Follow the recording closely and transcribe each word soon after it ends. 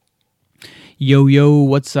Yo, yo,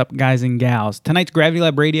 what's up, guys and gals? Tonight's Gravity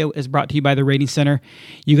Lab Radio is brought to you by the Rating Center.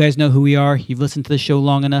 You guys know who we are. You've listened to the show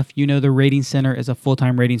long enough. You know the Rating Center is a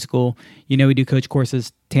full-time rating school. You know we do coach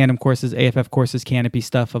courses, tandem courses, AFF courses, canopy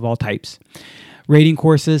stuff of all types. Rating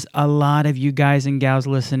courses, a lot of you guys and gals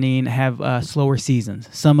listening have slower seasons.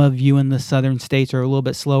 Some of you in the southern states are a little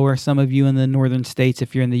bit slower. Some of you in the northern states,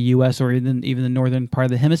 if you're in the U.S. or even the northern part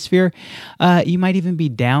of the hemisphere, you might even be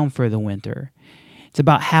down for the winter. It's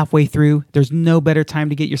about halfway through. There's no better time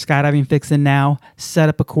to get your skydiving fix than now. Set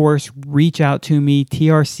up a course. Reach out to me,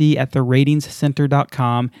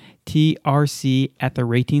 trc@theratingscenter.com,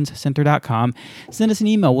 trc@theratingscenter.com. Send us an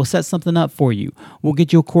email. We'll set something up for you. We'll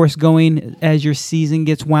get you a course going as your season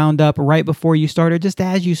gets wound up right before you start or just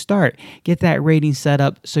as you start. Get that rating set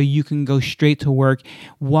up so you can go straight to work.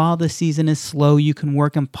 While the season is slow, you can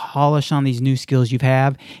work and polish on these new skills you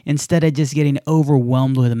have instead of just getting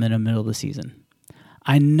overwhelmed with them in the middle of the season.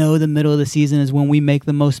 I know the middle of the season is when we make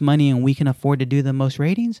the most money and we can afford to do the most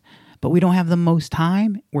ratings, but we don't have the most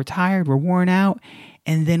time. We're tired, we're worn out,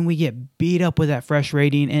 and then we get beat up with that fresh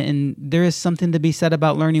rating. And there is something to be said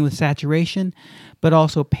about learning with saturation, but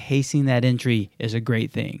also pacing that entry is a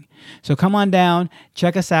great thing. So come on down,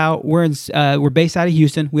 check us out. We're based out of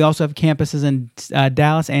Houston. We also have campuses in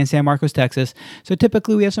Dallas and San Marcos, Texas. So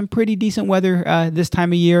typically we have some pretty decent weather this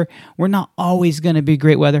time of year. We're not always going to be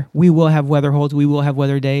great weather. We will have weather holds. We will have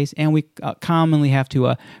weather days. And we commonly have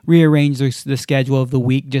to rearrange the schedule of the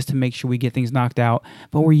week just to make sure we get things knocked out.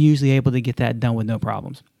 But we're usually able to get that done with no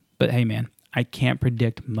problems. But hey, man, I can't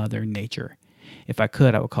predict Mother Nature. If I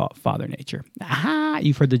could, I would call it Father Nature. Aha!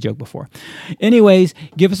 You've heard the joke before. Anyways,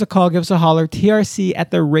 give us a call, give us a holler.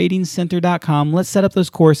 trc@theratingscenter.com. Let's set up those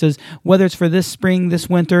courses, whether it's for this spring, this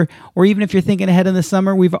winter, or even if you're thinking ahead in the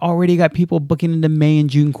summer, we've already got people booking into May and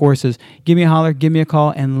June courses. Give me a holler, give me a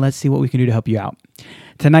call, and let's see what we can do to help you out.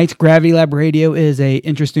 Tonight's Gravity Lab Radio is an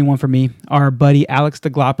interesting one for me. Our buddy Alex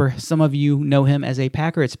DeGlopper, some of you know him as a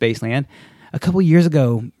Packer at Spaceland, a couple years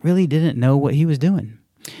ago really didn't know what he was doing.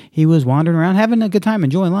 He was wandering around, having a good time,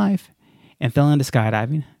 enjoying life, and fell into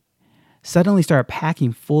skydiving. Suddenly started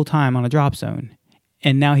packing full-time on a drop zone.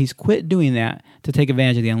 And now he's quit doing that to take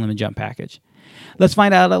advantage of the unlimited jump package. Let's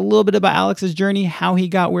find out a little bit about Alex's journey, how he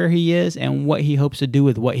got where he is, and what he hopes to do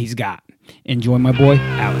with what he's got. Enjoy my boy,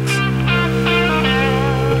 Alex.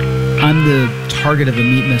 I'm the target of a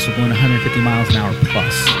meat missile going 150 miles an hour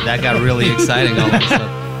plus. That got really exciting all of a sudden.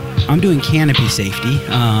 I'm doing canopy safety.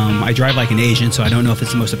 I drive like an Asian, so I don't know if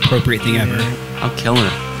it's the most appropriate thing ever. I'm killing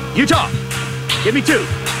it. Utah, give me 2.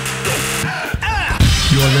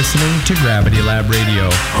 You're listening to Gravity Lab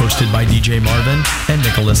Radio, hosted by DJ Marvin and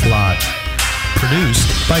Nicholas Lott.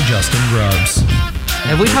 Produced by Justin Grubbs.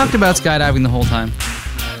 Have we talked about skydiving the whole time?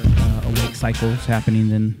 Awake cycles happening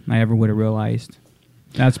than I ever would have realized.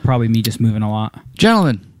 That's probably me just moving a lot.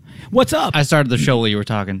 Gentlemen. What's up? I started the show while you were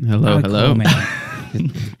talking. Hello. Man.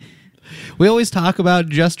 We always talk about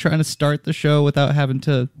just trying to start the show without having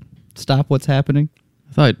to stop what's happening.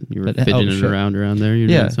 I thought you were fidgeting around there. You're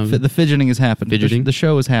doing something. The fidgeting is happening. Fidgeting? The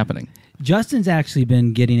show is happening. Justin's actually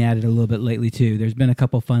been getting at it a little bit lately, too. There's been a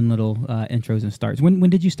couple fun little intros and starts. When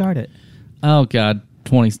did you start it? Oh, God.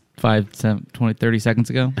 30 seconds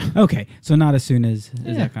ago. Okay, so not as soon as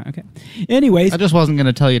that kind. Okay. Anyways. I just wasn't going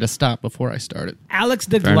to tell you to stop before I started. Alex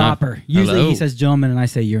DeGlopper. Usually Hello. he says gentleman and I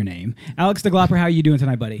say your name. Alex DeGlopper, how are you doing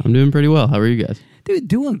tonight, buddy? I'm doing pretty well. How are you guys? Dude,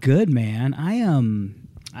 doing good, man.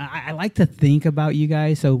 I like to think about you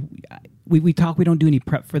guys. So we talk, we don't do any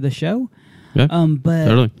prep for the show. Yeah, but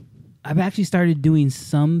totally. I've actually started doing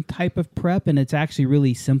some type of prep, and it's actually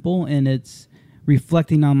really simple, and it's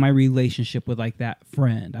reflecting on my relationship with like that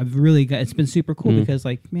friend. It's been super cool because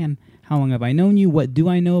like, man, how long have I known you? What do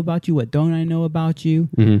I know about you? What don't I know about you?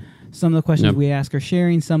 Mm-hmm. Some of the questions we ask are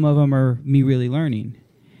sharing. Some of them are me really learning.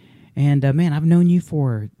 And man, I've known you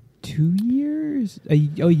for 2 years, a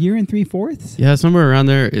year and 3/4. Yeah, somewhere around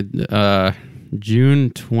there. June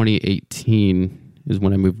 2018 is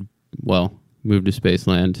when I moved to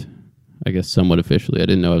Spaceland. I guess somewhat officially. I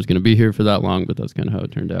didn't know I was going to be here for that long, but that's kind of how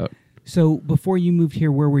it turned out. So before you moved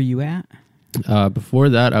here, where were you at? Before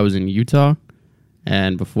that, I was in Utah.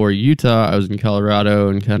 And before Utah, I was in Colorado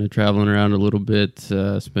and kind of traveling around a little bit.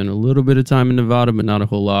 Spent a little bit of time in Nevada, but not a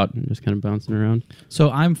whole lot. And just kind of bouncing around. So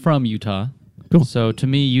I'm from Utah. Cool. So to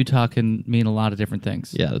me, Utah can mean a lot of different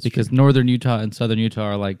things. Yeah, that's because true. northern Utah and southern Utah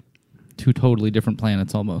are like two totally different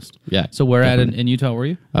planets almost. Yeah. So where at in Utah were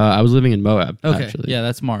you? I was living in Moab, Okay. actually. Yeah,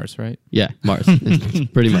 that's Mars, right? Yeah, Mars.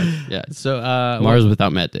 Pretty much, yeah. So Mars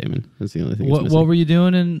without Matt Damon. That's the only thing. What were you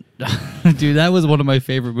doing in? Dude, that was one of my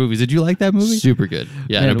favorite movies. Did you like that movie? Super good.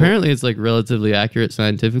 Yeah, Man, and apparently it's like relatively accurate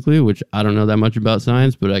scientifically, which I don't know that much about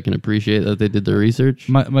science, but I can appreciate that they did the research.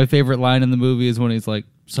 My favorite line in the movie is when he's like,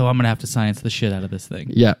 "So I'm gonna have to science the shit out of this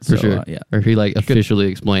thing." Yeah, for So, sure. yeah. Or he like officially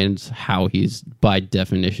explains how he's by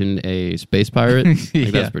definition a space pirate. Like,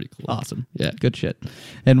 Yeah. That's pretty cool. Awesome. Yeah. Good shit.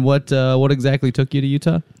 And what exactly took you to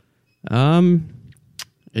Utah?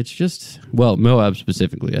 It's just Moab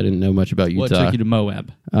specifically. I didn't know much about Utah. What took you to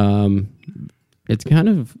Moab? It's kind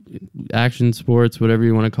of action sports, whatever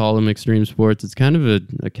you want to call them, extreme sports. It's kind of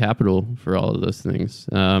a capital for all of those things.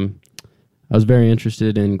 I was very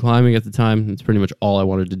interested in climbing at the time. It's pretty much all I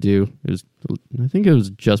wanted to do. I think it was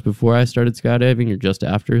just before I started skydiving or just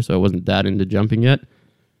after, so I wasn't that into jumping yet.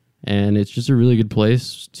 And it's just a really good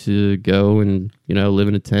place to go and, live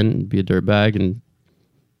in a tent and be a dirtbag and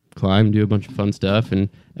climb, do a bunch of fun stuff. And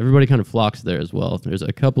everybody kind of flocks there as well. There's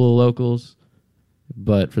a couple of locals,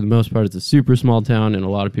 but for the most part, it's a super small town, and a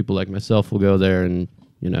lot of people like myself will go there and,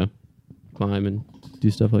 climb and do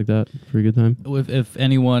stuff like that for a good time. If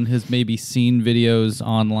anyone has maybe seen videos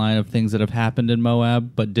online of things that have happened in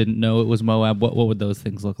Moab but didn't know it was Moab, what would those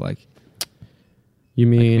things look like? You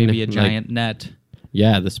mean Like maybe a like- giant net?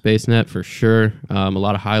 Yeah, the space net for sure. A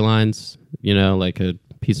lot of high lines, like a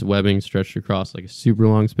piece of webbing stretched across like a super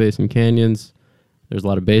long space in canyons. There's a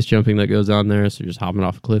lot of base jumping that goes on there, so you're just hopping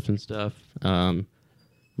off cliffs and stuff.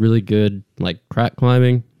 Really good like crack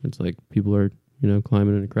climbing. It's like people are,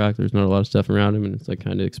 climbing in a crack. There's not a lot of stuff around them, and it's like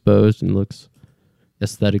kind of exposed and looks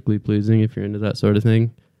aesthetically pleasing if you're into that sort of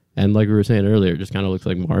thing. And like we were saying earlier, it just kind of looks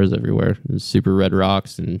like Mars everywhere. There's super red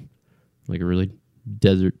rocks and like a really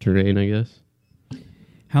desert terrain, I guess.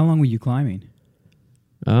 How long were you climbing?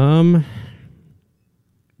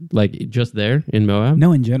 Like just there in Moab?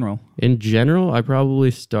 No, in general. In general, I probably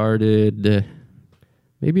started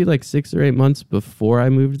maybe like 6 or 8 months before I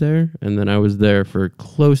moved there, and then I was there for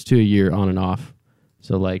close to a year on and off.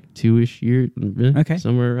 So like 2-ish years, Okay.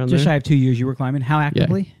 somewhere around Just there. shy of 2 years you were climbing. How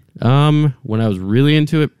actively? When I was really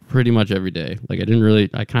into it, pretty much every day. Like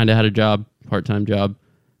I kind of had a job, part-time job,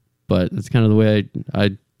 but that's kind of the way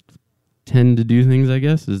I tend to do things, I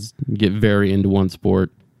guess, is get very into one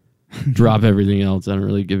sport, drop everything else. I don't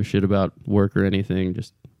really give a shit about work or anything.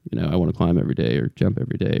 Just, I want to climb every day or jump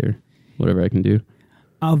every day or whatever I can do.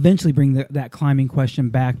 I'll eventually bring that climbing question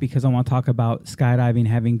back because I want to talk about skydiving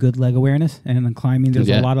having good leg awareness, and then climbing there's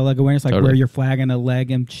a lot of leg awareness, like Totally. where you're flagging a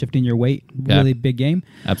leg and shifting your weight. Yeah. Really big game.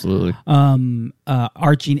 Absolutely.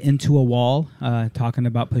 Arching into a wall, talking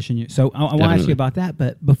about pushing you. So I want to ask Definitely. you about that.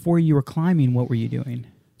 But before you were climbing, what were you doing?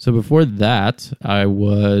 So before that, I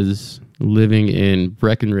was living in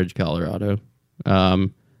Breckenridge, Colorado.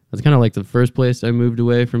 That's kind of like the first place I moved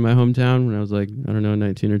away from my hometown when I was like,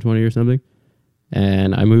 19 or 20 or something.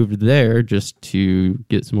 And I moved there just to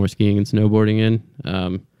get some more skiing and snowboarding in.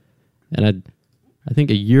 And I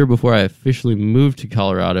think a year before I officially moved to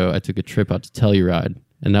Colorado, I took a trip out to Telluride.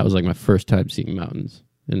 And that was like my first time seeing mountains.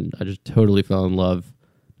 And I just totally fell in love.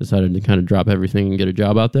 Decided to kind of drop everything and get a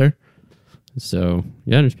job out there. So,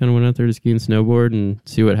 yeah, I just kind of went out there to ski and snowboard and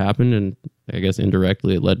see what happened. And I guess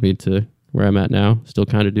indirectly it led me to where I'm at now. Still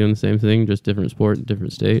kind of doing the same thing, just different sport,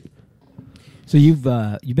 different state. So you've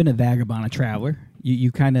been a vagabond, a traveler.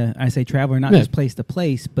 You kind of, I say traveler, not just place to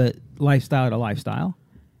place, but lifestyle to lifestyle.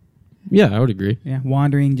 Yeah, I would agree. Yeah,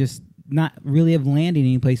 wandering, just not really of landing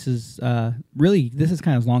any places. Really, this is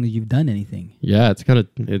kind of as long as you've done anything. Yeah, it's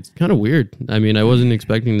kind of weird. I mean, I wasn't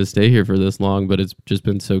expecting to stay here for this long, but it's just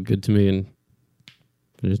been so good to me, and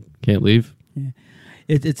I just can't leave. Yeah.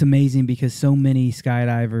 It's amazing because so many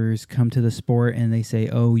skydivers come to the sport and they say,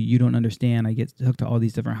 "Oh, you don't understand. I get hooked to all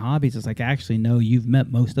these different hobbies." It's like, actually, no, you've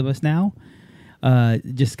met most of us now.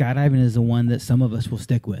 Just skydiving is the one that some of us will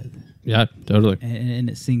stick with. Yeah, totally. And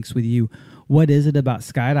it syncs with you. What is it about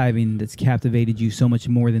skydiving that's captivated you so much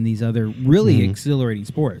more than these other really exhilarating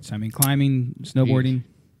sports? I mean, climbing, snowboarding.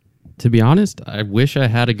 To be honest, I wish I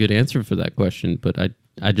had a good answer for that question, but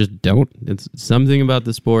I just don't. It's something about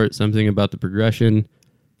the sport, something about the progression,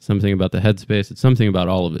 something about the headspace. It's something about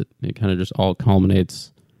all of it. It kind of just all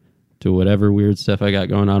culminates to whatever weird stuff I got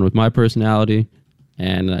going on with my personality,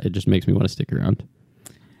 and it just makes me want to stick around.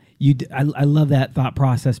 I love that thought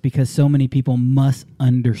process because so many people must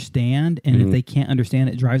understand, and if they can't understand,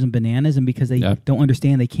 it drives them bananas. And because they don't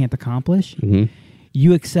understand, they can't accomplish.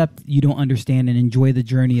 You accept you don't understand and enjoy the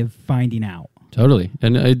journey of finding out. Totally.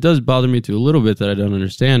 And it does bother me to a little bit that I don't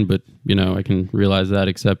understand, but, I can realize that,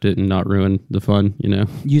 accept it, and not ruin the fun,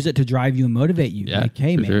 Use it to drive you and motivate you. Yeah, like,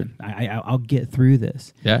 hey, for man, sure. I'll get through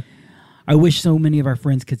this. Yeah. I wish so many of our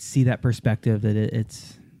friends could see that perspective, that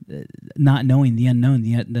it's not knowing the unknown,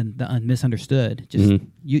 the misunderstood. Just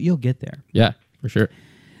you'll get there. Yeah, for sure.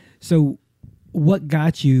 So what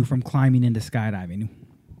got you from climbing into skydiving?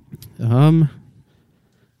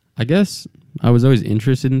 I guess I was always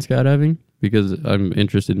interested in skydiving because I'm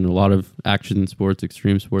interested in a lot of action sports,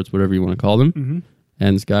 extreme sports, whatever you want to call them. Mm-hmm.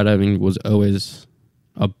 And skydiving was always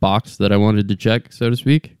a box that I wanted to check, so to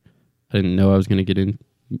speak. I didn't know I was going to get into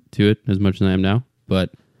it as much as I am now.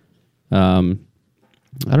 But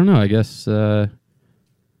I don't know. I guess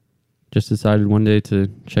just decided one day to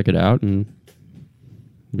check it out and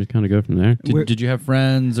just kind of go from there. Did you have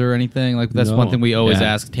friends or anything? Like that's No. one thing we always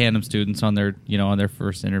Yeah. ask tandem students on their, on their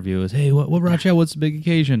first interview is, hey, what brought you out? What's the big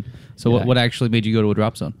occasion? So Yeah. what actually made you go to a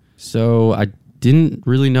drop zone? So I didn't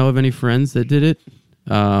really know of any friends that did it.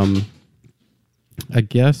 I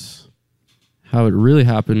guess how it really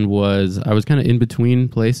happened was I was kind of in between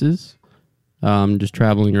places, just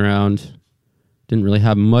traveling around. Didn't really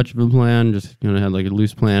have much of a plan, just had like a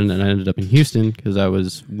loose plan, and I ended up in Houston because I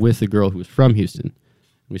was with a girl who was from Houston.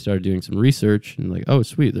 We started doing some research and like, oh,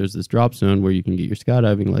 sweet, there's this drop zone where you can get your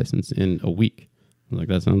skydiving license in a week. I was like,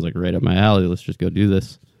 that sounds like right up my alley. Let's just go do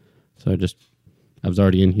this. So I was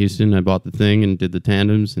already in Houston. I bought the thing and did the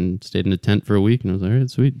tandems and stayed in a tent for a week. And I was like, all right,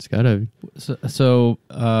 sweet, skydiving.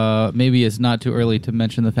 So maybe it's not too early to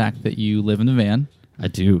mention the fact that you live in a van, I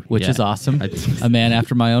do. which yeah. is awesome. I- A man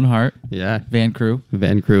after my own heart. Yeah. Van crew.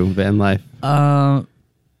 Van crew, van life. Were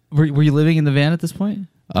you living in the van at this point?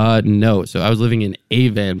 No. So I was living in a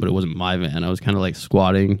van, but it wasn't my van. I was kind of like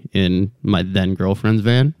squatting in my then girlfriend's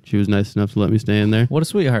van. She was nice enough to let me stay in there. What a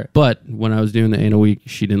sweetheart. But when I was doing the anal week,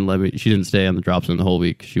 she didn't stay on the drop zone the whole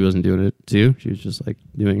week. She wasn't doing it too. She was just like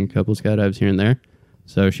doing a couple skydives here and there.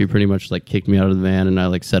 So she pretty much like kicked me out of the van, and I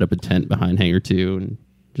like set up a tent behind Hangar 2 and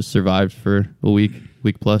just survived for a week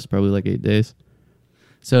plus, probably like 8 days.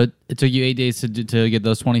 So it took you 8 days to get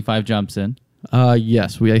those 25 jumps in.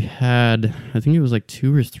 Yes, we had, I think it was like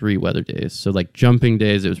 2 or 3 weather days. So like jumping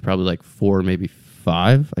days, it was probably like 4, maybe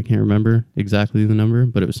 5. I can't remember exactly the number,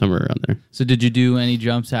 but it was somewhere around there. So did you do any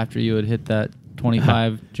jumps after you had hit that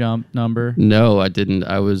 25 jump number? No, I didn't.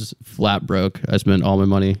 I was flat broke. I spent all my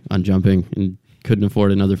money on jumping and couldn't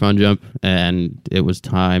afford another fun jump. And it was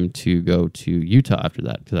time to go to Utah after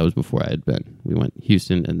that, because that was before I had been. We went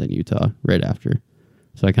Houston and then Utah right after.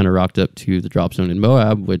 So I kind of rocked up to the drop zone in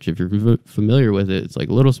Moab, which if you're familiar with it, it's like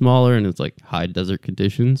a little smaller and it's like high desert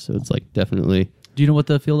conditions. So it's like definitely, Do you know what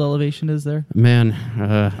the field elevation is there? man,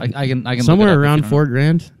 I can look somewhere it up if around you don't know. 4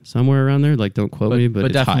 grand, somewhere around there. Like, don't quote me, but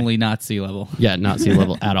it's definitely high. not sea level. Yeah, not sea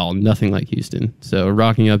level at all. Nothing like Houston. So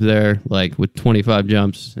rocking up there, like with 25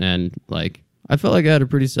 jumps, and like I felt like I had a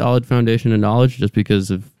pretty solid foundation of knowledge just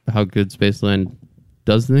because of how good Spaceland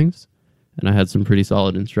does things, and I had some pretty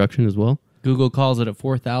solid instruction as well. Google calls it at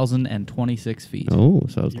 4,026 feet. Oh,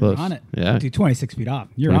 so I was You're close. on it. Yeah, Dude, 26 feet off.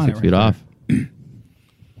 You're on it 26 right feet there. off.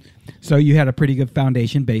 So you had a pretty good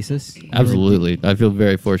foundation basis. Absolutely, I feel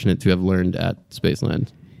very fortunate to have learned at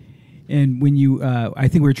Spaceland. And when you, I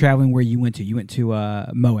think we were traveling where you went to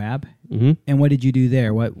Moab. Mm-hmm. And what did you do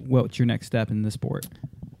there? What's your next step in the sport?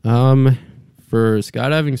 For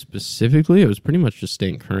skydiving specifically, it was pretty much just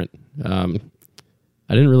staying current.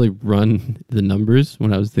 I didn't really run the numbers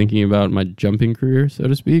when I was thinking about my jumping career, so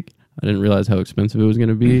to speak. I didn't realize how expensive it was going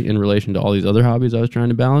to be in relation to all these other hobbies I was trying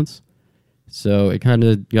to balance. So it kind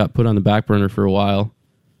of got put on the back burner for a while,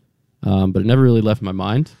 but it never really left my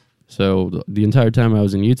mind. So the entire time I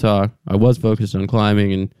was in Utah, I was focused on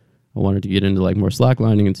climbing, and I wanted to get into like more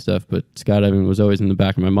slacklining and stuff, but skydiving was always in the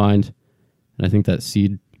back of my mind. And I think that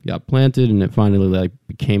seed got planted, and it finally like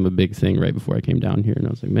became a big thing right before I came down here. And I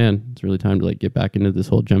was like, man, it's really time to like get back into this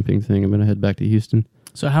whole jumping thing. I'm going to head back to Houston.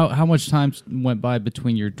 So how much time went by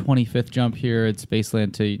between your 25th jump here at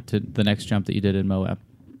Spaceland to the next jump that you did in Moab?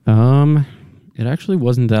 It actually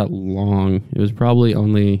wasn't that long. It was probably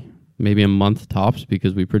only maybe a month tops,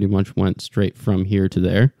 because we pretty much went straight from here to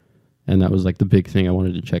there. And that was like the big thing I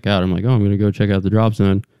wanted to check out. I'm like, oh, I'm going to go check out the drop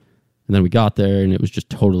zone. And then we got there, and it was just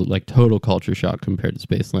total culture shock compared to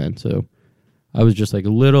Spaceland. So I was just like a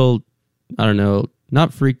little, I don't know,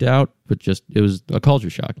 not freaked out, but just it was a culture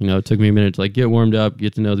shock. You know, it took me a minute to like get warmed up,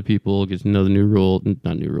 get to know the people, get to know the new rules,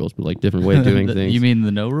 not new rules, but like different way of doing things. You mean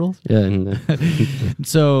the no rules? Yeah. And,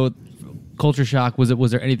 So culture shock, was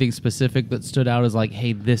there anything specific that stood out as like,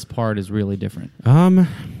 hey, this part is really different?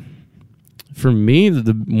 for me,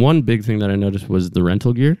 the one big thing that I noticed was the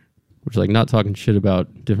rental gear. which like not talking shit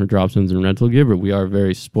about different drop zones and rental gear, but we are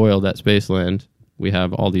very spoiled at Spaceland. We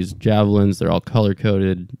have all these javelins. They're all color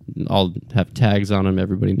coded, all have tags on them.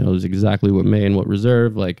 Everybody knows exactly what May and what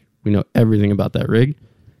reserve. Like we know everything about that rig.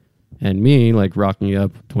 And me, like rocking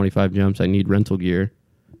up 25 jumps, I need rental gear.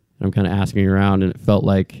 And I'm kind of asking around, and it felt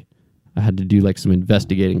like I had to do like some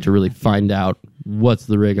investigating to really find out what's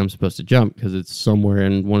the rig I'm supposed to jump, because it's somewhere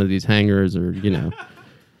in one of these hangars, or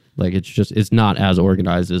like it's not as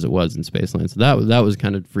organized as it was in Spaceland. So that was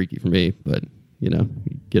kind of freaky for me, but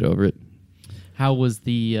get over it. How was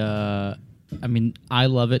the? I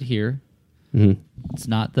love it here. Mm-hmm. It's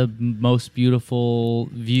not the most beautiful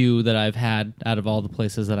view that I've had out of all the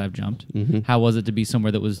places that I've jumped. Mm-hmm. How was it to be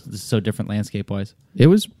somewhere that was so different landscape wise? It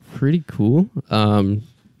was pretty cool.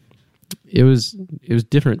 It was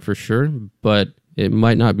different for sure, but it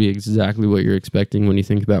might not be exactly what you're expecting when you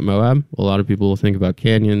think about Moab. A lot of people will think about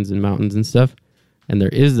canyons and mountains and stuff, and there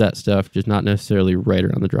is that stuff, just not necessarily right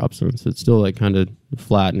around the drop zone. So it's still like kind of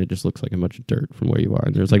flat, and it just looks like a bunch of dirt from where you are.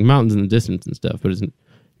 And there's like mountains in the distance and stuff, but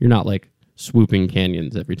you're not like swooping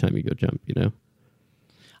canyons every time you go jump.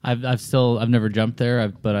 I've never jumped there,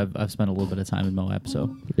 but I've spent a little bit of time in Moab,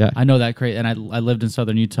 so Yeah. I know that great. And I lived in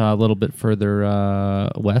southern Utah, a little bit further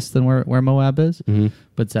west than where Moab is, Mm-hmm.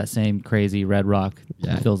 but it's that same crazy red rock.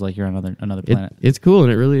 Yeah. It feels like you're on another planet. It's cool,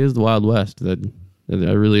 and it really is the Wild West. That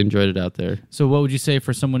I really enjoyed it out there. So what would you say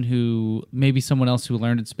for someone else who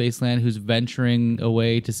learned at Spaceland, who's venturing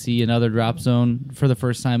away to see another drop zone for the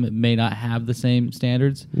first time? It may not have the same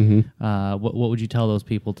standards. Mm-hmm. What would you tell those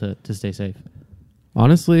people to stay safe?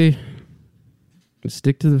 Honestly,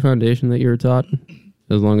 stick to the foundation that you were taught,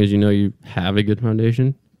 as long as you know you have a good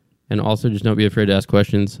foundation. And also just don't be afraid to ask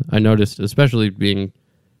questions. I noticed, especially being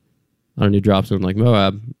on a new drop zone like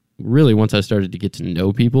Moab, really once I started to get to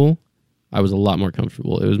know people, I was a lot more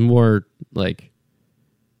comfortable. It was more like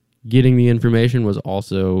getting the information was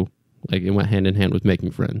also like it went hand in hand with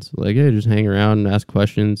making friends. Like, hey, just hang around and ask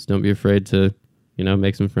questions. Don't be afraid to,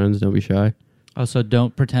 make some friends. Don't be shy. Oh, so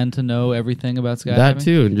don't pretend to know everything about skydiving? That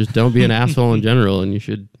too, and just don't be an asshole in general, and you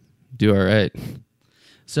should do all right.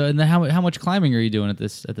 So, and then how much climbing are you doing at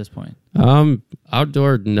this point?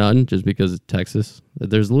 Outdoor, none, just because it's Texas.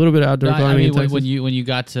 There's a little bit of outdoor climbing in Texas. when you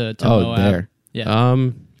got to Oh, Moab. there. Yeah.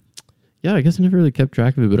 Yeah, I guess I never really kept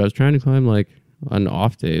track of it, but I was trying to climb like on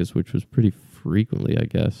off days, which was pretty frequently, I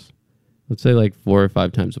guess. Let's say like 4 or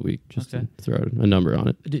 5 times a week, just to throw a number on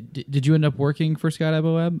it. Did you end up working for Skydive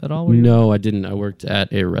Moab at all? No, I didn't. I worked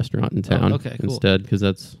at a restaurant in town instead, because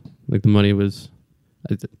that's like the money was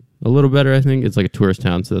a little better, I think. It's like a tourist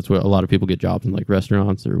town, so that's where a lot of people get jobs in like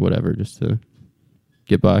restaurants or whatever just to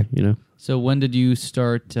get by, So when did you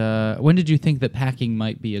start, when did you think that packing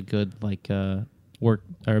might be a good work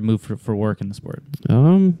or move for work in the sport?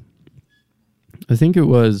 I think it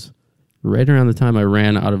was right around the time I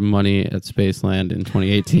ran out of money at Spaceland in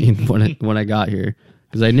 2018 when I got here,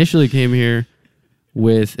 because I initially came here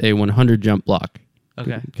with a 100 jump block.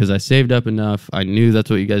 Okay. Because I saved up enough. I knew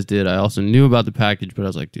that's what you guys did. I also knew about the package, but I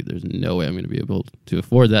was like, dude, there's no way I'm going to be able to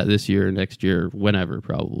afford that this year or next year, whenever,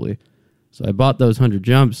 probably. So I bought those 100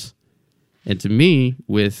 jumps. And to me,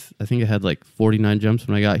 I think I had like 49 jumps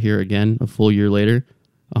when I got here again a full year later.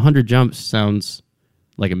 100 jumps sounds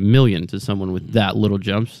like a million to someone with that little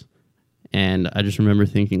jumps. And I just remember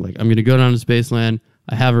thinking, like, I'm going to go down to Spaceland.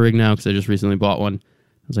 I have a rig now because I just recently bought one.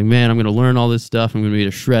 I was like, man, I'm going to learn all this stuff. I'm going to be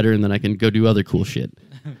a shredder, and then I can go do other cool shit.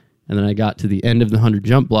 And then I got to the end of the 100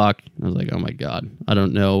 jump block, and I was like, oh my God, I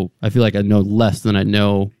don't know. I feel like I know less than I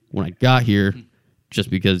know when I got here, just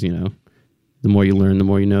because, the more you learn, the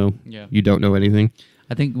more you know. Yeah. You don't know anything.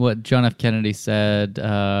 I think what John F. Kennedy said,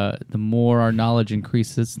 the more our knowledge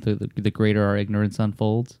increases, the greater our ignorance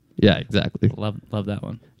unfolds. Yeah, exactly. Love that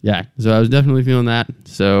one. Yeah, so I was definitely feeling that.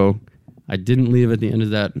 So I didn't leave at the end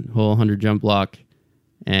of that whole 100 jump block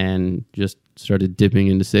and just started dipping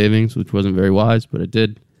into savings, which wasn't very wise, but I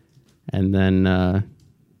did. And then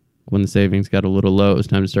when the savings got a little low, it was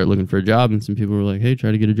time to start looking for a job. And some people were like, hey,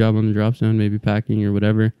 try to get a job on the drop zone, maybe packing or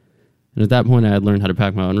whatever. And at that point, I had learned how to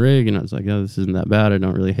pack my own rig, and I was like, oh, this isn't that bad. I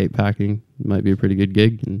don't really hate packing. It might be a pretty good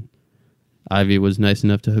gig. And Ivy was nice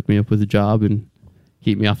enough to hook me up with a job and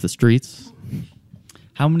keep me off the streets.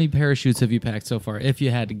 How many parachutes have you packed so far, if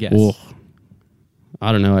you had to guess? Well,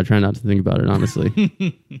 I don't know. I try not to think about it,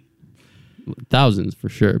 honestly. Thousands for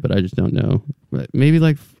sure, but I just don't know. But maybe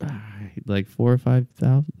like 4,000 or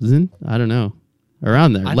 5,000. I don't know.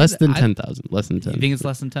 Around there. Less than 10,000. Less than 10. You think it's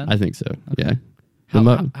less than 10? I think so. Okay.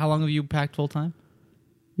 Yeah. How long have you packed full time?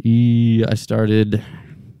 I started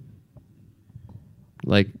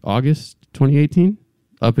like August 2018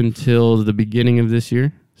 up until the beginning of this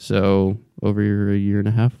year. So over a year and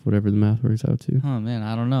a half, whatever the math works out to. Oh man,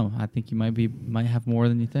 I don't know. I think you might have more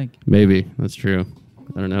than you think. Maybe that's true.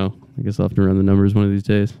 I don't know. I guess I'll have to run the numbers one of these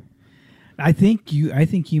days. I think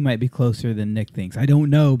you might be closer than Nick thinks. I don't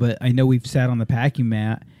know, but I know we've sat on the packing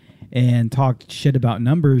mat and talked shit about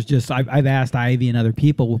numbers. Just I've asked Ivy and other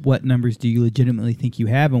people, what numbers do you legitimately think you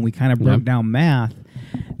have, and we kind of broke down math.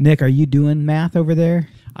 Nick, are you doing math over there?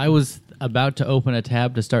 I was about to open a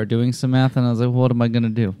tab to start doing some math, and I was like, what am I going to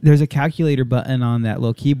do? There's a calculator button on that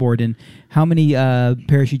little keyboard, and how many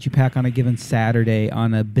parachutes you pack on a given Saturday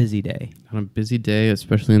on a busy day? On a busy day,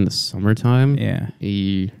 especially in the summertime,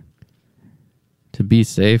 to be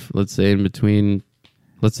safe, let's say 40.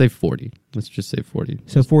 Let's just say 40.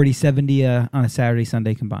 So 40, 70 on a Saturday,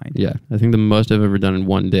 Sunday combined. Yeah. I think the most I've ever done in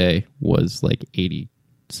one day was like 80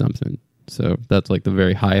 something. So that's like the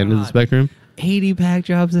very high end of the spectrum. 80 pack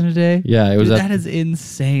jobs in a day? Yeah, it was. Dude, that is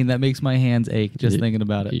insane. That makes my hands ache just thinking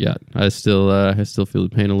about it. Yeah, I still feel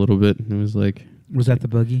the pain a little bit. It was like, was that the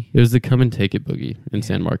boogie? It was the come and take it boogie in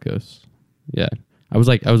San Marcos. Yeah, I was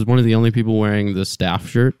one of the only people wearing the staff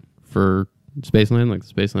shirt for Spaceland, like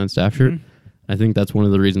the Spaceland staff shirt. Mm-hmm. I think that's one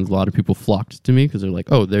of the reasons a lot of people flocked to me, because they're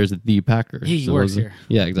like, oh, there's the packer. He works here.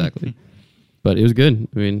 Yeah, exactly. But it was good.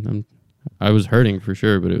 I mean, I was hurting for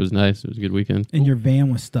sure, but it was nice. It was a good weekend. And your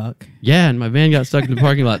van was stuck. Yeah, and my van got stuck in the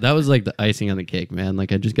parking lot. That was like the icing on the cake, man.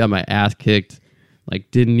 Like I just got my ass kicked. Like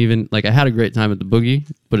I had a great time at the boogie,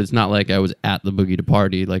 but it's not like I was at the boogie to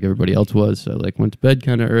party like everybody else was. So I like went to bed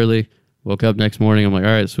kind of early, woke up next morning. I'm like,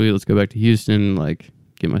 all right, sweet, let's go back to Houston. Like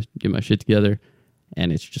get my shit together.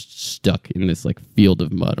 And it's just stuck in this like field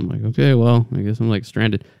of mud. I'm like, okay, well, I guess I'm like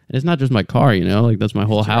stranded. And it's not just my car, you know, like that's my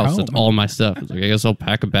whole house. That's all my stuff. It's like, I guess I'll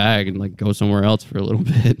pack a bag and like go somewhere else for a little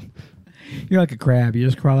bit. You're like a crab. You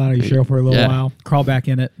just crawl out of your shell for a little while, crawl back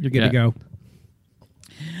in it. You're good to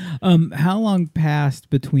go. How long passed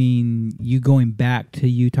between you going back to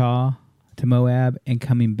Utah, to Moab, and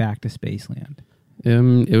coming back to Spaceland?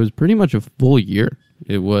 It was pretty much a full year.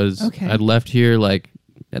 It was, I'd left here like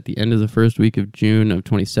at the end of the first week of June of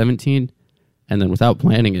 2017, and then without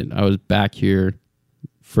planning it, I was back here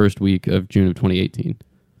first week of June of 2018.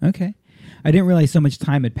 Okay. I didn't realize so much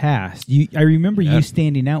time had passed. I remember you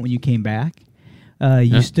standing out when you came back.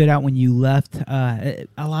 You stood out when you left. A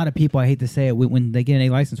lot of people, I hate to say it, when they get an A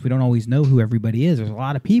license, we don't always know who everybody is. There's a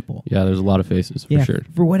lot of people. Yeah, there's a lot of faces, for sure.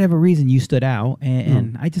 For whatever reason, you stood out,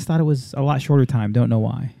 and I just thought it was a lot shorter time. Don't know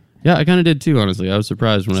why. Yeah, I kind of did too, honestly. I was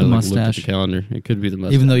surprised when I looked at the calendar. It could be the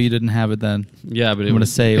mustache. Even though you didn't have it then. Yeah, but I'm going to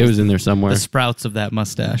say it was in there somewhere. The sprouts of that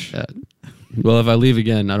mustache. Yeah. Well, if I leave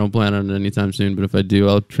again, I don't plan on it anytime soon, but if I do,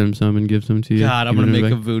 I'll trim some and give some to you. God, I'm going to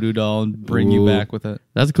make a voodoo doll and bring you back with it.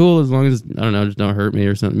 That's cool, as long as, I don't know, just don't hurt me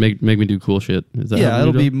or something. Make me do cool shit. Is that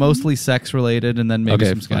it'll be mostly sex related and then maybe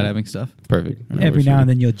some skydiving stuff. Perfect. Every now and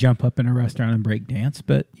then you'll jump up in a restaurant and break dance,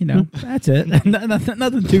 but, you know, that's it.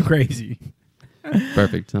 Nothing too crazy.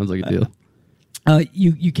 Perfect. Sounds like a deal.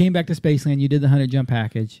 You came back to Spaceland. You did the 100 jump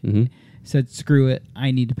package. Mm-hmm. Said, screw it.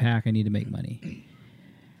 I need to pack. I need to make money.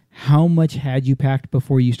 How much had you packed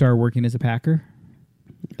before you started working as a packer?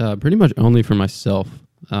 Pretty much only for myself.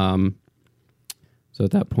 So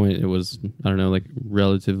at that point, it was, I don't know, like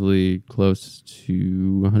relatively close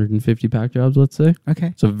to 150 pack jobs, let's say.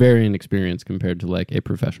 Okay. So very inexperienced compared to like a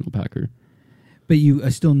professional packer. But you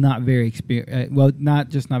are still not very experienced. Well, not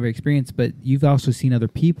just not very experienced, but you've also seen other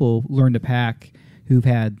people learn to pack who've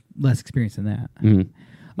had less experience than that. Mm-hmm.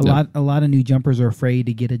 A lot of new jumpers are afraid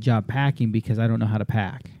to get a job packing because I don't know how to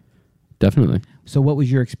pack. Definitely. So what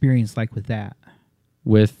was your experience like with that?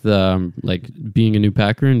 With like being a new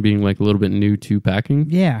packer and being like a little bit new to packing?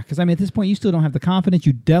 Yeah, because I mean at this point you still don't have the confidence.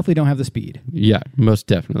 You definitely don't have the speed. Yeah, most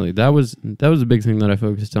definitely. That was a big thing that I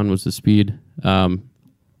focused on, was the speed.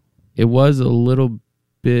 It was a little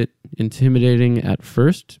bit intimidating at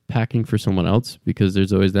first packing for someone else, because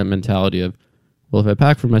there's always that mentality of, well, if I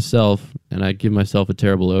pack for myself and I give myself a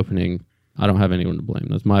terrible opening, I don't have anyone to blame.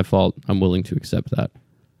 That's my fault. I'm willing to accept that.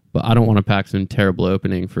 But I don't want to pack some terrible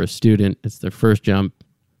opening for a student. It's their first jump,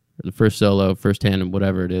 or the first solo, first tandem,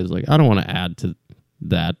 whatever it is. Like, I don't want to add to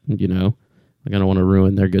that, you know? Like, I don't want to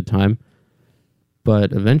ruin their good time.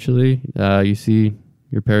 But eventually, you see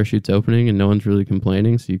your parachute's opening and no one's really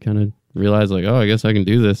complaining, so you kind of realize, like, oh, I guess I can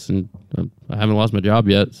do this, and I haven't lost my job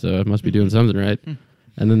yet, so I must be doing something right.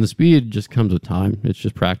 And then the speed just comes with time. It's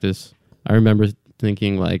just practice. I remember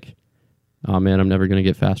thinking, like, oh man, I'm never going to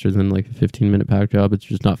get faster than like a 15-minute pack job. It's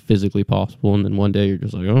just not physically possible. And then one day you're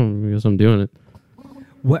just like, oh, I guess I'm doing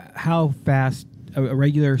it. How fast, a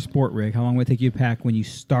regular sport rig, how long would it take you to pack when you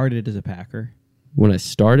started as a packer? when I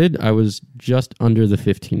started, I was just under the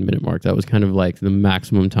 15-minute mark. That was kind of like the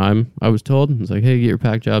maximum time I was told. It was like, hey, get your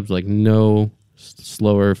pack jobs like no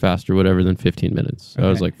slower, faster, whatever than 15 minutes. So I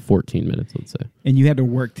was Okay. like 14 minutes, let's say. And you had to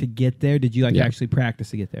work to get there. Did you Yeah. actually practice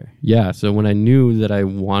to get there? Yeah. So when I knew that I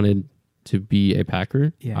wanted to be a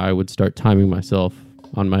packer, Yeah. I would start timing myself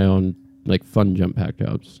on my own like fun jump pack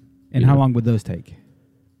jobs. And You how know? long would those take?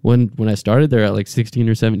 When I started, they're at like 16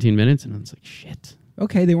 or 17 minutes, and I was like, shit.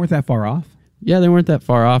 Okay, they weren't that far off. Yeah, they weren't that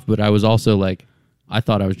far off, but I was also like, I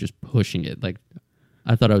thought I was just pushing it. Like,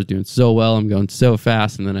 I thought I was doing so well. I'm going so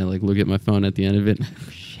fast, and then I like look at my phone at the end of it.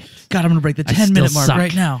 God, I'm gonna break the I 10-minute still mark suck.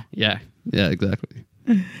 right now. Yeah, exactly.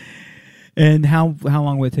 And how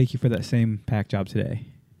long would it take you for that same pack job today?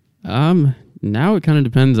 Now it kind of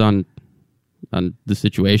depends on the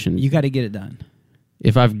situation. You got to get it done.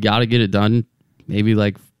 If I've got to get it done, maybe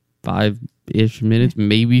like 5-ish minutes,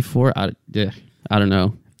 maybe 4. I don't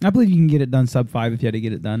know. I believe you can get it done sub 5 if you had to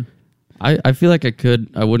get it done. I feel like I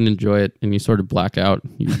could. I wouldn't enjoy it, and you sort of black out.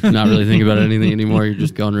 You're not really thinking about anything anymore. You're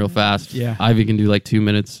just going real fast. Yeah. Ivy can do like 2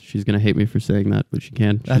 minutes. She's gonna hate me for saying that, but she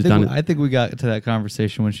can. She's done it. I think we got to that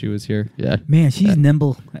conversation when she was here. Yeah, Man, she's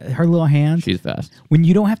nimble. Her little hands. she's fast. When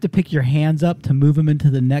you don't have to pick your hands up to move them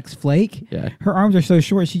into the next flake, Yeah. her arms are so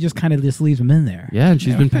short, she just kind of just leaves them in there. Yeah, and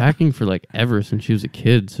she's been packing for like ever since she was a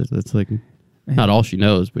kid. So that's like not all she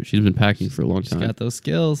knows, but she's been packing for a long She's time. got those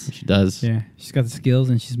skills. She does. Yeah, she's got the skills,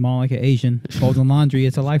 and she's small like an Asian. Folding laundry,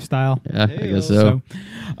 it's a lifestyle. Yeah, I guess so.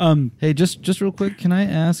 Hey, just real quick, can I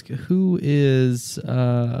ask who is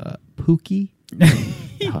Pookie?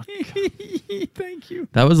 Thank you.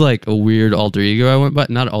 That was like a weird alter ego I went by.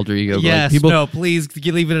 Not alter ego, but like people. no, please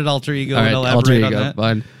leave it at alter ego All right, and alter elaborate on ego, that.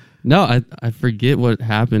 fine. No, I forget what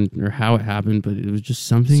happened or how it happened, but it was just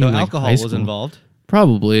something. So in, like, alcohol high was school. involved.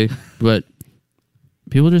 Probably, but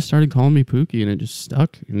people just started calling me Pookie, and it just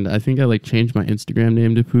stuck. And I think I like changed my Instagram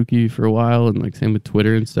name to Pookie for a while, and like same with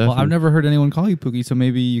Twitter and stuff. Well, I've And never heard anyone call you Pookie, so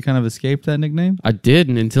maybe you kind of escaped that nickname. I did,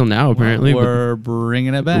 and until now, apparently, but We're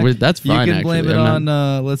bringing it back. That's fine, You can blame actually. it I'm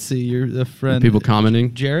on. Let's see, you're a friend. people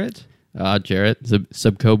commenting. Jarrett. Jarrett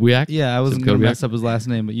Subkowiak. Yeah, I wasn't going to Subkowiak. mess up his last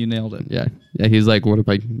name, but you nailed it. Yeah, he's like one of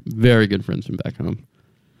my very good friends from back home.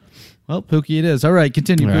 Well, Pookie it is. All right,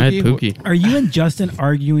 continue. All right, Pookie. Are you and Justin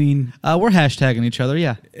arguing We're hashtagging each other,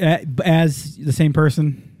 yeah. as the same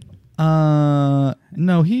person?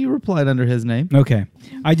 No, he replied under his name. Okay.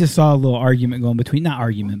 I just saw a little argument going between, not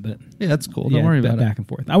argument, but Yeah, that's cool. Don't worry about back and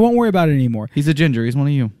forth. I won't worry about it anymore. it. He's a ginger. He's one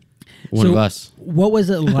of you. One So- of us. What was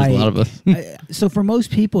it There's like? a lot of us. So for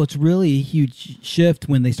most people, it's really a huge shift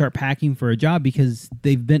when they start packing for a job because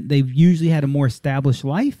they've usually had a more established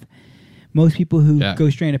life. Most people who Yeah. go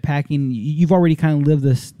straight into packing, you've already kind of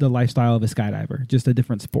lived the lifestyle of a skydiver, just a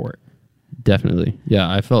different sport. Definitely. Yeah,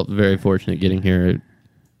 I felt very fortunate getting here. It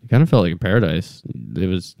kind of felt like a paradise. It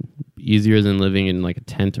was easier than living in like a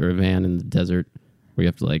tent or a van in the desert where you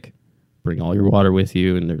have to like bring all your water with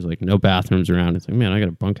you and there's like no bathrooms around. It's like, man, I got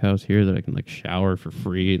a bunkhouse here that I can like shower for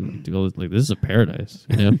free and do all this. Like, this is a paradise.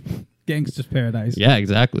 You know? Gangster's paradise. Yeah,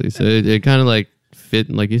 exactly. So it kind of like fit,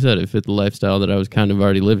 like you said, it fit the lifestyle that I was kind of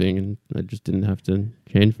already living, and I just didn't have to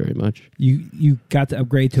change very much. You got to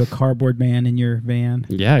upgrade to a cardboard man in your van.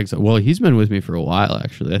 Yeah, exactly. Well, he's been with me for a while,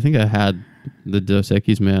 actually. I think I had the Dos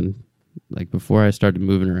Equis man like before I started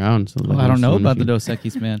moving around. So like, I don't know someone about the who- Dos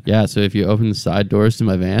Equis, man. Yeah, so if you open the side doors to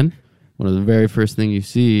my van, one of the very first thing you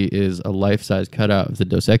see is a life-size cutout of the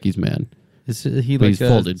Dos Equis man. Is he But like he's a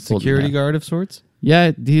folded security now. guard of sorts?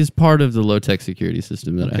 Yeah, he's part of the low-tech security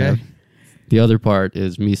system that I Okay. have. The other part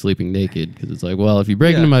is me sleeping naked because it's like, well, if you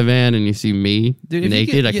break Yeah. into my van and you see me Dude, if you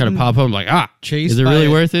naked, get- I kind of getting pop up. I'm like, chased is it by really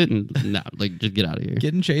a- worth it? And no, like, just get out of here.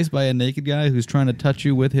 Getting chased by a naked guy who's trying to touch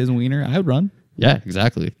you with his wiener, I would run. Yeah,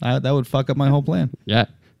 exactly. That would fuck up my whole plan. Yeah.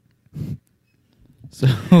 So,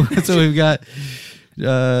 so we've got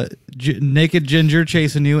naked ginger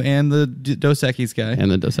chasing you and the Dos Equis guy.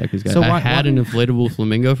 And the Dos Equis guy. So I why- had an inflatable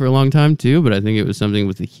flamingo for a long time too, but I think it was something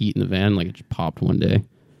with the heat in the van. Like it just popped one day.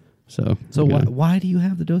 So why do you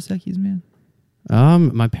have the Dos Equis, man?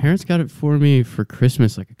 My parents got it for me for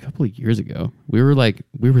Christmas like a couple of years ago. We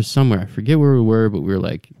were somewhere. I forget where we were, but we were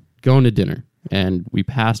like going to dinner, and we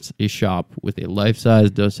passed a shop with a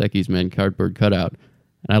life-size Dos Equis man cardboard cutout.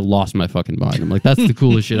 And I lost my fucking mind. I'm like, that's the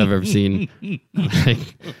coolest shit I've ever seen.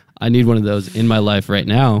 Like, I need one of those in my life right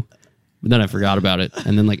now. But then I forgot about it.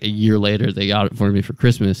 And then like a year later, they got it for me for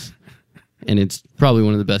Christmas. And it's probably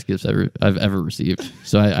one of the best gifts I've ever received.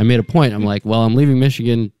 So I made a point. I'm like, well, I'm leaving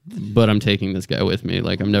Michigan, but I'm taking this guy with me.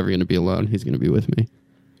 Like, I'm never going to be alone. He's going to be with me.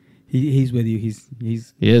 He's with you. He's. He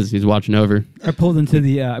is. He's watching over. I pulled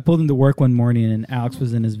into work one morning, and Alex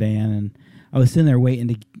was in his van, and I was sitting there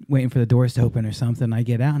waiting for the doors to open or something. I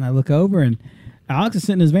get out and I look over, and Alex is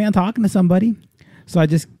sitting in his van talking to somebody. So I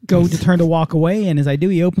just go to turn to walk away, and as I do,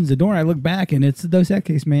 he opens the door, and I look back, and it's the Dos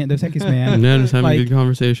Equis man. And then just having a good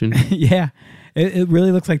conversation. Yeah. It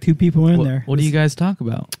really looks like two people in there. What do you guys talk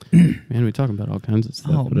about? Man, we talk about all kinds of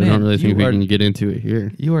stuff, but I don't really think we can get into it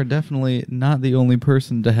here. You are definitely not the only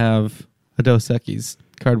person to have a Dos Equis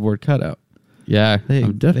cardboard cutout. Yeah,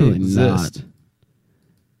 I'm definitely not.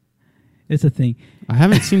 It's a thing. I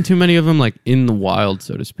haven't seen too many of them like in the wild,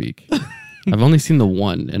 so to speak. I've only seen the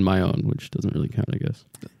one in my own, which doesn't really count, I guess.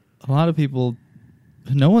 A lot of people,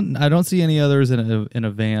 I don't see any others in a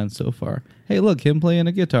van so far. Hey, look, him playing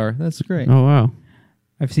a guitar. That's great. Oh, wow.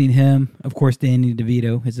 I've seen him. Of course, Danny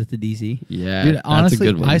DeVito is at the DC. Yeah, Dude, that's honestly,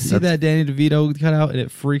 a good one. I see that Danny DeVito cutout, and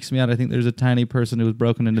it freaks me out. I think there's a tiny person who was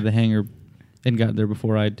broken into the hangar and got there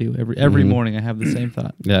before I do. Every morning I have the same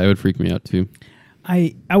thought. Yeah, it would freak me out, too.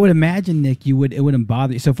 I would imagine, Nick, it wouldn't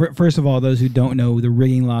bother you. So first of all, those who don't know, the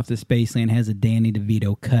rigging loft of Spaceland has a Danny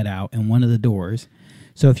DeVito cutout in one of the doors.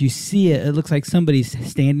 So if you see it, it looks like somebody's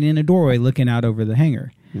standing in a doorway looking out over the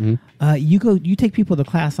hangar. Mm-hmm. You take people to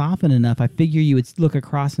class often enough, I figure you would look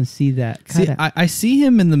across and see that cutout. See, I see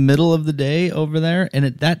him in the middle of the day over there, and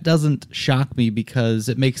that doesn't shock me because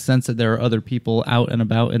it makes sense that there are other people out and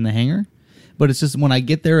about in the hangar. But it's just when I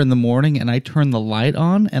get there in the morning and I turn the light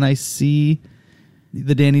on and I see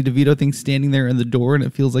the Danny DeVito thing standing there in the door and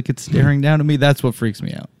it feels like it's staring down at me, that's what freaks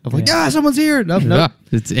me out. I'm like, someone's here. Nope.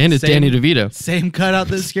 It's Same- Danny DeVito. Same cutout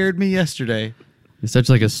that scared me yesterday. It's such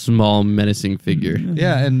like a small, menacing figure.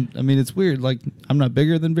 Yeah, and I mean, it's weird. Like, I'm not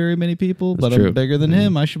bigger than very many people, That's but true. I'm bigger than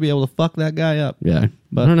him. I should be able to fuck that guy up. Yeah.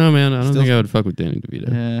 But I don't know, man. I don't still- think I would fuck with Danny DeVito.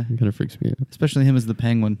 Yeah. It kind of freaks me out. Especially him as the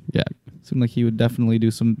Penguin. Yeah. Seemed like he would definitely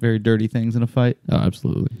do some very dirty things in a fight. Oh,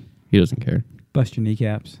 absolutely. He doesn't care. Bust your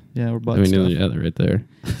kneecaps. Yeah, or butt I mean, stuff. yeah, they're right there.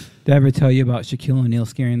 Did I ever tell you about Shaquille O'Neal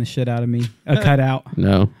scaring the shit out of me? A cutout.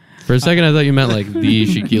 No. For a second, I thought you meant like the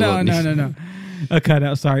Shaquille O'Neal. No. A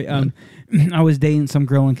cutout. Sorry. I was dating some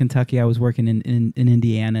girl in Kentucky. I was working in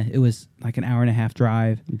Indiana. It was like an hour and a half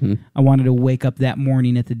drive. Mm-hmm. I wanted to wake up that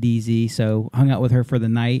morning at the DZ, so hung out with her for the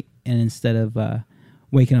night. And instead of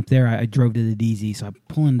waking up there, I drove to the DZ. So I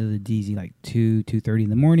pull into the DZ like 2:30 in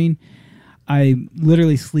the morning. I'm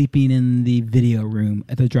literally sleeping in the video room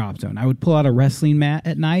at the drop zone. I would pull out a wrestling mat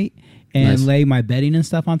at night and Nice. lay my bedding and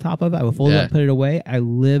stuff on top of it. I would fold it Yeah. up, put it away. I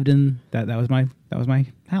lived in that. That was my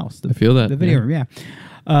house. I feel that. The video Yeah. room,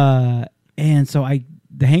 yeah. And so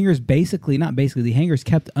the hangar's the hangar's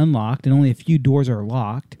kept unlocked, and only a few doors are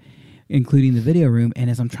locked, including the video room. And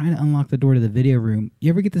as I'm trying to unlock the door to the video room, you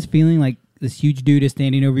ever get this feeling like this huge dude is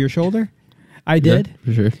standing over your shoulder? I did. Yeah,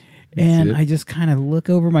 for sure. And See it. I just kind of look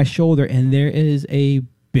over my shoulder, and there is a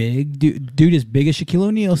big dude as big as Shaquille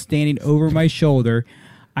O'Neal standing over my shoulder.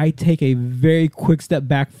 I take a very quick step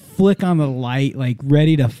back, flick on the light, like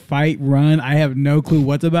ready to fight, run. I have no clue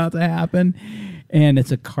what's about to happen. And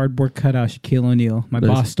it's a cardboard cutout Shaquille O'Neal. My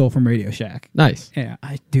boss stole from Radio Shack. Nice. Yeah,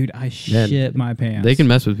 I shit my pants. They can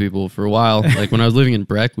mess with people for a while. Like when I was living in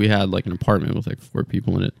Breck, we had like an apartment with like 4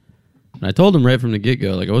 people in it. And I told him right from the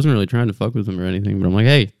get-go, like I wasn't really trying to fuck with him or anything, but I'm like,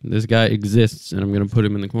 hey, this guy exists, and I'm going to put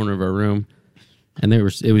him in the corner of our room. And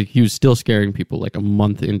he was still scaring people like a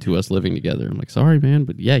month into us living together. I'm like, sorry, man,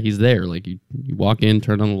 but yeah, he's there. Like you walk in,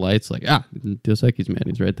 turn on the lights, like, Dos Equis, man,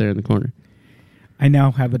 he's right there in the corner. I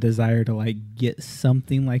now have a desire to like get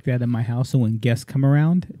something like that in my house, so when guests come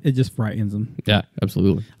around, it just frightens them. Yeah,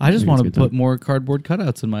 absolutely. I just think want it's to a good put time. more cardboard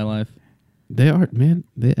cutouts in my life. They are, man,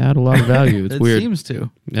 they add a lot of value. It's It weird. seems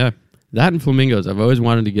to. Yeah. That and flamingos. I've always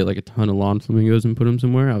wanted to get like a ton of lawn flamingos and put them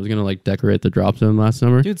somewhere. I was going to like decorate the drop zone last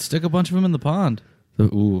summer. Dude, stick a bunch of them in the pond.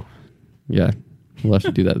 Ooh. Yeah. We'll have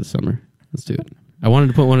to do that this summer. Let's do it. I wanted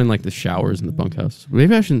to put one in like the showers in the bunkhouse.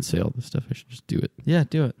 Maybe I shouldn't say all this stuff. I should just do it. Yeah,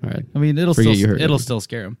 do it. All right. I mean, it'll Forget you heard still it.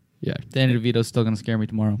 scare him. Yeah. Danny DeVito's still going to scare me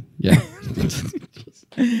tomorrow. Yeah.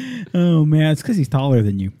 Oh man, it's because he's taller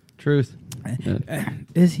than you. Truth.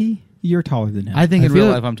 Is he? You're taller than him. I think I in feel real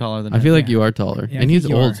like- life I'm taller than I him. feel like you are taller. Yeah, I and he's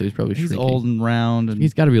think you old, are. so he's probably He's shrinking. old and round. And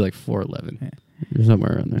He's got to be like 4'11". Yeah. Or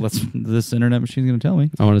somewhere around there. this internet machine's going to tell me.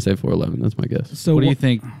 I want to say 4'11". That's my guess. So What do you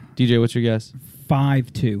think? DJ, what's your guess?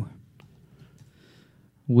 5'2".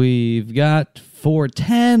 We've got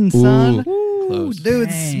 4'10", son. Ooh, close. Dude,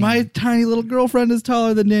 Dang. my tiny little girlfriend is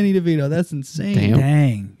taller than Danny DeVito. That's insane. Damn.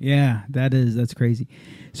 Dang. Yeah, that's crazy.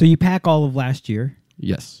 So you pack all of last year.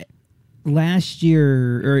 Yes. Last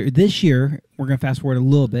year, or this year, we're going to fast forward a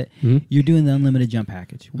little bit. Mhm. You're doing the unlimited jump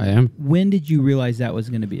package. I am. When did you realize that was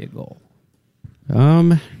going to be a goal?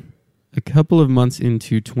 A couple of months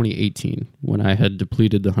into 2018, when I had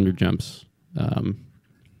depleted the 100 jumps,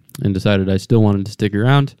 and decided I still wanted to stick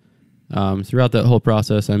around. Throughout that whole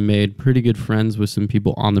process, I made pretty good friends with some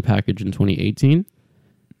people on the package in 2018,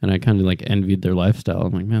 and I kind of like envied their lifestyle.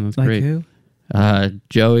 I'm like, man, that's Like great. who?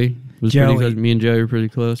 Joey was Joey. pretty close. Me and Joey were pretty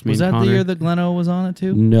close. Me Was and that Connor. the year that Gleno was on it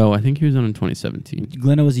too? No, I think he was on in 2017.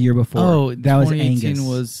 Glenna was a year before. Oh, that was 2018 Angus.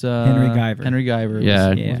 was Henry Guyver. Henry Guyver. was-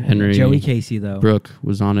 Yeah, Yeah. Henry. Joey Casey though. Brooke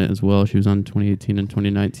was on it as well. She was on 2018 and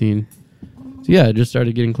 2019. So yeah, I just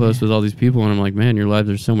started getting close with all these people, and I'm like, man, your lives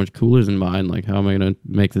are so much cooler than mine. Like, how am I going to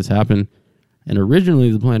make this happen? And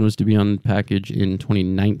originally, the plan was to be on the package in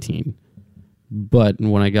 2019. But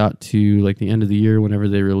when I got to like the end of the year, whenever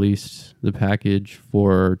they released the package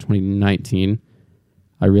for 2019,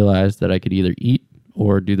 I realized that I could either eat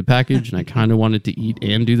or do the package, and I kind of wanted to eat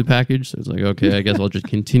and do the package. So it's like, okay, I guess I'll just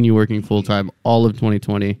continue working full time all of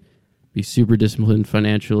 2020, be super disciplined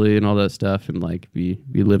financially and all that stuff, and like be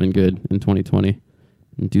living good in 2020,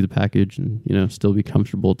 and do the package, and still be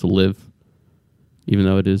comfortable to live, even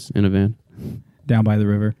though it is in a van. Down by the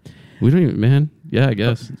river. We don't even, man. Yeah, I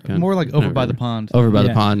guess. It's kinda- More like over not by the really. pond. Over by the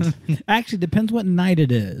Yeah. pond. Actually, depends what night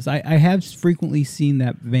it is. I have frequently seen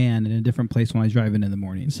that van in a different place when I was driving in the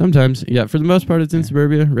mornings. Sometimes, yeah. For the most part, it's in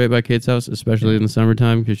suburbia, right by Kate's house, especially in the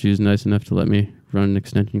summertime, because she's nice enough to let me run an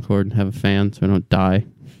extension cord and have a fan, so I don't die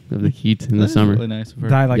of the heat in the That is summer. really nice of her.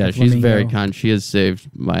 Die like Yeah, a she's flamingo. very kind. She has saved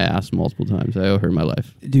my ass multiple times. I owe her my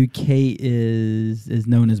life. Dude, Kate is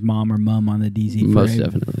known as mom or mum on the DZ for Most a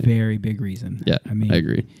definitely. very big reason. Yeah, I mean, I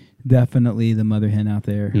agree. definitely the mother hen out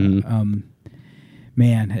there. Mhm.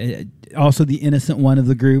 Also the innocent one of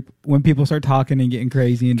the group. When people start talking and getting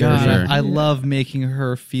crazy and God, dirty. Sure. I love making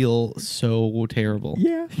her feel so terrible.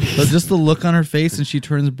 Yeah. But just the look on her face, and she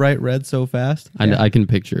turns bright red so fast. I can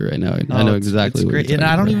picture it right now. I know exactly it's what great. you're And I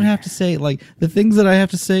talking don't about. even have to say like the things that I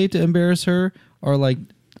have to say to embarrass her are like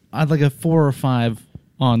I'd like a 4 or 5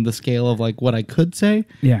 on the scale of like what I could say.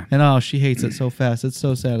 Yeah. And she hates it so fast. It's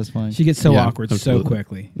so satisfying. She gets so Yeah, awkward so absolutely.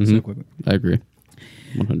 quickly. Mhm. So quickly. I agree.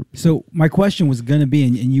 100%. So my question was going to be,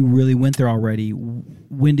 and you really went there already.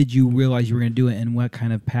 When did you realize you were going to do it, and what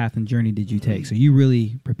kind of path and journey did you take? So you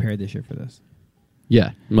really prepared this year for this.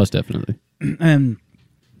 Yeah, most definitely. And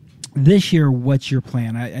this year, what's your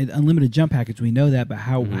plan? Unlimited jump package, we know that, but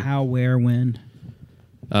how, where, when?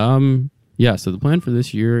 Yeah, so the plan for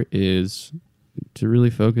this year is to really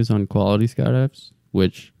focus on quality skydives,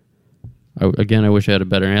 which, I wish I had a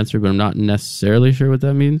better answer, but I'm not necessarily sure what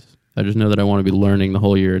that means. I just know that I want to be learning the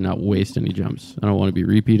whole year and not waste any jumps. I don't want to be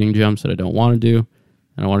repeating jumps that I don't want to do,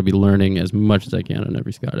 and I want to be learning as much as I can on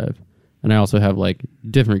every skydive. And I also have like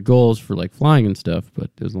different goals for like flying and stuff, but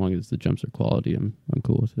as long as the jumps are quality, I'm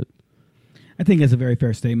cool with it. I think that's a very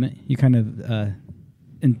fair statement. You kind of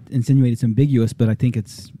insinuate it's ambiguous, but I think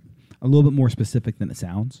it's a little bit more specific than it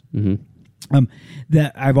sounds. Mm-hmm.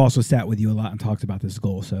 That I've also sat with you a lot and talked about this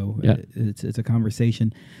goal, so Yeah. it's a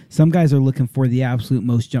conversation. Some guys are looking for the absolute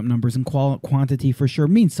most jump numbers, and quantity for sure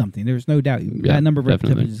means something. There's no doubt that number of definitely.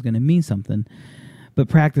 repetitions is going to mean something. But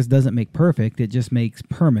practice doesn't make perfect; it just makes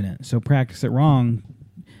permanent. So practice it wrong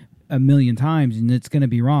a million times, and it's going to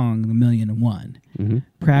be wrong 1,000,001. Mm-hmm.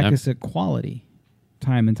 Practice at quality,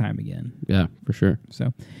 time and time again. Yeah, for sure.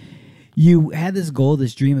 So you had this goal,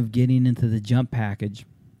 this dream of getting into the jump package.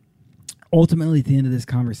 Ultimately, at the end of this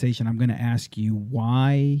conversation, I'm going to ask you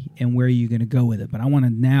why and where are you going to go with it. But I want to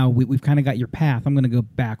now, we've kind of got your path. I'm going to go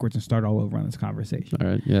backwards and start all over on this conversation. All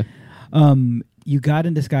right, yeah. You got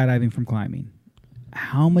into skydiving from climbing.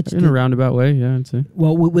 How much In a roundabout way, yeah, I'd say.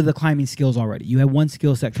 well, with the climbing skills already. You had one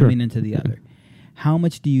skill set coming into the other. How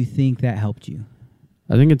much do you think that helped you?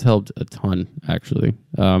 I think it's helped a ton, actually.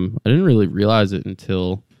 I didn't really realize it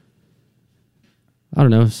until, I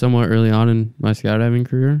don't know, somewhat early on in my skydiving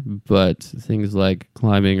career, but things like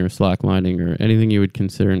climbing or slacklining or anything you would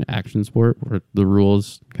consider an action sport where the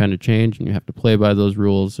rules kind of change and you have to play by those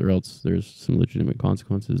rules or else there's some legitimate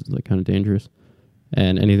consequences, like kind of dangerous.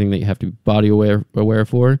 And anything that you have to be body aware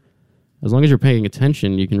for, as long as you're paying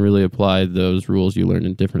attention, you can really apply those rules you learn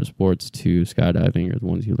in different sports to skydiving or the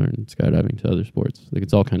ones you learn in skydiving to other sports. Like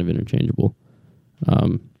it's all kind of interchangeable.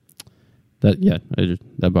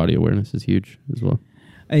 That body awareness is huge as well.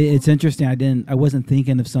 It's interesting. I wasn't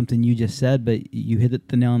thinking of something you just said, but you hit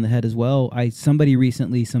the nail on the head as well. Somebody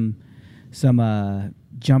recently, some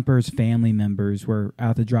jumpers family members were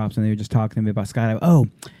out the drops and they were just talking to me about skydiving. Oh,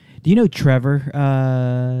 do you know Trevor,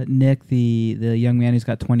 Nick, the young man who's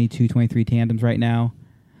got 22, 23 tandems right now?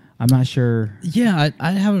 I'm not sure. Yeah,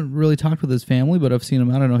 I haven't really talked with his family, but I've seen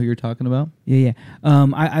him. I don't know who you're talking about. Yeah.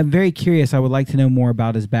 I'm very curious. I would like to know more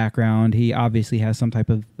about his background. He obviously has some type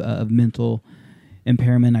of mental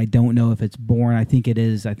impairment. I don't know if it's born. I think it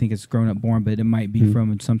is. I think it's grown up born, but it might be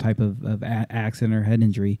from some type of accident or head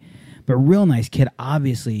injury. But real nice kid.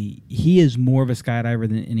 Obviously, he is more of a skydiver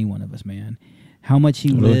than any one of us, man. How much he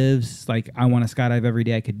lives, like, I want to skydive every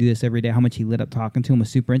day. I could do this every day. How much he lit up talking to him was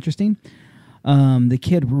super interesting. The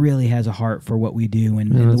kid really has a heart for what we do,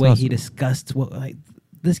 and the way he discussed what, like,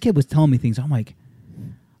 this kid was telling me things. I'm like,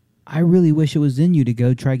 I really wish it was in you to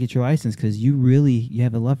go try to get your license because you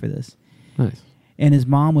have a love for this. Nice. And his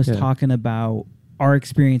mom was talking about our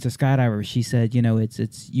experience as skydivers. She said, you know, it's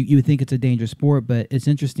you would think it's a dangerous sport, but it's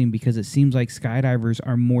interesting because it seems like skydivers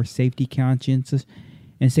are more safety conscious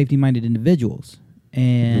and safety-minded individuals.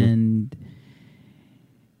 And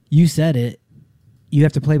you said it, you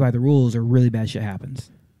have to play by the rules or really bad shit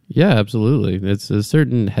happens. Yeah, absolutely. It's a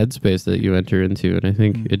certain headspace that you enter into, and I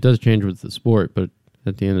think it does change with the sport, but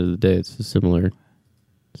at the end of the day, it's a similar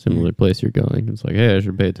place you're going. It's like, hey, I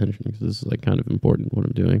should pay attention because this is like kind of important what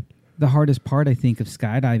I'm doing. The hardest part, I think, of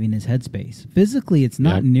skydiving is headspace. Physically, it's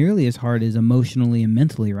not nearly as hard as emotionally and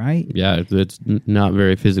mentally, right? Yeah, it's not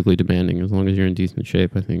very physically demanding as long as you're in decent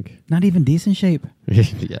shape, I think. Not even decent shape.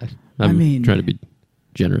 Yeah. I mean, trying to be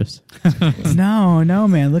generous. No,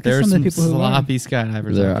 man. Look There's at some of the people who are. sloppy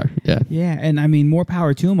skydivers. There are, yeah. Yeah, and I mean, more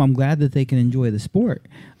power to them. I'm glad that they can enjoy the sport.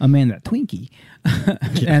 Oh, man, that Twinkie.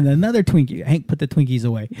 And another Twinkie. Hank, put the Twinkies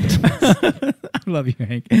away. I love you,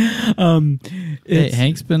 Hank. Hey,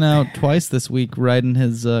 Hank's been out twice this week riding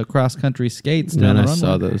his cross-country skates down Man, the I runway.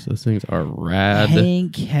 saw those. Those things are rad.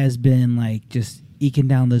 Hank has been like just eking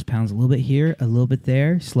down those pounds a little bit here, a little bit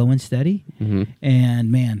there, slow and steady.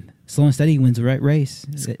 And man, slow and steady wins the right race.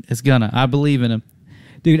 It's gonna. I believe in him.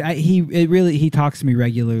 Dude, he talks to me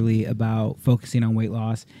regularly about focusing on weight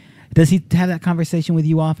loss. Does he have that conversation with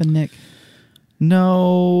you often, Nick?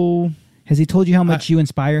 No. Has he told you how much you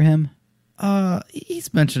inspire him?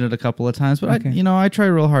 He's mentioned it a couple of times, but Okay. I try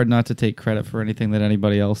real hard not to take credit for anything that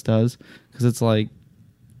anybody else does because it's like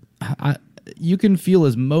you can feel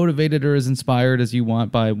as motivated or as inspired as you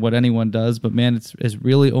want by what anyone does, but man, it's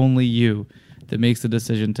really only you that makes the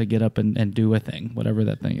decision to get up and do a thing, whatever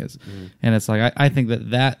that thing is. And it's like I think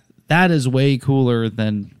that is way cooler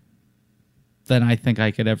than I think I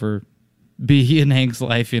could ever be in Hank's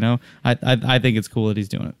life. I think it's cool that he's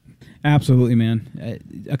doing it. Absolutely, man.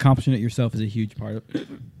 Accomplishing it yourself is a huge part of it.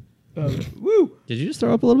 Woo! Did you just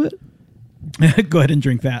throw up a little bit? Go ahead and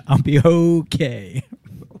drink that. I'll be okay.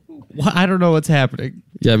 Well, I don't know what's happening.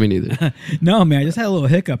 Yeah, me neither. No, man, I just had a little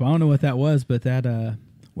hiccup. I don't know what that was, but that,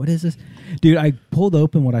 what is this? Dude, I pulled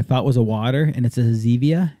open what I thought was a water, and it's a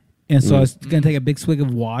Zevia. And so I was going to take a big swig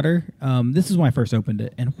of water. This is when I first opened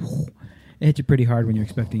it, and whew, it hit you pretty hard when you're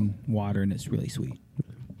expecting water, and it's really sweet.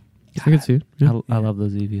 I can see it. Yeah. I love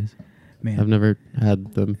those Evias. Man. I've never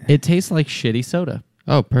had them. It tastes like shitty soda.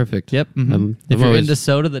 Oh, perfect. Yep. If If you're into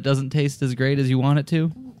soda that doesn't taste as great as you want it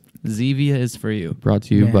to, Zevia is for you. brought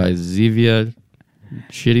to you Man. by Zevia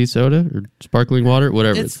shitty soda or sparkling water,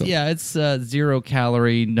 whatever it's called. It's 0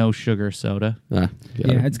 calorie, no sugar soda. Yeah,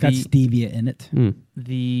 it's got The- stevia in it.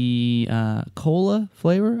 The cola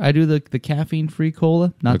flavor, I do the caffeine free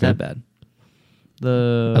cola. Not Okay. that bad.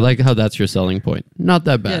 The I like how that's your selling point. Not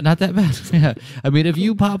that bad. Yeah, not that bad. Yeah, I mean, if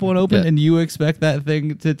you pop one open Yeah. and you expect that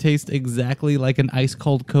thing to taste exactly like an ice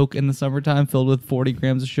cold Coke in the summertime filled with 40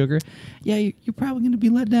 grams of sugar, yeah, you're probably going to be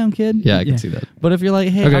let down, kid. Yeah, I can see that. But if you're like,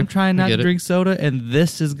 hey, Okay, I'm trying I not get to it. drink soda and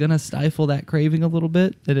this is going to stifle that craving a little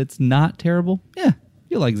bit, that it's not terrible, yeah,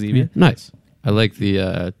 you like Zevia. Nice. I like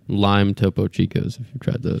the lime Topo Chicos, if you've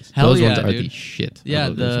tried those. Hell those yeah, ones are dude. the shit. I Yeah,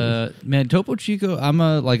 love those things. man, Topo Chico, I'm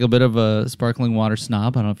a bit of a sparkling water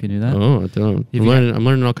snob. I don't know if you knew that. Oh, I don't. Have I'm you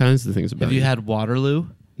learning all kinds of things about Have you had Waterloo?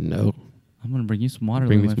 No. I'm gonna bring you some Waterloo.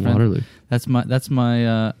 Bring me my some friend. Waterloo. That's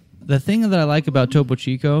my the thing that I like about Topo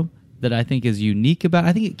Chico that I think is unique about.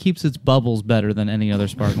 I think it keeps its bubbles better than any other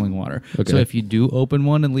sparkling water. Okay. So if you do open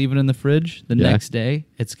one and leave it in the fridge, the Yeah. next day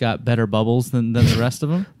it's got better bubbles than the rest of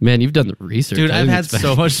them. Man, you've done the research. Dude, I I've didn't had expect-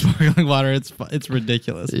 so much sparkling water. It's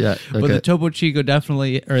ridiculous. Yeah, But okay. the Topo Chico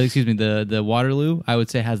definitely, or excuse me, the Waterloo, I would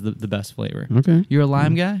say has the best flavor. Okay. You're a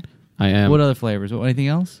lime guy? I am. What other flavors? Anything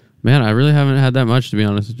else? Man, I really haven't had that much, to be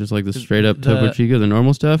honest. It's just like the straight up the- Topo Chico, the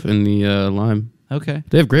normal stuff, and the lime. Okay.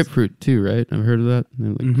 They have grapefruit too, right? I've heard of that.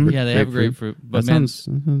 They have, like, Yeah, they have grapefruit. But That man, sounds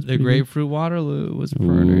the pretty grapefruit Waterloo was good.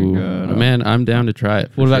 pretty Ooh. good. Man, I'm down to try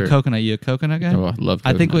it. for What about sure. coconut? You a coconut guy? Oh, I love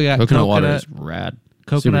I coconut. think we got coconut water coconut- is rad. Super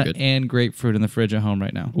Coconut good. and grapefruit in the fridge at home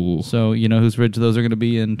right now. Ooh. So you know whose fridge those are going to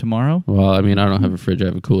be in tomorrow? Well, I mean, I don't have a fridge. I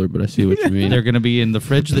have a cooler, but I see what you mean. They're going to be in the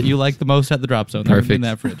fridge that you like the most at the drop zone. They're gonna be in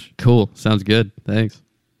Perfect. that fridge. Cool. Sounds good. Thanks.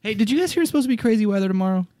 Hey, did you guys hear it's supposed to be crazy weather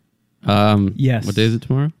tomorrow? Yes. What day is it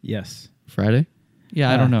tomorrow? Yes. Friday?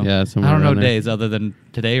 Yeah, I don't know. Yeah, I somewhere don't know around there. days other than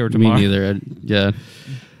today or tomorrow. Me neither. Yeah,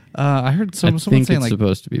 I heard I someone think saying it's like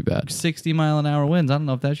supposed to be bad. 60-mile-an-hour winds. I don't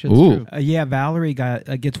know if that shit's Ooh. true. Yeah, Valerie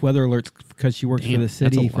gets weather alerts because she works Damn, for the that's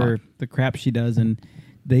city a for lot. the crap she does, and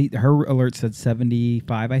her alert said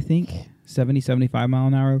 75, I think, 75 mile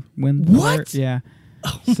an hour wind. What? Alert. Yeah.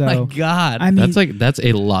 Oh So, my God. I mean, That's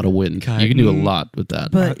a lot of wind. God. You can do a lot with that.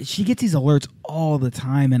 but she gets these alerts all the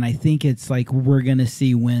time, and I think it's like we're gonna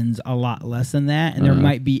see winds a lot less than that, and there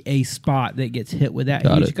might be a spot that gets hit with that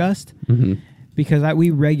Got huge it. gust. Mhm. Because we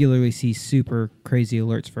regularly see super crazy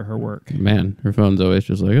alerts for her work. Man, her phone's always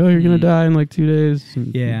just like, oh, you're gonna die in like 2 days.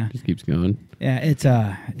 And Yeah. it just keeps going. Yeah, it's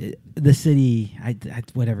the city.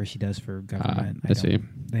 Whatever she does for government. I see.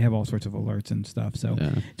 They have all sorts of alerts and stuff, so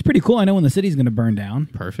Yeah. it's pretty cool. I know when the city's going to burn down.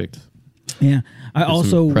 Perfect. Yeah, I Get some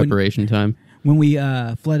also preparation time. when we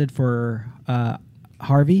flooded for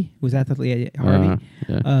Harvey, was that Harvey?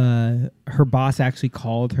 Yeah. Her boss actually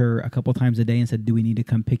called her a couple times a day and said, "Do we need to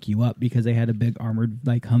come pick you up?" Because they had a big armored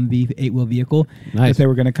like Humvee 8-wheel vehicle Nice. that they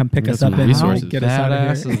were going to come pick Got us up some and resources. get us out of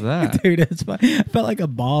Badass here. is that? Dude, it's fun. I felt like a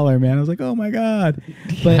baller, man. I was like, "Oh my god!"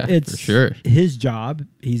 But Yeah, it's for sure. his job.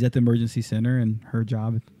 He's at the emergency center, and her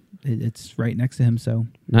job, it's right next to him. So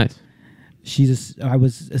Nice. she was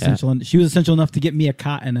essential. She was essential enough to get me a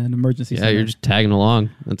cot in an emergency Yeah, center. you're just tagging along.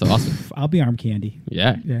 That's awesome. I'll be arm candy.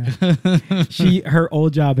 Yeah. Yeah. Her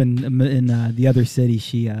old job in the other city,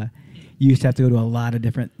 she used to have to go to a lot of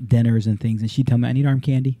different dinners and things, and she'd tell me, "I need arm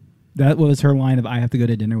candy." That was her line of, "I have to go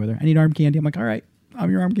to dinner with her. I need arm candy." I'm like, "All right, I'm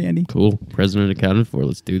your arm candy." Cool. President accounted for.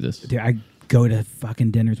 Let's do this. Dude, I go to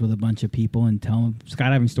fucking dinners with a bunch of people and tell them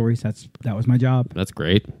skydiving stories. That was my job. That's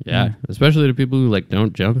great. Yeah. Yeah. Especially to people who like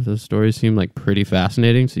don't jump. Those stories seem like pretty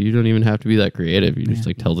fascinating. So you don't even have to be that creative. You just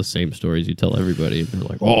like tell the same stories you tell everybody. And they're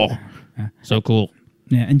like, oh, so cool.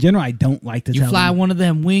 Yeah, in general, I don't like to You tell fly them. one of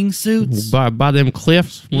them wingsuits? By them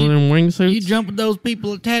cliffs, one of them wingsuits. You jump with those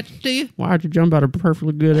people attached to you? Why'd you jump out of a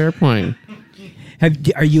perfectly good airplane?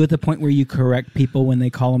 Are you at the point where you correct people when they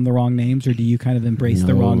call them the wrong names, or do you kind of embrace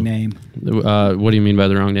the No. wrong name? What do you mean by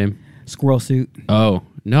the wrong name? Squirrel suit. Oh,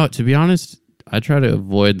 no, to be honest, I try to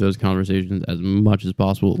avoid those conversations as much as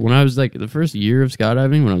possible. When I was like the first year of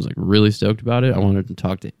skydiving, when I was like really stoked about it, I wanted to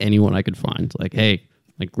talk to anyone I could find. Like, hey,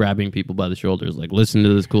 like grabbing people by the shoulders, like listen to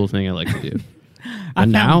this cool thing I like to do. I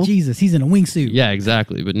found now, Jesus. He's in a wingsuit. yeah,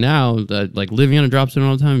 exactly. But now, like living on a drop zone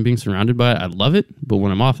all the time and being surrounded by it, I love it. But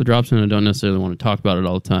when I'm off the drop zone, I don't necessarily want to talk about it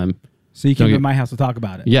all the time. So you Don't came to get- my house to talk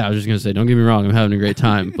about it. Yeah, I was just gonna say, don't get me wrong, I'm having a great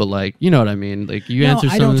time, but like, you know what I mean? Like, you No, answer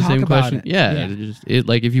I some don't of the talk same about questions. it. Yeah, Yeah.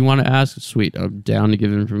 like if you want to ask, sweet, I'm down to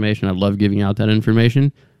give information. I love giving out that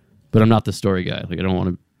information, but I'm not the story guy. Like, I don't want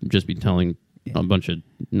to just be telling a bunch of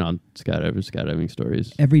skydiving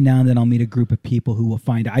stories. Every now and then I'll meet a group of people who will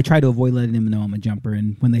find out. I try to avoid letting them know I'm a jumper,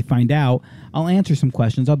 and when they find out, I'll answer some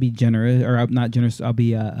questions. I'll be generous, or I'm not generous. I'll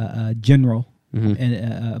be general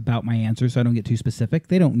and about my answers, so I don't get too specific.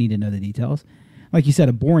 They don't need to know the details. Like you said,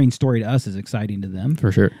 a boring story to us is exciting to them.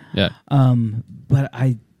 For sure. Yeah. But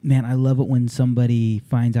I love it when somebody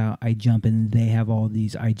finds out I jump and they have all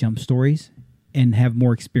these I jump stories and have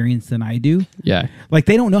more experience than I do. Yeah. Like,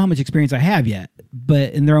 they don't know how much experience I have yet,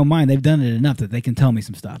 but in their own mind, they've done it enough that they can tell me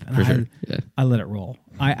some stuff. And For sure. Yeah. I let it roll.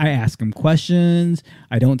 I ask them questions.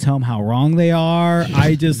 I don't tell them how wrong they are.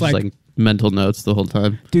 I just like mental notes the whole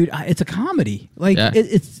time. dude, it's a comedy. Like, Yeah.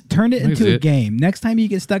 it's turned it I can see into a it. game. Next time you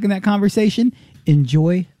get stuck in that conversation,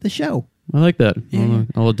 enjoy the show. I like that. Yeah.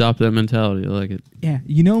 I'll adopt that mentality. I like it. Yeah,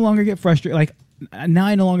 you no longer get frustrated. Like, now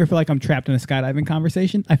I no longer feel like I'm trapped in a skydiving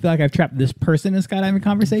conversation. I feel like I've trapped this person in a skydiving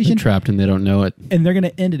conversation, Trapped and they don't know it. and they're going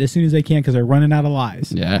to end it as soon as they can because they're running out of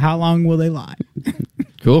lies. Yeah. How long will they lie?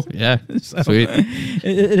 Cool. Yeah. So, Sweet.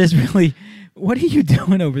 it is really. What are you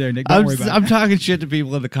doing over there, Nick? Don't worry about I'm it. talking shit to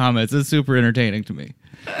people in the comments. It's super entertaining to me.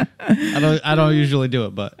 I don't usually do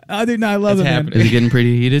it, but Oh, dude, no, I love It's it, man. happening. Is it getting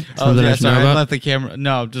pretty heated? Something I should know I about? left the camera.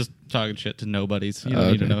 No, just talking shit to nobodies. You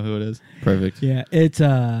don't need to Okay. know who it is. Perfect. Yeah, it's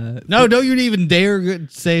No, don't you even dare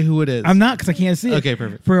say who it is. I'm not because I can't see it. Okay,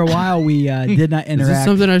 perfect. For a while, we did not Is interact. this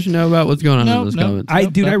something I should know about? What's going on No, in those no. comments?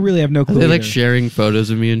 I really have no clue. Are they like either. sharing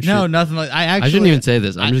photos of me and shit? No, nothing like. I shouldn't even say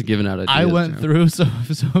this. I'm just giving out ideas. I went through some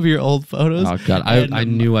of your old photos. Oh god, and I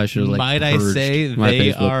knew I should have like. might I purged say my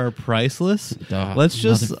they Facebook. are priceless. Duh, let's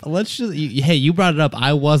just. Hey, you brought it up.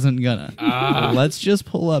 I wasn't gonna. Let's just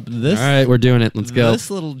pull up this. All right, we're doing it. Let's go. This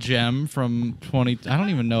little gem from 20. I don't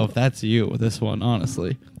even know if that's you. This one,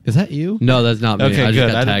 honestly, is that you? No, that's not me. Okay, I just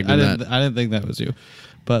good. got tagged in that. I didn't think that was you.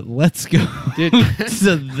 But let's go Dude.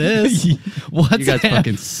 to this. What's You guys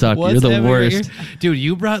fucking suck. what's You're the happening right worst. here? Dude,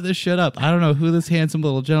 you brought this shit up. I don't know who this handsome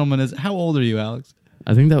little gentleman is. How old are you, Alex?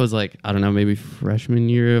 I think that was like, I don't know, maybe freshman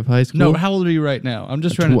year of high school. No, how old are you right now? I'm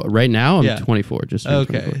just trying to. Right now, I'm Yeah. 24. Just turned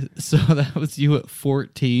 24. Okay, so that was you at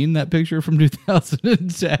 14. That picture from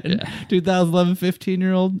 2010, Yeah. 2011,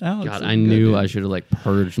 15-year-old Alex. God, That's I good, knew dude. I should have like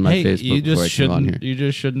purged my Hey, Facebook you before I just came on here. shouldn't. You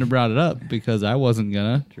just shouldn't have brought it up because I wasn't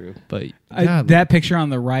gonna. True, but That picture on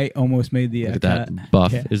the right almost made the Look at cut. that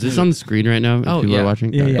buff. Yeah. Is this on the screen right now? If Oh, people yeah. are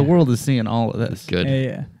watching. Yeah, Okay. yeah. the world is seeing all of this. Good.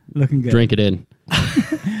 Yeah. Looking good. Drink it in.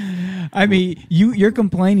 I mean, you're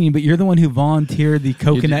complaining, but you're the one who volunteered the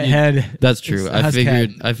coconut head. That's true. I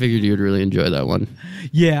Huskag. figured you would really enjoy that one.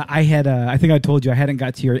 Yeah, I had. I think I told you I hadn't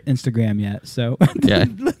got to your Instagram yet. So Yeah.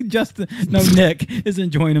 Justin, no, Nick is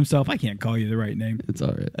enjoying himself. I can't call you the right name. It's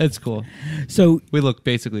all right. It's cool. So We look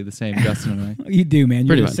basically the same, Justin and I. you do, man. You're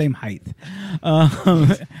Pretty the much. same height.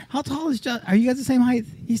 How tall is Justin? Are you guys the same height?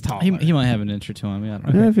 He's tall. He might have an inch or two on me. I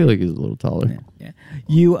don't know. I feel like he's a little taller. Yeah.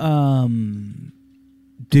 You,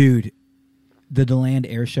 dude, the DeLand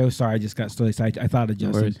Air Show. Sorry, I just got so excited. I thought of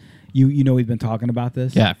Justin. worries. You know we've been talking about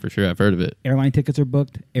this. Yeah, for sure. I've heard of it. Airline tickets are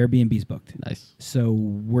booked. Airbnb's booked. Nice. So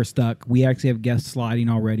we're stuck. We actually have guests slotting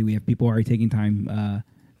already. We have people already taking time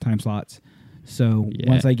slots. So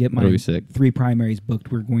Yeah, once I get my that'll be sick. 3 primaries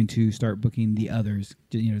booked, we're going to start booking the others.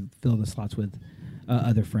 Fill the slots with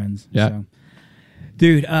other friends. Yeah. So,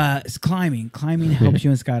 dude, it's climbing. Climbing helps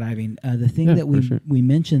you in skydiving. The thing Yeah, that for sure. we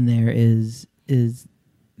mentioned there is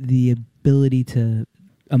the ability to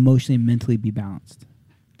emotionally and mentally be balanced,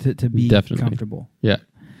 to be Definitely. comfortable. Yeah.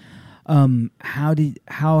 Is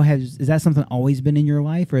that something always been in your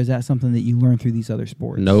life, or is that something that you learned through these other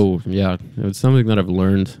sports? No, yeah. It was something that I've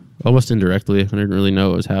learned almost indirectly. I didn't really know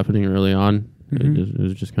what was happening early on. Mhm. It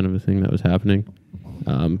was just kind of a thing that was happening.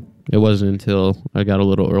 It wasn't until I got a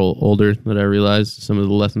little older that I realized some of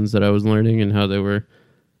the lessons that I was learning and how they were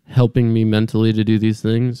helping me mentally to do these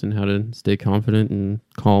things and how to stay confident and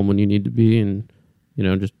calm when you need to be, and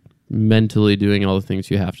just mentally doing all the things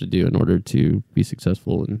you have to do in order to be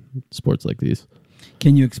successful in sports like these.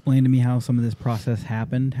 Can you explain to me how some of this process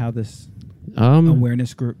happened? How this Um,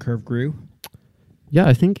 awareness curve grew? Yeah,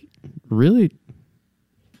 I think really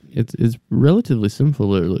it's relatively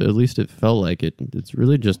simple, or at least it felt like it. It's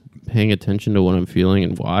really just paying attention to what I'm feeling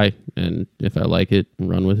and why, and if I like it,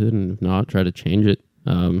 run with it, and if not, try to change it.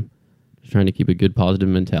 Just trying to keep a good positive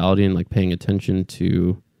mentality and like paying attention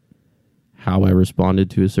to how I responded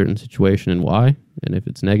to a certain situation and why. And if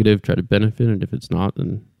it's negative, try to benefit, and if it's not,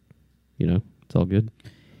 then it's all good.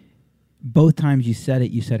 Both times you said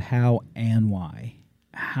it, you said how and why.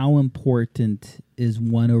 How important is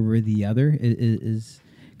one over the other? Is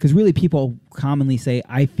because really people commonly say,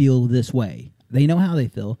 I feel this way. They know how they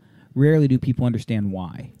feel. Rarely do people understand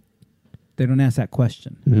why. They don't ask that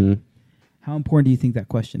question. Mm-hmm. How important do you think that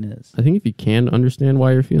question is? I think if you can understand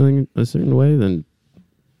why you're feeling a certain way, then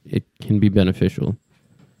it can be beneficial.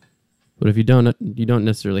 But if you don't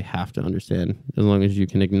necessarily have to understand, as long as you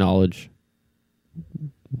can acknowledge,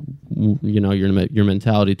 your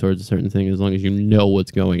mentality towards a certain thing, as long as you know what's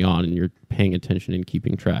going on and you're paying attention and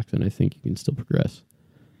keeping track, then I think you can still progress.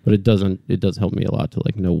 But it does help me a lot to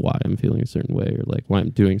like know why I'm feeling a certain way, or like why I'm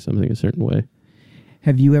doing something a certain way.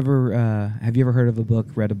 Have you ever heard of a book,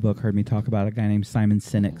 read a book, heard me talk about a guy named Simon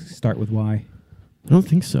Sinek, Start With Why? I don't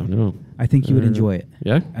think so, no. I think you would enjoy it.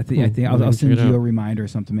 Yeah? I think Cool. I'll send check it you a out. reminder or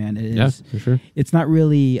something, man. It Yeah, is, for sure. It's not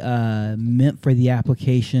really meant for the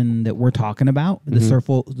application that we're talking about,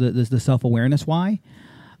 the self-awareness why.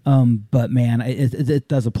 But man, it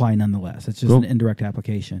does apply nonetheless. It's just Cool. an indirect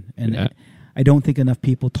application, and Yeah. I don't think enough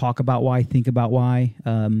people talk about why, think about why.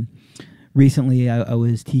 Recently, I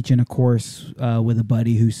was teaching a course with a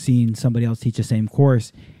buddy who's seen somebody else teach the same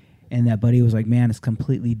course, and that buddy was like, man, it's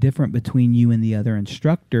completely different between you and the other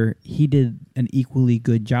instructor. He did an equally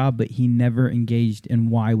good job, but he never engaged in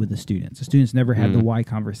why with the students. The students never had the why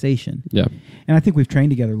conversation. Yeah, And I think we've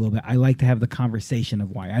trained together a little bit. I like to have the conversation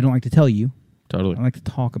of why. I don't like to tell you. totally. I like to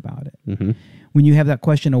talk about it. Mm-hmm. When you have that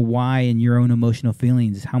question of why and your own emotional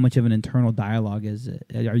feelings, how much of an internal dialogue is it?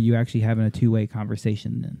 Are you actually having a two-way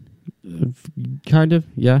conversation then? Kind of,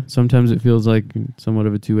 yeah. Sometimes it feels like somewhat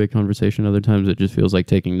of a two-way conversation. Other times it just feels like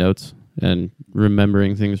taking notes and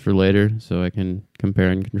remembering things for later so I can compare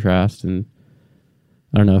and contrast. And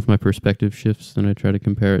I don't know, if my perspective shifts, then I try to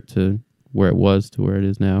compare it to where it was to where it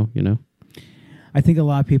is now, I think a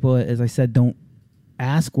lot of people, as I said, don't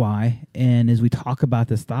ask why. And as we talk about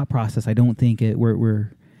this thought process, I don't think it's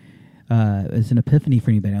an epiphany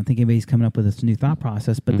for anybody. I don't think anybody's coming up with this new thought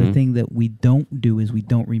process. But the thing that we don't do is we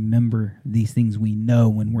don't remember these things we know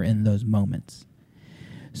when we're in those moments.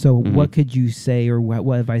 So what could you say, or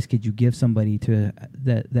what advice could you give somebody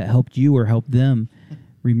that helped you or helped them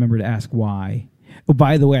remember to ask why? Oh,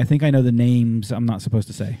 by the way, I think I know the names I'm not supposed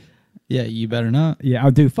to say. Yeah, you better not. Yeah,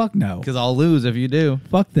 I'll do. Fuck no. Because I'll lose if you do.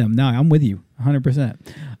 Fuck them. No, I'm with you 100%.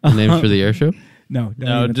 The names for the air show? No, don't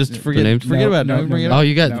No, even- just The forget names? forget about it. No, Don't bring no, it no. up. Oh,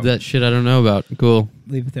 you got No. that shit I don't know about. Cool.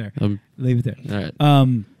 Leave it there. Um, Leave it there. all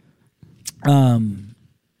right.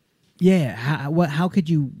 Yeah. How could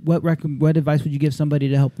you? What advice would you give somebody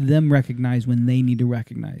to help them recognize when they need to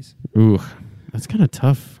recognize? Ooh, that's kind of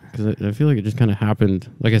tough because I feel like it just kind of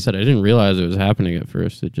happened. Like I said, I didn't realize it was happening at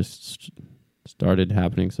first. It just started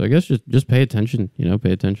happening. So I guess just pay attention.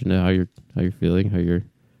 Pay attention to how you're feeling, how you're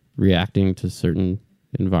reacting to certain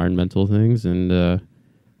environmental things, and I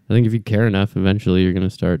think if you care enough, eventually you're going to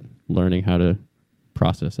start learning how to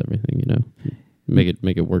process everything. Make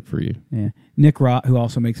it work for you. Yeah. Nick Rott, who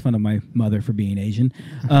also makes fun of my mother for being Asian.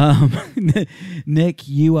 Nick,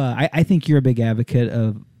 you, I think you're a big advocate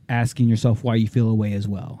of asking yourself why you feel a way as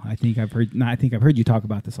well. I think I've heard you talk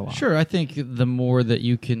about this a lot. Sure, I think the more that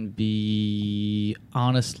you can be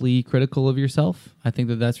honestly critical of yourself, I think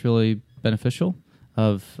that's really beneficial.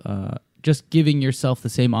 Of just giving yourself the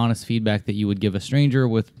same honest feedback that you would give a stranger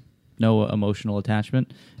with no emotional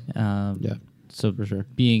attachment. Yeah. So For sure.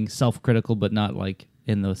 being self-critical, but not like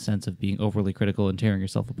in the sense of being overly critical and tearing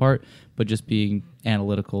yourself apart, but just being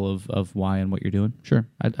analytical of why and what you're doing. Sure,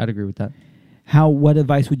 I'd agree with that. What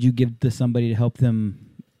advice would you give to somebody to help them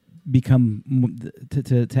become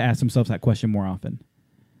to ask themselves that question more often?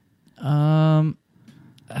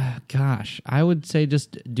 Gosh, I would say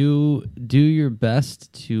just do your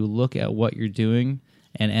best to look at what you're doing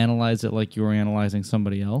and analyze it like you're analyzing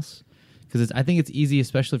somebody else. Because I think it's easy,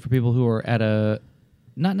 especially for people who are at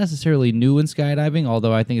not necessarily new in skydiving,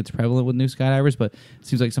 although I think it's prevalent with new skydivers, but it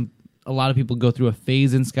seems like a lot of people go through a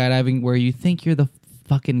phase in skydiving where you think you're the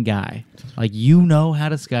fucking guy. Like, you know how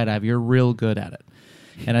to skydive. You're real good at it.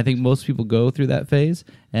 And I think most people go through that phase,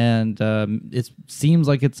 and it seems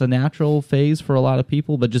like it's a natural phase for a lot of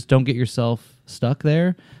people, but just don't get yourself stuck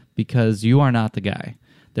there because you are not the guy.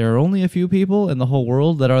 There are only a few people in the whole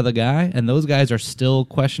world that are the guy, and those guys are still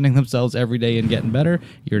questioning themselves every day and getting better.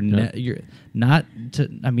 You're not.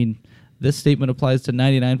 This statement applies to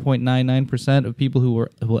 99.99% of people who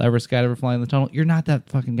will ever skydive or fly in the tunnel. You're not that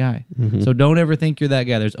fucking guy. Mm-hmm. So don't ever think you're that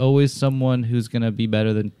guy. There's always someone who's going to be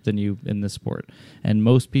better than you in this sport. And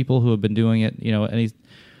most people who have been doing it,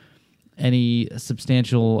 any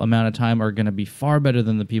substantial amount of time are going to be far better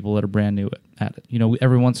than the people that are brand new at it.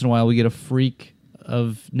 Every once in a while we get a freak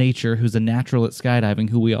of nature who's a natural at skydiving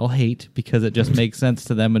who we all hate because it just makes sense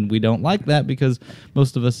to them, and we don't like that because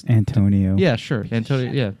most of us... Antonio. Yeah, sure.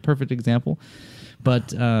 Antonio, yeah, perfect example.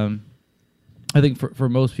 But I think for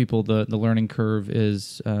most people, the learning curve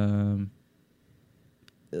is...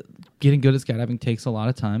 getting good at skydiving takes a lot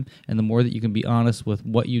of time, and the more that you can be honest with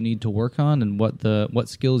what you need to work on and what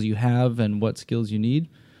skills you have and what skills you need,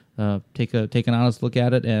 take an honest look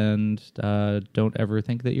at it, and don't ever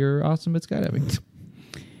think that you're awesome at skydiving.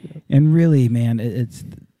 And really, man,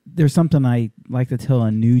 there's something I like to tell a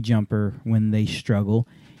new jumper when they struggle,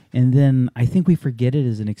 and then I think we forget it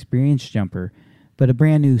as an experienced jumper. But a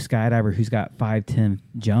brand new skydiver who's got 5-10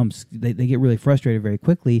 jumps, they get really frustrated very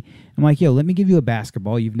quickly. I'm like, yo, let me give you a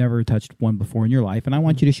basketball. You've never touched one before in your life, and I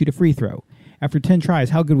want you to shoot a free throw. After 10 tries,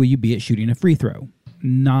 how good will you be at shooting a free throw?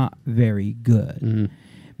 Not very good. Mm-hmm.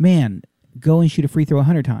 Man, go and shoot a free throw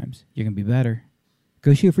 100 times. You're going to be better.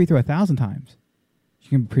 Go shoot a free throw 1,000 times.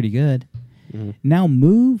 You're going to be pretty good. Mm-hmm. Now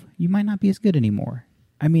move, you might not be as good anymore.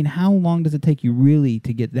 I mean, how long does it take you really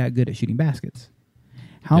to get that good at shooting baskets?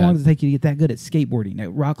 How long does it take you to get that good at skateboarding,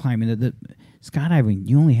 at rock climbing, at the skydiving?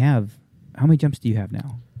 You only have, how many jumps do you have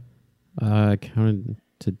now? I counted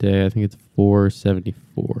today. I think it's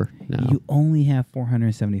 474 now. You only have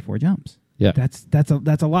 474 jumps. Yeah. That's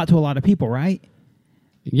a lot to a lot of people, right?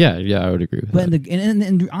 Yeah, I would agree with But that.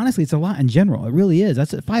 and honestly, it's a lot in general. It really is.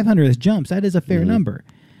 That's 500 jumps. That is a fair number.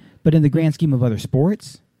 But in the grand scheme of other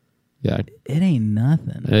sports, Yeah. it ain't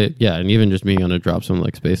nothing. Yeah, and even just being on a drop zone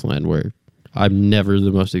like Spaceland where I'm never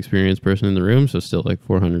the most experienced person in the room, so still like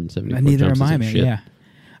 474 Neither jumps am I, is man. shit. Yeah.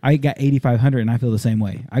 I got 8,500 and I feel the same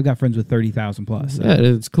way. I've got friends with 30,000 plus. So. Yeah,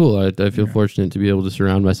 it's cool. I feel fortunate to be able to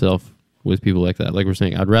surround myself with people like that. Like we're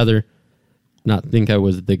saying, I'd rather not think I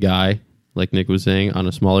was the guy, like Nick was saying, on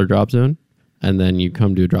a smaller drop zone, and then you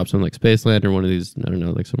come to a drop zone like Spaceland or one of these, I don't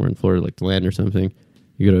know, like somewhere in Florida, like DeLand or something.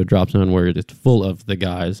 You go to a drop zone where it's full of the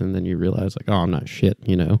guys, and then you realize, like, oh, I'm not shit,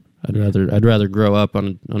 I'd rather grow up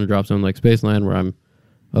on a drop zone like Spaceland where I'm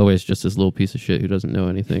always just this little piece of shit who doesn't know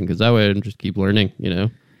anything, because that way I can just keep learning,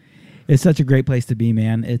 It's such a great place to be,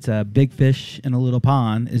 man. It's a big fish in a little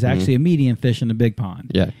pond is actually a medium fish in a big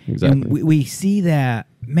pond. Yeah, exactly. And we see that,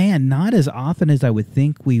 man, not as often as I would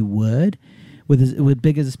think we would with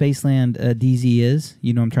big as a Spaceland DZ is,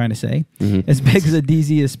 you know what I'm trying to say, as big as a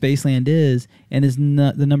DZ as Spaceland is, and as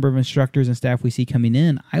the number of instructors and staff we see coming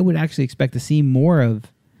in, I would actually expect to see more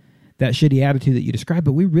of that shitty attitude that you described.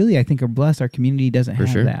 But we really, I think, are blessed. Our community doesn't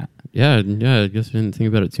have that. Yeah, I guess I didn't think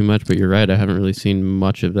about it too much, but you're right. I haven't really seen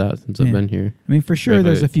much of that since I've been here. I mean, for sure,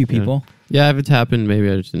 there's a few people. Yeah, if it's happened, maybe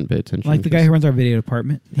I just didn't pay attention. Like the guy who runs our video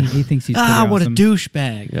department. He thinks he's pretty what a awesome.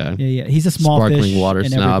 douchebag. Yeah. Yeah. He's a small Sparkling fish water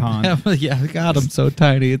in snob. every pond. Yeah, God, I'm so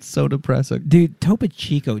tiny. It's so depressing. Dude, Topo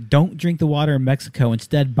Chico, don't drink the water in Mexico.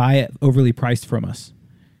 Instead, buy it overly priced from us.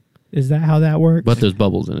 Is that how that works? But there's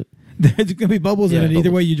bubbles in it. There's going to be bubbles in it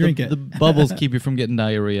either way you drink the it. The bubbles keep you from getting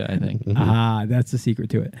diarrhea, I think. Ah, that's the secret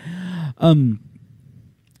to it.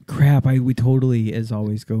 Crap, we totally, as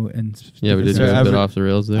always, go and... Yeah, we did Sorry, go a I've bit been- off the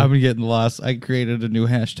rails there. I've been getting lost. I created a new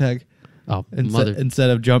hashtag. Oh, mother. Instead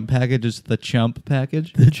of jump package, it's the chump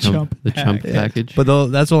package. The chump pack. package. But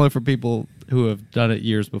that's only for people who have done it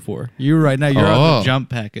years before. You right now, you're on the jump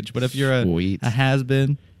package. But if you're Sweet. a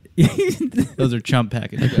has-been, those are chump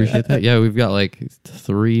packages. I appreciate that. Yeah, we've got like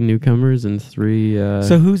 3 newcomers and 3...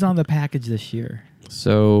 So who's on the package this year?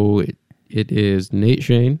 So it is Nate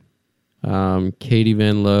Shane, Katie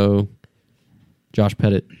Van Lowe, Josh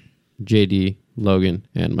Pettit, JD, Logan,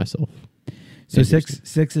 and myself. So six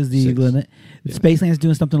is the 6. limit. Yeah. Spaceland's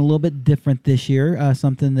doing something a little bit different this year.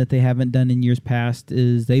 Something that they haven't done in years past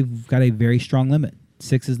is they've got a very strong limit.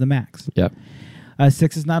 6 is the max. Yep.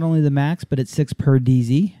 6 is not only the max, but it's 6 per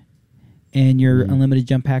DZ. And your unlimited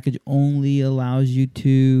jump package only allows you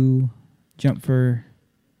to jump for...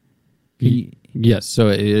 Yes, so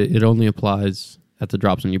it only applies at the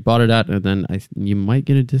drop zone you bought it at, and then you might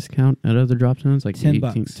get a discount at other drop zones, like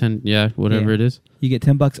 $10. 10, yeah, whatever it is. You get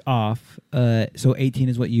 $10 off. So 18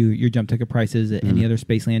 is what your jump ticket price is at any other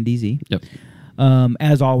Spaceland DZ. Yep.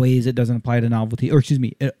 As always, it doesn't apply to novelty, or excuse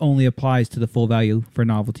me, it only applies to the full value for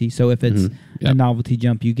novelty. So if it's a novelty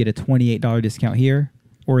jump, you get a $28 discount here,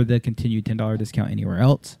 or the continued $10 discount anywhere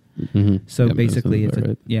else. So basically, it's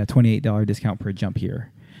a $28 discount per jump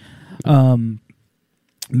here.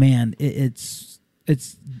 Man, it's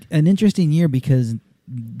an interesting year because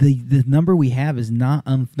the number we have is not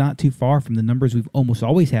too far from the numbers we've almost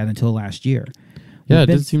always had until last year. Yeah, it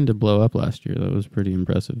did seem to blow up last year. That was pretty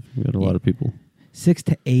impressive. We had a lot of people. 6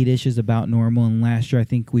 to 8-ish is about normal, and last year I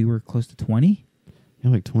think we were close to 20. Yeah,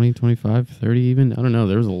 like 20, 25, 30 even. I don't know.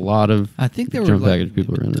 There was a lot of I think there were jump package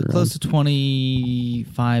people running around. close to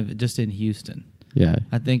 25 just in Houston. Yeah.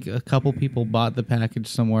 I think a couple people bought the package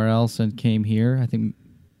somewhere else and came here. I think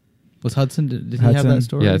was Hudson. Did he have Hudson? that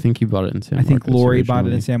story? Yeah, I think he bought it in San I think Marcos Lori bought it in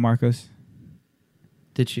originally. San Marcos.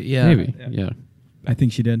 Did she? Yeah, Maybe. Yeah. I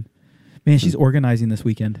think she did. Man, she's organizing this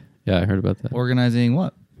weekend. Yeah, I heard about that. Organizing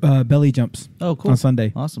what? Belly jumps. Oh, cool. On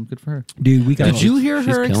Sunday. Awesome. Good for her. Dude, we got... Did you hear she's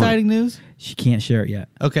her killing exciting news? She can't share it yet.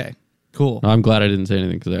 Okay. Cool. I'm glad I didn't say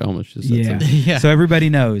anything because I almost just said Yeah. something. Yeah. So everybody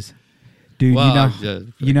knows. Dude, Well,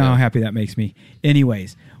 you know how happy that makes me.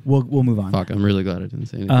 Anyways, we'll move on. Fuck, I'm really glad I didn't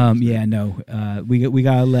say anything. Yeah, no. We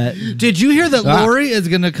gotta let... Did you hear that Lori is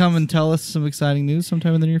going to come and tell us some exciting news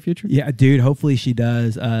sometime in the near future? Yeah, dude, hopefully she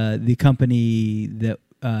does. The company that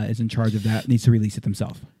is in charge of that needs to release it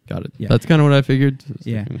themselves. Got it. Yeah. That's kind of what I figured.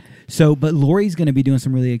 Yeah. So, but Lori's going to be doing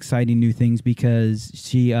some really exciting new things because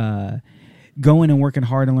she going and working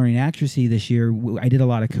hard on learning accuracy this year. I did a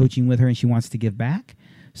lot of coaching with her, and she wants to give back.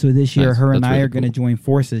 So this year, Nice. her and That's I really are going to cool. join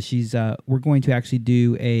forces. We're going to actually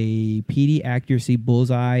do a PD accuracy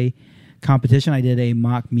bullseye competition. I did a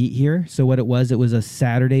mock meet here. So what it was a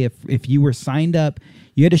Saturday. If you were signed up,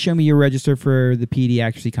 you had to show me you're registered for the PD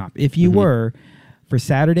accuracy comp. If you were, for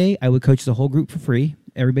Saturday, I would coach the whole group for free.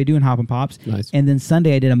 Everybody doing hop and pops. Nice. And then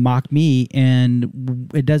Sunday I did a mock meet, and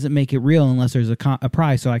it doesn't make it real unless there's a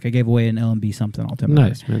prize. So like I gave away an LMB something ultimately.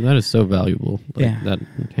 Nice, man. That is so valuable. Like, Yeah. That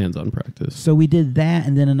hands-on practice. So we did that,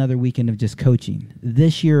 and then another weekend of just coaching.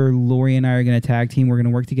 This year, Lori and I are going to tag team. We're going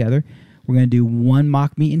to work together. We're going to do one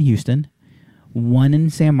mock meet in Houston, one in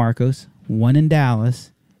San Marcos, one in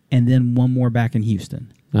Dallas, and then one more back in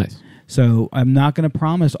Houston. Nice. So I'm not going to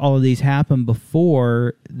promise all of these happen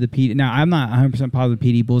before the PD. Now, I'm not 100% positive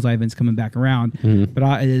PD Bullseye event's coming back around, but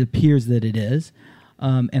it appears that it is.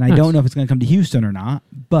 And I don't know if it's going to come to Houston or not,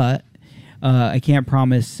 but I can't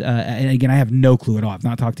promise. And again, I have no clue at all. I've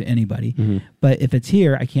not talked to anybody. But if it's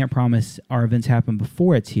here, I can't promise our events happen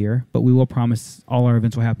before it's here, but we will promise all our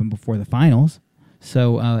events will happen before the finals.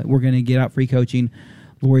 So we're going to get out free coaching.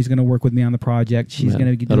 Lori's going to work with me on the project. She's going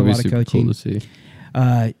to do a That'll be lot of super coaching. cool to see.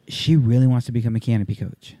 She really wants to become a canopy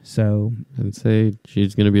coach. So I'd say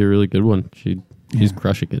she's going to be a really good one. She's Yeah.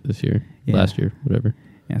 crushing it this year, Yeah. last year, whatever.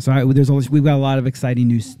 Yeah, so we've got a lot of exciting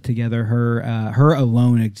news together. Her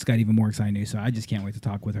alone, it's got even more exciting news. So I just can't wait to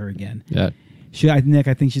talk with her again. Yeah. Nick,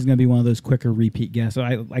 I think she's going to be one of those quicker repeat guests. So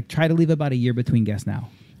I try to leave about a year between guests now.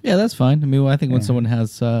 Yeah, that's fine. I mean, I think when someone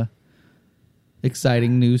has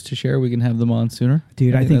exciting news to share, we can have them on sooner.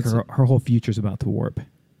 Dude, I think her whole future's about to warp.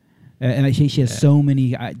 And she has so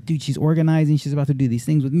many... dude, she's organizing. She's about to do these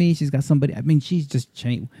things with me. She's got somebody... I mean, she's just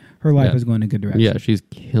changed. Her life is going in a good direction. Yeah, she's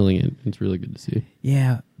killing it. It's really good to see.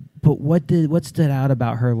 Yeah, but what stood out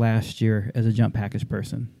about her last year as a jump package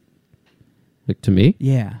person? Like, to me?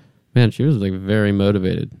 Yeah. Man, she was, like, very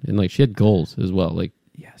motivated. And, like, she had goals as well. Like,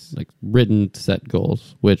 yes. Like, written set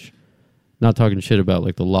goals, which... Not talking shit about,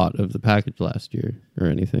 like, the lot of the package last year or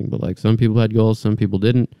anything, but, like, some people had goals, some people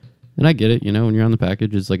didn't. And I get it, you know, when you're on the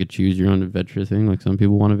package, it's like a choose your own adventure thing. Like, some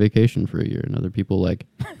people want a vacation for a year, and other people, like...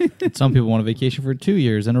 Some people want a vacation for 2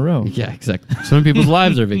 years in a row. Yeah, exactly. Some people's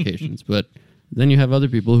lives are vacations, but then you have other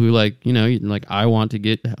people who, like, you know, like, I want to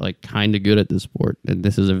get, like, kind of good at this sport, and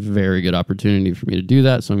this is a very good opportunity for me to do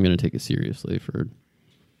that, so I'm going to take it seriously for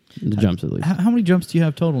the jumps, at least. How many jumps do you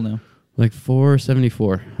have total now? Like,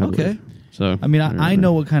 474, I Okay. believe. So I mean, I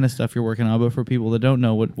know what kind of stuff you're working on, but for people that don't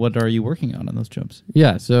know, what are you working on those jumps?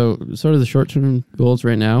 Yeah, so sort of the short-term goals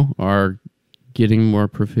right now are getting more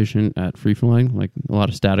proficient at free-flying, like a lot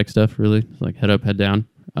of static stuff, really, like head up, head down.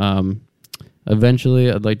 Eventually,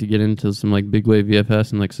 I'd like to get into some like big wave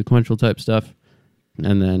VFS and like sequential type stuff.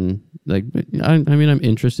 And then, like, I mean, I'm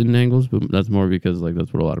interested in angles, but that's more because like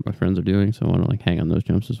that's what a lot of my friends are doing, so I want to like hang on those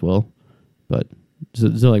jumps as well. But so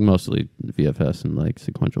like mostly VFS and like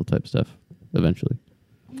sequential type stuff eventually.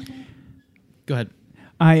 Go ahead.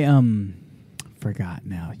 I forgot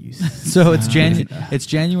now. So it's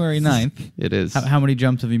January 9th. It is. How many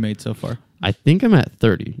jumps have you made so far? I think I'm at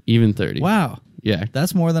 30, even 30. Wow. Yeah.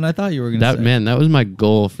 That's more than I thought you were going to say. Man, that was my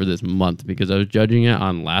goal for this month because I was judging it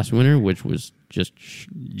on last winter, which was just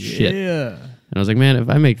shit. Yeah. And I was like, man, if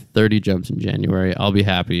I make 30 jumps in January, I'll be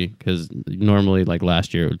happy because normally, like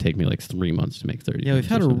last year, it would take me like 3 months to make 30. Yeah, we've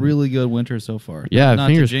had a really good winter so far. Yeah, not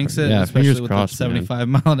fingers to jinx it, yeah, especially fingers with crossed, the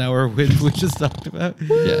 75-mile-an-hour wind we just talked about.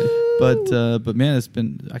 Yeah. But man, it's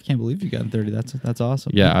been, I can't believe you got 30. That's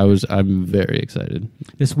awesome. Yeah, I'm very excited.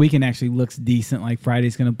 This weekend actually looks decent. Like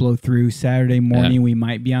Friday's going to blow through. Saturday morning we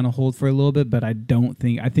might be on a hold for a little bit, but I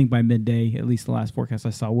think by midday, at least the last forecast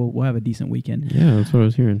I saw, we'll have a decent weekend. Yeah, that's what I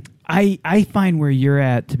was hearing. I find where you're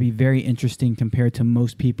at to be very interesting compared to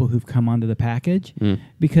most people who've come onto the package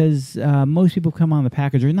because most people come on the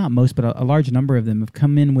package, or not most, but a large number of them have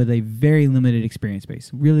come in with a very limited experience base,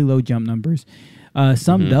 really low jump numbers,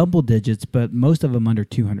 some double digits, but most of them under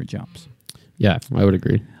 200 jumps. Yeah, I would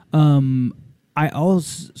agree. I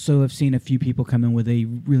also have seen a few people come in with a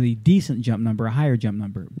really decent jump number, a higher jump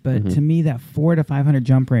number, but to me that 400 to 500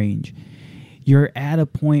 jump range, you're at a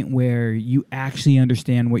point where you actually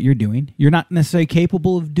understand what you're doing. You're not necessarily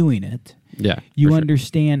capable of doing it. Yeah. You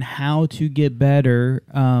understand how to get better.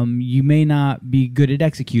 You may not be good at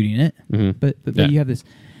executing it, but you have this.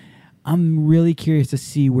 I'm really curious to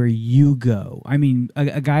see where you go. I mean,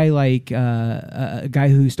 a guy like a guy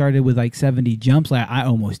who started with like 70 jumps. I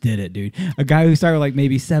almost did it, dude. A guy who started like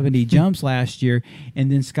maybe 70 jumps last year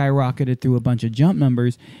and then skyrocketed through a bunch of jump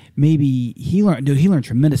numbers. Maybe he learned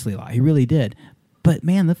tremendously a lot. He really did. But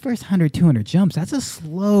man, the first 100, 200 jumps, that's a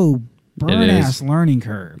slow burn-ass learning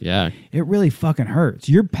curve. Yeah. It really fucking hurts.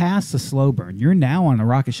 You're past the slow burn. You're now on a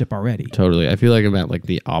rocket ship already. Totally. I feel like I'm at like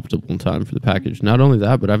the optimal time for the package. Not only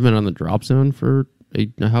that, but I've been on the drop zone for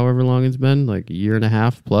however long it's been, like a year and a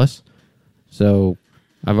half plus. So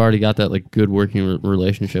I've already got that like good working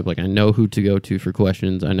relationship. Like I know who to go to for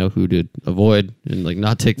questions. I know who to avoid and like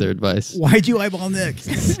not take their advice. Why'd you eyeball Nick?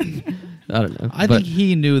 I don't know. I think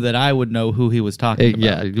he knew that I would know who he was talking about.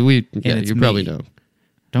 Yeah, you probably know.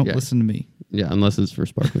 Don't listen to me. Yeah, unless it's for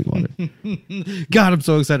sparkling water. God, I'm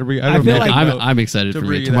so excited to bring. I'm excited for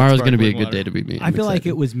me. Tomorrow's going to be a good day to be me. I feel like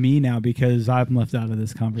it was me now because I'm left out of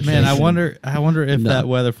this conversation. Man, I wonder if that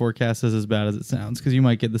weather forecast is as bad as it sounds because you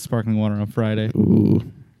might get the sparkling water on Friday. Ooh.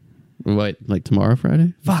 Wait, like tomorrow,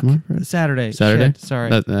 Friday? Fuck. Tomorrow, Friday? Saturday. Shit,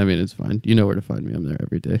 sorry. I mean, it's fine. You know where to find me. I'm there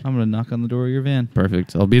every day. I'm going to knock on the door of your van.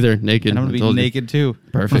 Perfect. I'll be there naked. And I'm going to be naked too.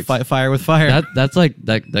 Perfect. Fight fire with fire. That's like,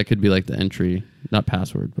 that could be like the entry, not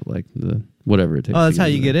password, but like the whatever it takes. Oh, that's how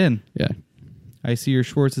you get in. Yeah. I see your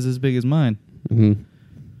Schwartz is as big as mine. Mm-hmm.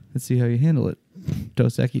 Let's see how you handle it.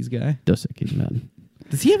 Dos Equis guy. Dos Equis man.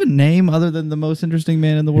 Does he have a name other than the most interesting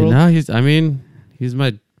man in the world? No, he's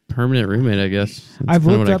my permanent roommate, I guess. That's I've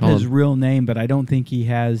looked up his him. real name, but I don't think he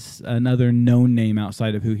has another known name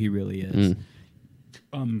outside of who he really is.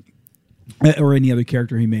 Or any other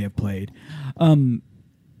character he may have played.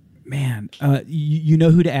 Man, you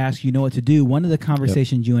know who to ask. You know what to do. One of the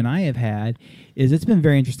conversations you and I have had is it's been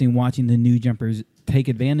very interesting watching the new jumpers take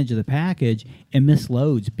advantage of the package and miss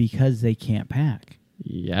loads because they can't pack.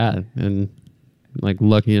 Yeah, and like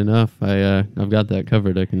lucky enough, I've got that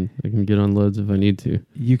covered. I can get on loads if I need to.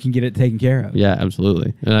 You can get it taken care of. Yeah,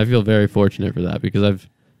 absolutely. And I feel very fortunate for that because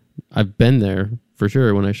I've been there for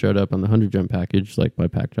sure when I showed up on the 100 jump package. Like my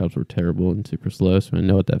pack jobs were terrible and super slow, so I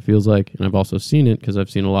know what that feels like. And I've also seen it because I've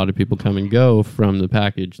seen a lot of people come and go from the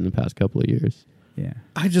package in the past couple of years. Yeah.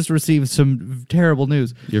 I just received some terrible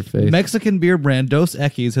news. Your face. Mexican beer brand Dos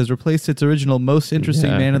Equis has replaced its original most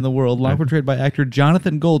interesting Yeah. man in the world, long portrayed by actor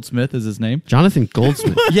Jonathan Goldsmith is his name. Jonathan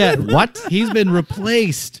Goldsmith. Yeah, what? He's been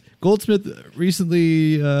replaced. Goldsmith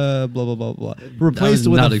recently, blah blah blah blah, replaced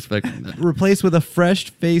with not a expecting that. replaced with a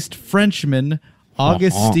fresh-faced Frenchman,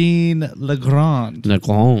 Augustin Legrand.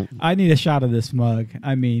 Negron. I need a shot of this mug.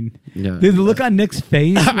 I mean, Yeah. the look on Nick's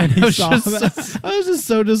face when he saw that. I was just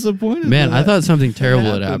so disappointed. Man, by I that. thought something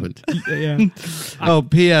terrible had happened. Yeah. Oh,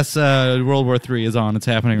 P.S. World War III is on. It's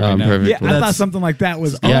happening right now. Perfect. Yeah, I That's- thought something like that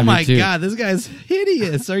was. Yeah, Oh me my too. God, this guy's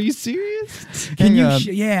hideous. Are you serious? Can Hang you? on.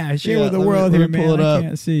 Share Yeah, with the let me- world let here, me man. pull it I up.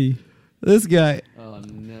 can't see. This guy. Oh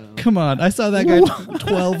no. Come on, I saw that guy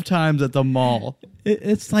 12 times at the mall.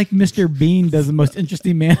 It's like Mr. Bean does the most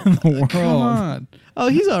interesting man in the world. Come on. Oh,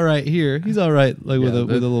 he's all right here. He's all right, like with a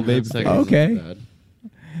little baby. Okay.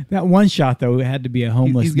 That one shot though, it had to be a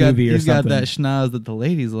homeless He's got movie or he's got something. that schnoz that the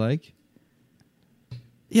ladies like.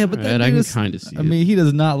 Yeah, but Alright, that I dude can is- kinda see I it. mean, he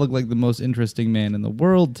does not look like the most interesting man in the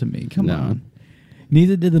world to me. Come No. on.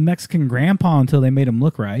 Neither did the Mexican grandpa until they made him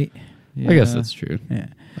look right. I guess Yeah. that's true. Yeah.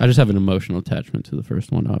 I just have an emotional attachment to the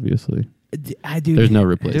first one, obviously. I do. There's no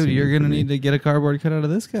replacing Dude, you're it gonna for me. need to get a cardboard cutout of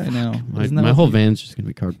this guy now. My, Isn't that my what whole you- van's just gonna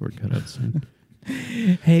be cardboard cutouts. soon.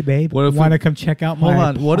 Hey, babe. What if Want to we- come check out Hold my?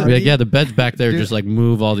 on, what if- I'll be like, yeah, the bed's back there. Dude. Just like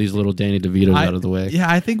move all these little Danny DeVitos out of the way. Yeah,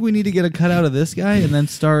 I think we need to get a cutout of this guy and then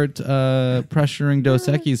start pressuring Dos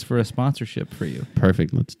Equis for a sponsorship for you.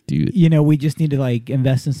 Perfect. Let's do it. You know, we just need to like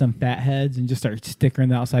invest in some fat heads and just start stickering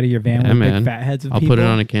the outside of your van Yeah, with man. big fat heads of I'll people. put it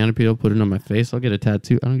on a canopy. I'll put it on my face. I'll get a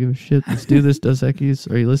tattoo. I don't give a shit. Let's do this, Dos Equis.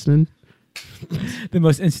 Are you listening? The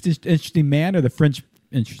most interesting man or the French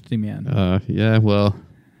interesting man? Yeah. Well,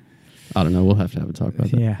 I don't know. We'll have to have a talk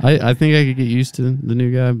about that. Yeah. I think I could get used to the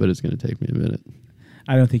new guy, but it's gonna take me a minute.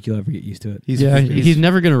 I don't think you'll ever get used to it. He's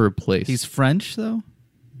never gonna replace. He's French though.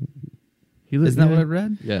 He Isn't that what I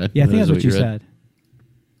read? Yeah. Yeah, I think that is that's what you read.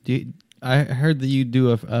 said. I heard that you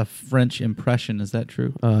do a French impression. Is that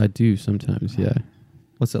true? I do sometimes. Yeah.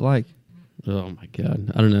 What's it like? Oh my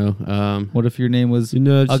god. I don't know. What if your name was You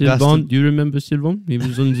know, Augustin? Sylvain, do you remember Sylvain? He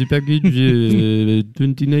was on the package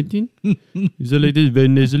 2019. He's like this, very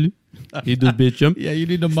nasally. He does base jump. Yeah, you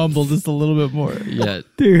need to mumble just a little bit more. Yeah.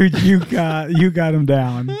 Dude, you got him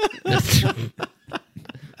down.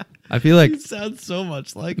 I feel like, You sound so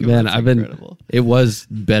much like him. man, It's I've been, incredible. it was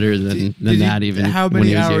better than that even. How when many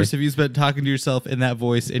he was here. hours have you spent talking to yourself in that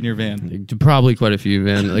voice in your van? Probably quite a few,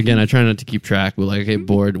 man. Again, I try not to keep track, but like, I get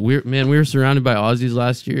bored. We were surrounded by Aussies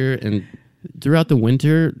last year, and throughout the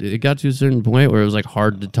winter, it got to a certain point where it was like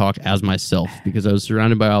hard to talk as myself because I was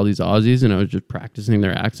surrounded by all these Aussies, and I was just practicing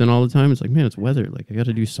their accent all the time. It's like, man, it's weather. Like, I got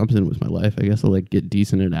to do something with my life. I guess I'll like get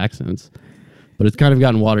decent at accents. But it's kind of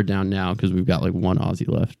gotten watered down now because we've got like one Aussie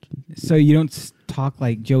left. So you don't talk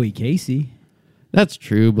like Joey Casey. That's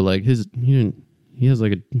true, but like he has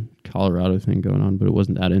like a Colorado thing going on, but it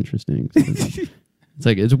wasn't that interesting. So it's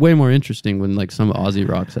like it's way more interesting when like some Aussie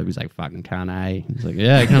rocks up. He's like, "Fucking can I?" It's like,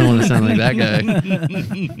 yeah, I kind of want to sound like that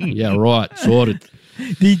guy. Yeah, right, sorted.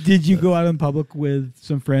 Did you go out in public with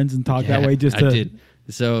some friends and talk that way? Just to, I did.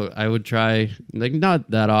 So I would try, like not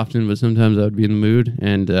that often, but sometimes I would be in the mood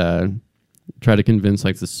and try to convince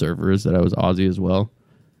like the servers that I was Aussie as well.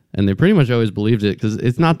 And they pretty much always believed it because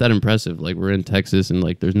it's not that impressive. Like we're in Texas and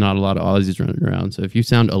like there's not a lot of Aussies running around. So if you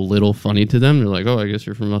sound a little funny to them, they're like, "Oh, I guess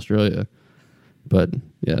you're from Australia." But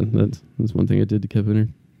yeah, that's one thing I did to keep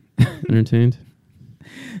entertained.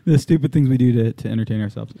 the stupid things we do to entertain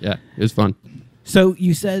ourselves. Yeah, it was fun. So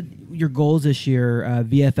you said your goals this year: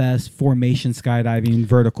 VFS, formation, skydiving,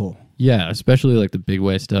 vertical. Yeah, especially like the big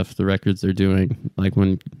way stuff, the records they're doing. Like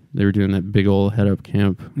when they were doing that big old head up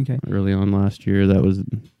camp early on last year, that was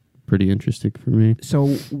pretty interesting for me. So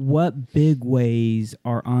what big ways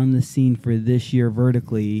are on the scene for this year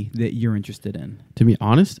vertically that you're interested in? To be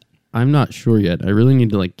honest, I'm not sure yet. I really need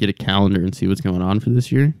to like get a calendar and see what's going on for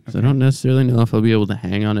this year. So I don't necessarily know if I'll be able to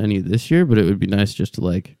hang on any this year, but it would be nice just to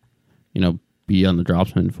like, be on the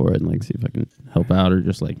dropsman for it and like see if I can help out or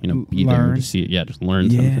just like, be there Learn. to see it. Yeah, just learn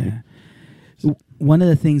something.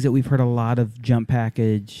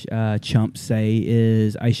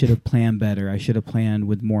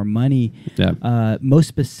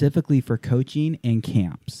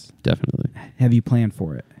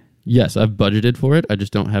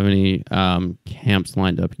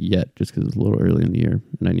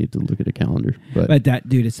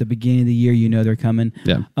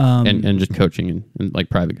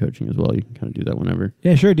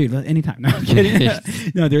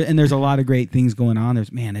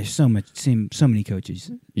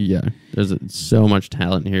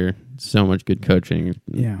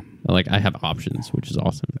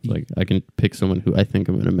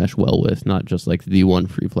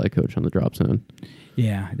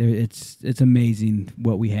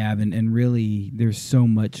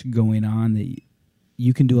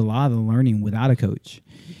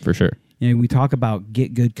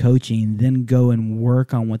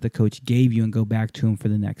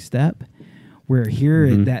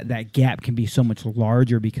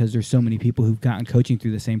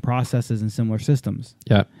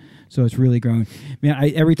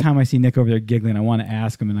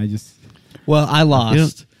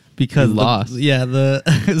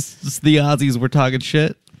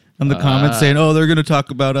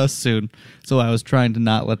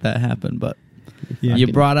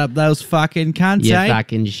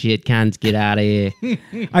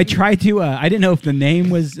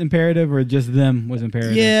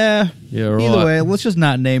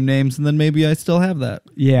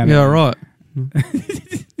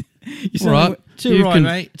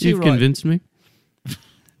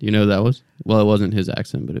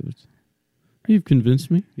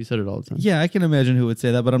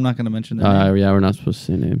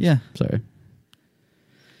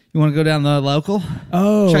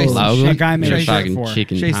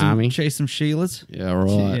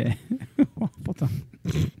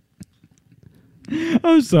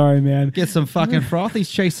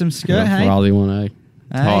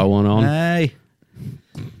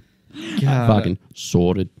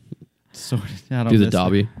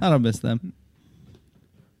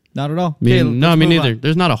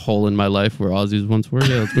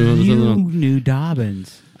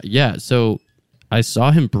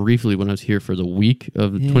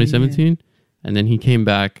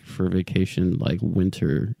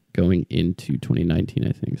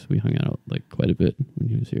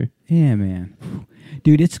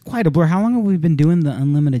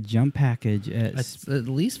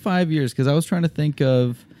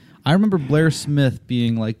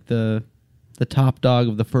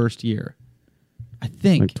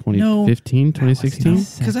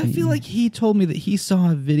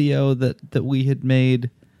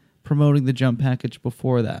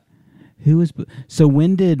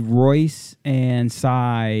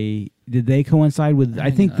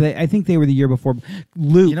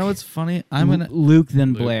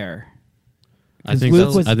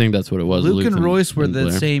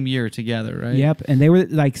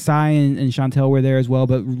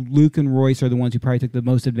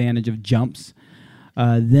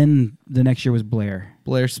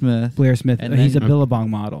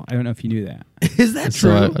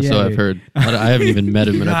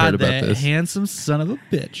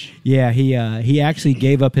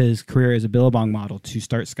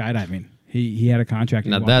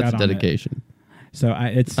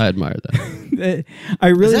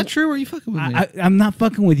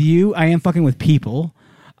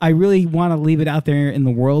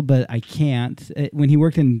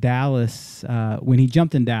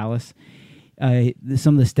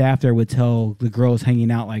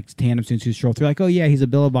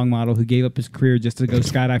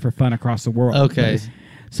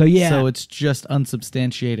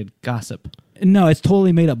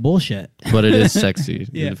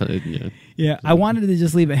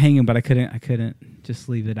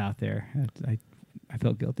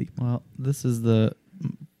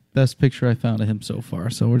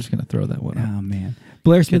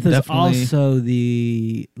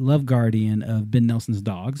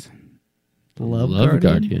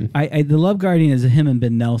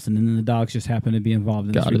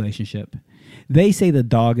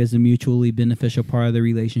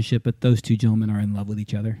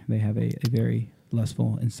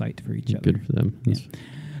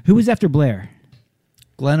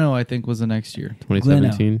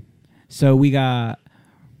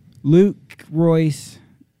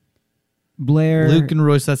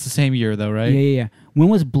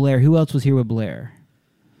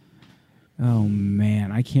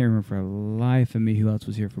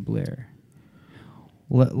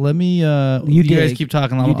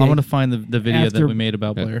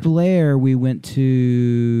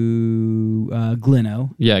 to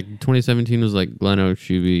Gleno. Yeah, 2017 was like Gleno,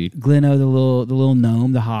 Shuby, Gleno, the little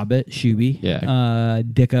gnome, the Hobbit, Shuby. Yeah.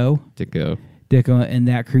 Dicko, and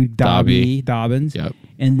that crew, Dobbins. Yep.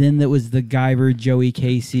 And then there was the Guyver, Joey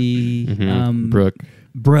Casey,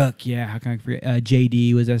 Brooke. Yeah, how can I forget?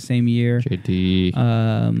 JD was that same year. JD,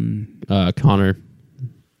 Connor,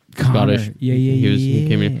 Scottish. Yeah. He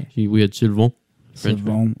came here. We had Sylvain.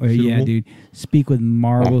 Sylvain. Yeah, dude. Speak with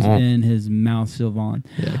marbles in his mouth, Sylvain.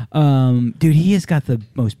 Yeah. Dude, he has got the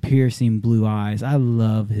most piercing blue eyes. I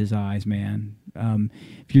love his eyes, man.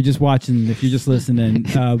 If you're just listening,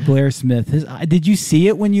 Blair Smith. Did you see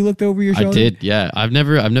it when you looked over your shoulder? I did. Yeah, I've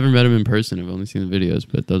never met him in person. I've only seen the videos,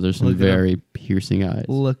 but those are some very piercing eyes.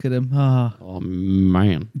 Look at him. Oh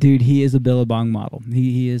man, dude, he is a Billabong model.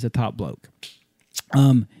 He is a top bloke.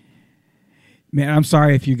 Man, I'm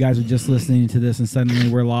sorry if you guys are just listening to this and suddenly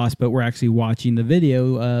we're lost, but we're actually watching the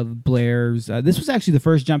video of Blair's. This was actually the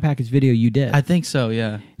first Jump Package video you did. I think so,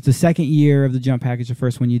 yeah. It's the second year of the Jump Package, the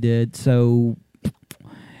first one you did. So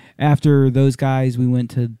after those guys, we went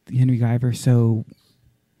to Henry Guyver. So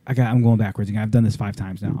I'm going backwards again. I've done this 5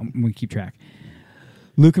 times now. I'm going to keep track.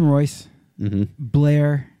 Luke and Royce,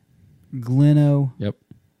 Blair, Gleno. Yep.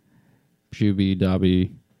 Shuby,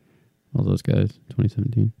 Dobby, all those guys.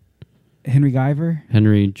 2017. Henry Guyver?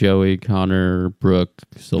 Henry, Joey, Connor, Brooke,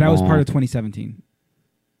 Sylvain. That was part of 2017.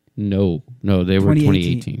 No, they were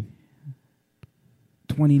 2018.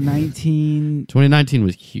 2019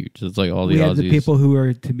 was huge. It's like all the we Aussies. had the people who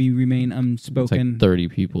are to be remain unspoken. It's like 30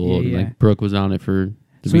 people. Yeah. Like Brooke was on it for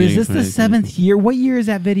the So is beginning this of the 2018. 7th year? What year is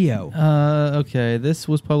that video? Okay, this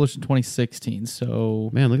was published in 2016,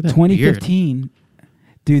 so... Man, look at that 2015. beard.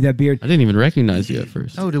 Dude, that beard. I didn't even recognize you at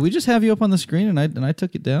first. Oh, did we just have you up on the screen and I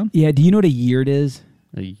took it down? Yeah, do you know what a yeard is?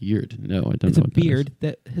 A year? No, I don't It's know a what that is. beard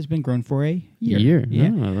that has been grown for a year. Yeah, I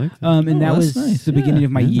like that. And that that's was nice. the beginning Yeah,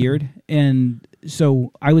 of my yeard. And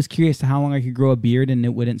so I was curious to how long I could grow a beard and it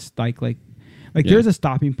wouldn't spike like there's a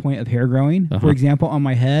stopping point of hair growing, for example, on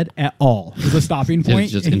my head at all. There's a stopping point.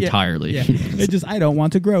 It's just entirely. Yeah. It just, I don't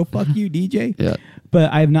want to grow. Fuck you, DJ. Yeah.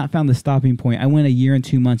 But I have not found the stopping point. I went a year and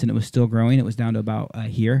 2 months and it was still growing. It was down to about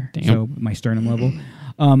here. Damn. So my sternum level.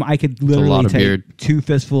 I could a literally lot of take beard. 2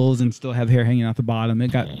 fistfuls and still have hair hanging out the bottom.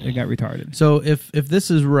 It got retarded. So if this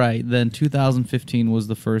is right, then 2015 was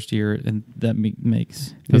the first year, and that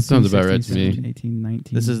makes... That sounds about right to 17, me. 18,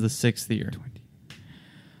 19. This is the 6th year.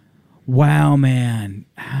 Wow, man.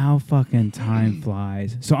 How fucking time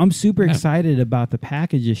flies. So I'm super excited about the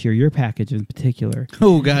package this year, your package in particular.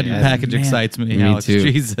 Oh, God, your package man. excites me, Me Alex. too.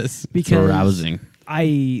 Jesus. Because arousing.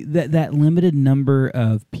 that limited number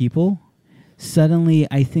of people, suddenly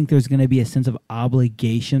I think there's going to be a sense of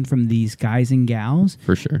obligation from these guys and gals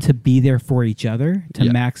For sure. to be there for each other, to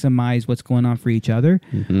Yeah. maximize what's going on for each other.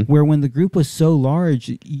 Where when the group was so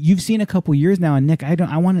large, you've seen a couple years now, and Nick,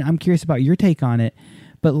 I'm curious about your take on it.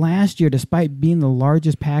 But last year, despite being the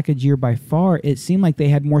largest package year by far, it seemed like they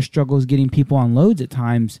had more struggles getting people on loads at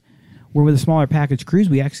times. Where with a smaller package cruise,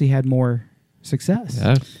 we actually had more success.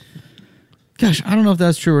 Yeah. Gosh, I don't know if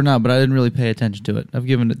that's true or not, but I didn't really pay attention to it. I've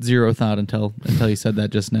given it zero thought until you said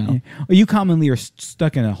that just now. Yeah. Well, you commonly are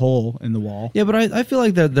stuck in a hole in the wall. Yeah, but I feel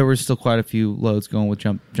like that there were still quite a few loads going with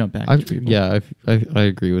jump package people. I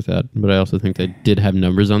agree with that, but I also think they did have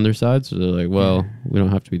numbers on their side, so they're like, well, we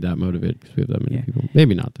don't have to be that motivated because we have that many people.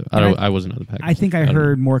 Maybe not though. I wasn't on the package. I think I don't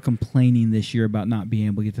heard more complaining this year about not being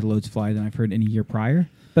able to get the loads fly than I've heard any year prior.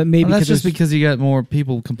 But maybe Well, that's just there's- because you got more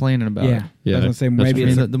people complaining about it. Yeah, I was gonna say that's maybe I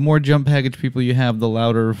it's mean, the more jump package people you have, the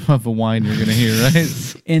louder of a whine you're going to hear,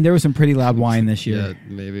 right? and there was some pretty loud whine this year. Yeah,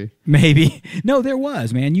 maybe. Maybe. No, there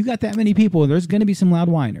was, man. You got that many people. There's going to be some loud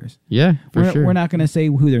whiners. Yeah, for sure. We're not going to say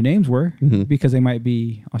who their names were Mhm. because they might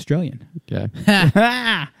be Australian. Yeah.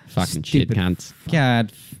 Fucking shit Stupid. cunts.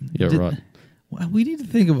 God. Yeah, right. Well, we need to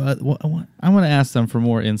think about... I want to ask them for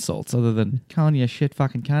more insults other than calling you a shit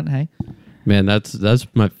fucking cunt, hey? Man, that's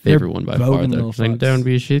my favorite one by far. bogan Though. little It's like, fucks. don't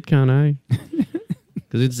be a shit cunt, eh?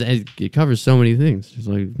 Because it covers so many things. It's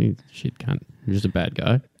like, shit cunt. You're just a bad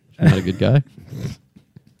guy. You're not a good guy.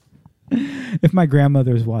 If my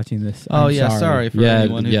grandmother is watching this, Oh, I'm yeah, sorry for Yeah,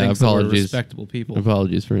 anyone who yeah, thinks that we're apologies. respectable people.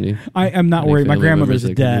 Apologies for any. I'm not Any worried. My family grandmother's members that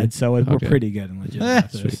could dead, be- so we're Okay. pretty good and legit.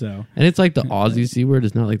 about this, so And it's like the Aussie C word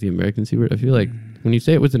is not like the American C word. I feel like when you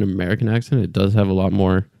say it with an American accent, it does have a lot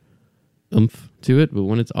more oomph to it. But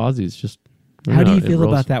when it's Aussie, it's just. I don't how do know, you it feel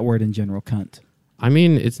rolls. about that word in general, cunt? I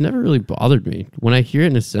mean, it's never really bothered me. When I hear it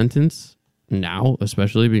in a sentence now,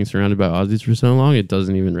 especially being surrounded by Aussies for so long, it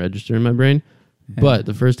doesn't even register in my brain. But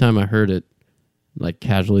the first time I heard it, like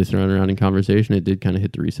casually thrown around in conversation, it did kind of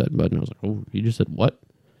hit the reset button. I was like, oh, you just said what?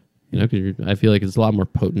 You know, because I feel like it's a lot more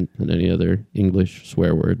potent than any other English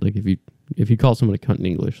swear word. Like if you if you call someone a cunt in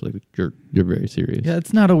English, like you're very serious. Yeah,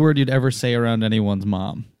 it's not a word you'd ever say around anyone's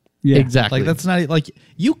mom. Yeah. Exactly. Like that's not like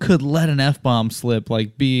you could let an F-bomb slip,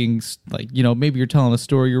 like being like, you know, maybe you're telling a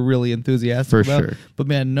story you're really enthusiastic For about. sure. But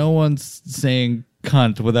man, no one's saying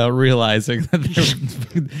cunt without realizing that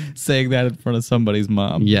they're saying that in front of somebody's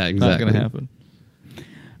mom. Yeah, exactly. Not going to happen.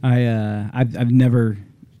 I've never.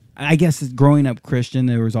 I guess growing up Christian,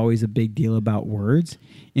 there was always a big deal about words,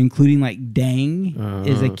 including like "dang"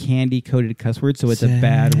 is a candy coated cuss word, so it's a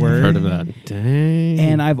bad word. Heard of that? Dang.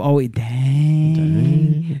 And I've always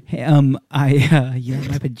dang. Hey, you know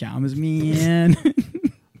my pajamas, man.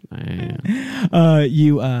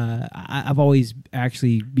 I've always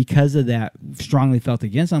actually, because of that, strongly felt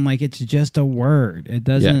against. I'm like, it's just a word. It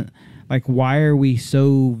doesn't like. Why are we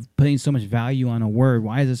putting so much value on a word?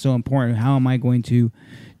 Why is it so important? How am I going to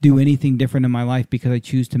do anything different in my life because I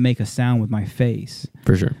choose to make a sound with my face?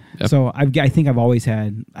 For sure. Yep. So I think I've always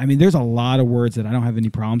had. I mean, there's a lot of words that I don't have any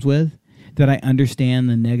problems with, that I understand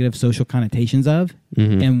the negative social connotations of,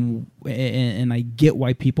 and I get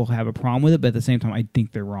why people have a problem with it, but at the same time, I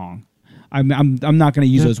think they're wrong. I'm not going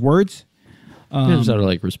to use those words. Just out of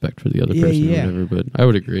like respect for the other person or whatever, but I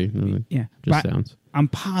would agree. Yeah, Just but sounds. I'm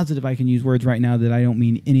positive I can use words right now that I don't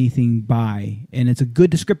mean anything by, and it's a good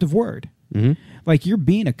descriptive word. Like you're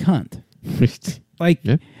being a cunt. Like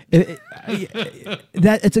Yeah.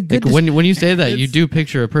 that it's a good. Like when you say that, you do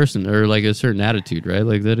picture a person or like a certain attitude, right?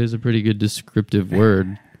 Like that is a pretty good descriptive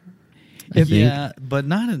word. I think. Yeah, but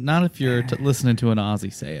not if you're listening to an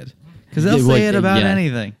Aussie say it. Because they'll Yeah, say like, it about yeah.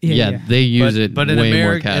 anything. Yeah, they use it but in way more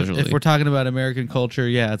America, casually. if we're talking about American culture,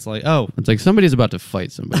 yeah, it's like, oh, It's like somebody's about to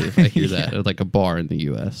fight somebody if I hear that at like a bar in the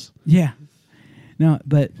U.S. Yeah. No,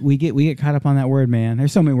 but we get caught up on that word, man.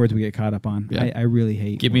 There's so many words we get caught up on. Yeah. I really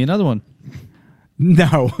hate. give me another one.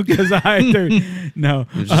 No, because no.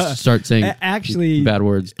 Just start saying Actually, bad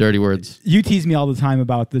words, dirty words. you tease me all the time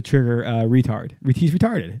about the trigger retard. He's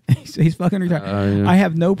retarded. He's fucking retarded. Yeah. I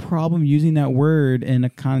have no problem using that word in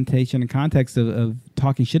a connotation and context of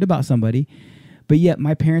talking shit about somebody. But yet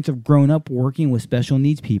my parents have grown up working with special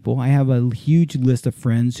needs people. I have a huge list of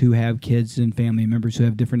friends who have kids and family members who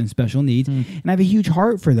have different and special needs. And I have a huge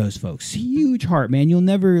heart for those folks. Huge heart, man. You'll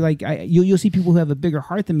never, like, you'll see people who have a bigger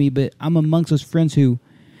heart than me, but I'm amongst those friends who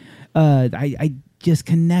I just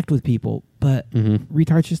connect with people. But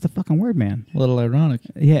retard's just a fucking word, man. A little ironic.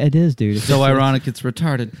 Yeah, it is, dude. It's So just- ironic, it's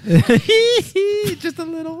retarded. just a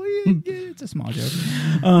little, it's a small joke.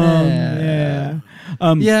 Yeah.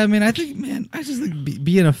 Yeah, I mean, I think, man, I just think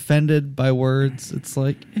being offended by words, it's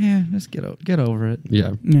like, just get over it.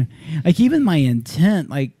 Yeah. Yeah. Like even my intent,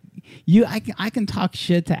 like I can talk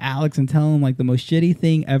shit to Alex and tell him like the most shitty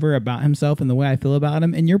thing ever about himself and the way I feel about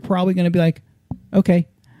him, and you're probably going to be like, okay,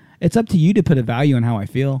 it's up to you to put a value on how I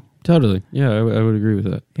feel. Totally. Yeah, I would agree with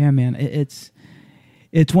that. Yeah, man, it's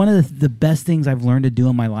one of the best things I've learned to do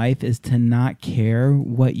in my life is to not care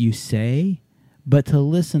what you say, but to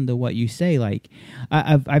listen to what you say. Like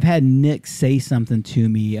I've had Nick say something to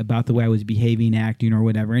me about the way I was behaving, acting, or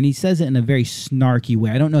whatever, and he says it in a very snarky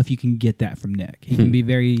way. I don't know if you can get that from Nick. He can be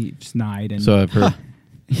very snide and So I've heard.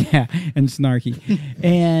 yeah, and snarky.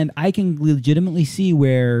 And I can legitimately see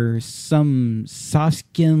where some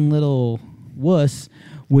soft-skinned little wuss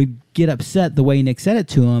would get upset the way Nick said it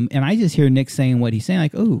to him, and I just hear Nick saying what he's saying,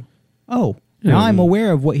 like, oh, now Yeah. I'm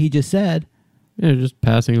aware of what he just said. Yeah, just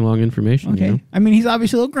passing along information. Okay. You know? I mean, he's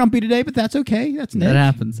obviously a little grumpy today, but that's okay. That's Nick. That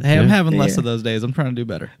happens. Hey, I'm Yeah. having less Yeah. of those days. I'm trying to do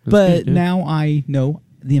better. But good, yeah. now I know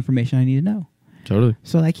the information I need to know. Totally.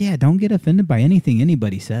 So, like, yeah, don't get offended by anything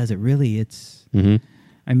anybody says. It's... Mm-hmm.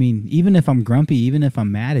 I mean, even if I'm grumpy, even if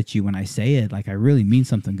I'm mad at you when I say it, like I really mean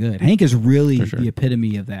something good. Hank is really For sure. the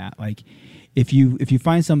epitome of that. Like, if you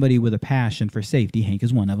find somebody with a passion for safety, Hank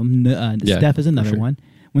is one of them. Yeah, Steph is another for sure. one.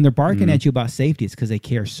 When they're barking at you about safety, it's because they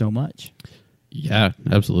care so much. Yeah,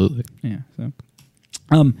 absolutely. Yeah.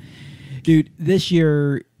 So, dude, this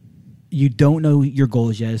year you don't know your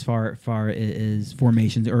goals yet as far as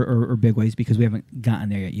formations or big ways because we haven't gotten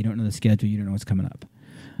there yet. You don't know the schedule. You don't know what's coming up.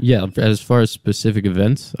 Yeah, as far as specific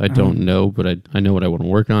events, I don't know, but I know what I want to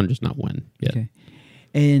work on, just not when yet. Okay.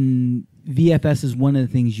 And VFS is one of the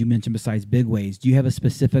things you mentioned besides big ways. Do you have a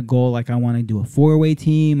specific goal? Like I want to do a 4-way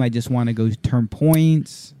team. I just want to go turn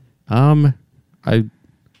points. 4-way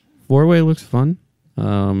looks fun.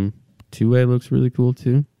 2-way looks really cool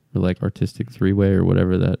too, or like artistic 3-way or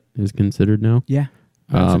whatever that is considered now. Yeah.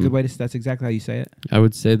 That's a good way to. That's exactly how you say it. I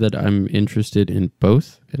would say that I'm interested in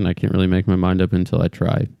both, and I can't really make my mind up until I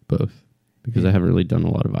try both because I haven't really done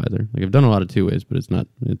a lot of either. Like I've done a lot of 2-ways, but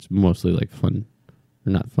it's mostly like fun,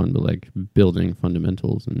 or not fun, but like building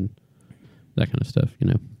fundamentals and that kind of stuff, you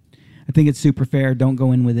know. I think it's super fair. Don't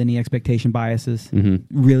go in with any expectation biases. Mhm.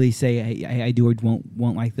 Really say, hey, I do or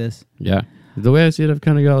won't like this. Yeah. The way I see it, I've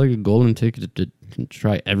kind of got like a golden ticket to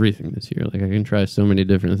try everything this year. Like I can try so many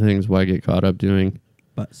different things. Why get caught up doing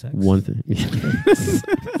Butt sex. one thing?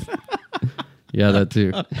 Yeah, that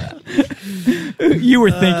too. You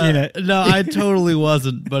were thinking it. No, I totally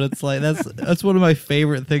wasn't. But it's like that's one of my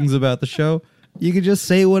favorite things about the show. You can just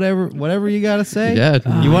say whatever you got to say.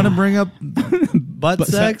 Yeah. You want to bring up butt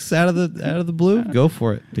sex out of the blue? Go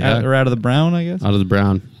for it. Yeah. Or out of the brown, I guess. Out of the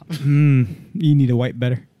brown. You need to wipe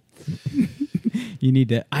better. You need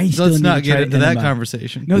to. Let's not get into that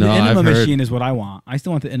conversation. No, the No, enema I've heard- machine is what I want. I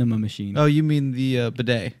still want the enema machine. Oh, you mean the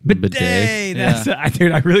bidet? bidet. That's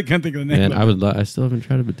dude. I really couldn't think of the name. Man, of it. I still haven't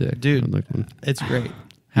tried a bidet. Dude. I'd like one. It's great.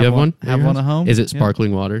 You have one? Have one at home? Is it Yeah.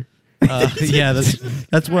 sparkling water? Yeah,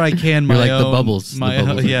 that's where I can my You're like the own. bubbles. The My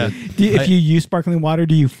bubbles are yeah. good. If you use sparkling water,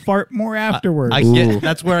 do you fart more afterwards? Ooh.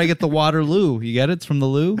 That's where I get the Waterloo. You get it? It's from the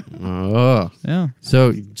loo? Oh. Yeah.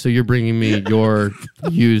 So you're bringing me your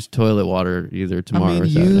used toilet water either tomorrow or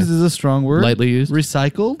Saturday. used is a strong word. Lightly used?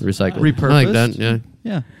 Recycled? Recycled. Repurposed? I like that, yeah.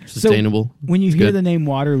 Yeah. Sustainable. When you It's hear good. the name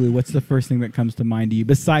Waterloo, what's the first thing that comes to mind to you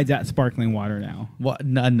besides that sparkling water? Now, What?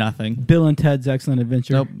 Nothing. Bill and Ted's Excellent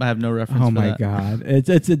Adventure. Nope. I have no reference Oh for my that. God! It's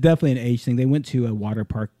definitely an age thing. They went to a water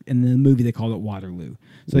park in the movie. They called it Waterloo.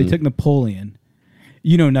 So they took Napoleon.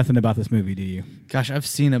 You know nothing about this movie, do you? Gosh, I've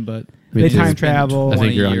seen it, but Me They too. time travel. I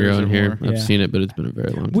think 20 you're on your years own or here. more. I've Yeah. seen it, but it's been a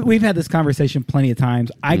very long time. We've had this conversation plenty of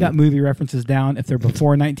times. I got movie references down if they're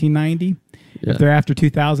before 1990. Yeah. If they're after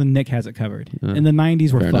 2000, Nick has it covered. Yeah. In the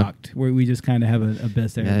 90s, we're Fair enough. fucked. We just kind of have a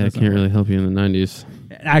best there. Yeah, I Doesn't can't work. really help you in the 90s.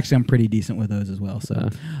 Actually, I'm pretty decent with those as well. So,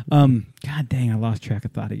 God dang, I lost track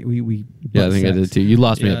of thought. We Yeah, I butt think I sex. did too. You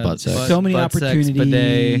lost me Yeah, at butt sex. but- So many Butt sex,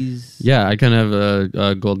 opportunities. Yeah, I kind of have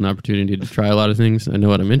a golden opportunity to try a lot of things. I know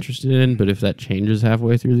what I'm interested in, but if that changes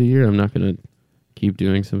halfway through the year, I'm not going to keep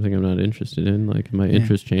doing something I'm not interested in. Like, my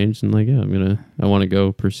interest changed, and I want to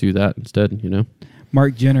go pursue that instead, you know?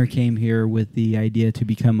 Mark Jenner came here with the idea to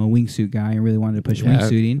become a wingsuit guy and really wanted to push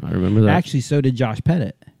wingsuiting. I remember that. Actually, so did Josh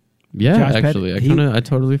Pettit. Yeah, Josh actually. Pettit, I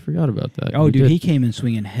totally forgot about that. Oh, dude, did. he came in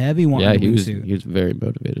swinging heavy wanting Yeah, a he was wingsuit. very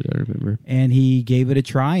motivated, I remember. And he gave it a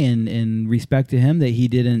try, and in respect to him that he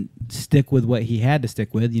didn't stick with what he had to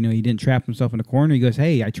stick with. You know, he didn't trap himself in a corner. He goes,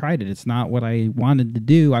 hey, I tried it. It's not what I wanted to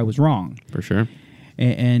do. I was wrong. For sure.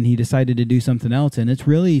 And he decided to do something else. And it's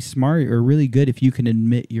really smart or really good if you can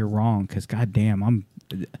admit you're wrong, because goddamn,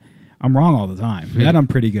 I'm wrong all the time. That I'm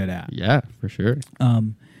pretty good at. Yeah, for sure.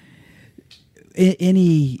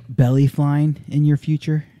 Any belly flying in your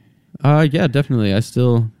future? Yeah, definitely. I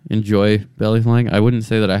still enjoy belly flying. I wouldn't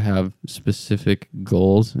say that I have specific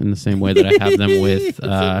goals in the same way that I have them with.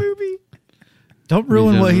 don't ruin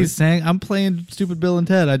what gentlemen. he's saying. I'm playing Stupid Bill and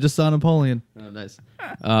Ted. I just saw Napoleon. Oh, nice.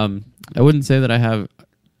 I wouldn't say that I have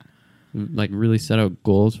like really set out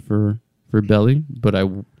goals for belly, but I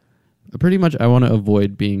pretty much I want to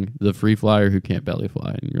avoid being the free flyer who can't belly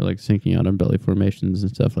fly and you're like sinking out on belly formations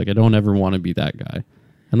and stuff. Like I don't ever want to be that guy.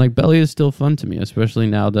 And like belly is still fun to me, especially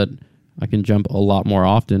now that I can jump a lot more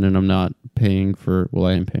often and I'm not paying for, well,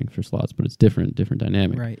 I am paying for slots, but it's different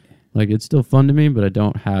dynamic. Right. Like it's still fun to me, but I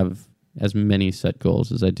don't have as many set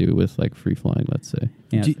goals as I do with like free flying, let's say.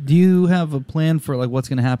 Yeah. Do you have a plan for like what's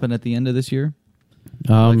going to happen at the end of this year?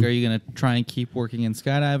 Like, are you going to try and keep working in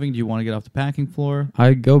skydiving? Do you want to get off the packing floor?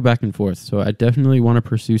 I go back and forth, so I definitely want to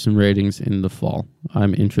pursue some ratings in the fall.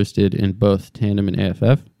 I'm interested in both tandem and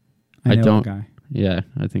AFF. I know don't. a guy. Yeah,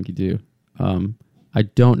 I think you do. I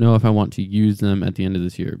don't know if I want to use them at the end of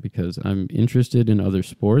this year because I'm interested in other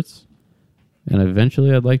sports, and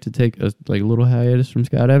eventually I'd like to take a little hiatus from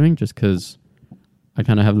skydiving, just because I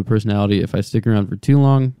kind of have the personality. If I stick around for too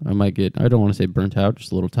long, I might get, I don't want to say burnt out,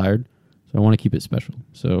 just a little tired. So I want to keep it special.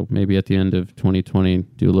 So maybe at the end of 2020,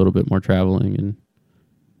 do a little bit more traveling and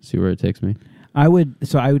see where it takes me. I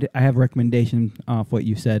have a recommendation off what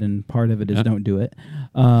you said, and part of it is don't do it.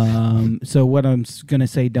 So what I'm going to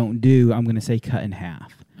say don't do, I'm going to say cut in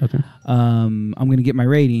half. Okay. I'm going to get my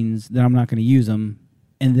ratings, then I'm not going to use them,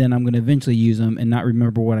 and then I'm going to eventually use them and not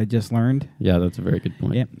remember what I just learned. Yeah, that's a very good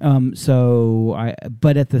point. Yeah.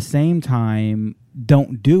 But at the same time,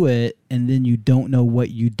 don't do it, and then you don't know what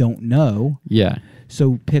you don't know. Yeah.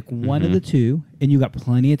 So pick one of the two, and you got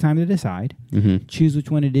plenty of time to decide. Mm-hmm. Choose which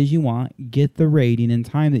one it is you want. Get the rating in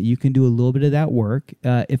time that you can do a little bit of that work.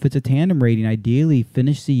 If it's a tandem rating, ideally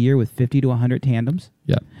finish the year with 50 to 100 tandems.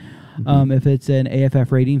 Yeah. If it's an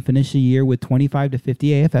AFF rating, finish the year with 25 to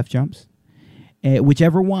 50 AFF jumps.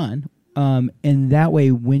 Whichever one. And that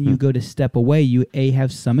way, when you go to step away, you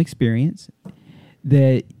have some experience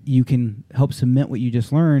that you can help cement what you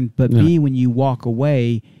just learned. But B, when you walk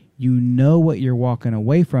away, you know what you're walking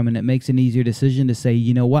away from, and it makes an easier decision to say,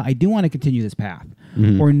 you know what, I do want to continue this path.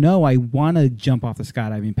 Or no, I want to jump off the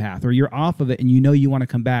skydiving path. Or you're off of it and you know you want to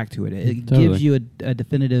come back to it. It Totally. gives you a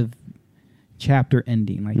definitive chapter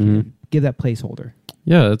ending. Like give that placeholder.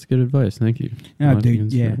 Yeah, that's good advice. Thank you. No, Glad to dude,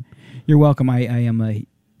 consider yeah. it. You're welcome. I am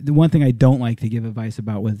the one thing I don't like to give advice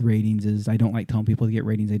about with ratings is I don't like telling people to get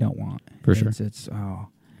ratings they don't want. For sure.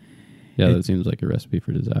 Yeah, that seems like a recipe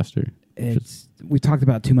for disaster. We talked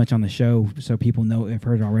about too much on the show, so people know have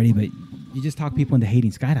heard it already. But you just talk people into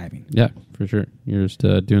hating skydiving. Yeah, for sure. You're just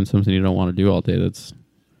doing something you don't want to do all day. It's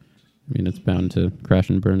bound to crash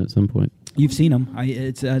and burn at some point. You've seen them.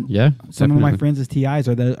 Yeah, Some definitely. of my friends as TIs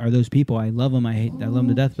are those people. I love them. I love them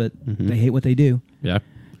to death, but they hate what they do. Yeah.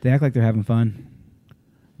 They act like they're having fun.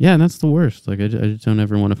 Yeah, and that's the worst. Like I just don't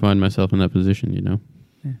ever want to find myself in that position, you know?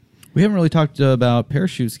 We haven't really talked about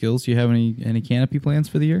parachute skills. Do you have any canopy plans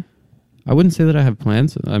for the year? I wouldn't say that I have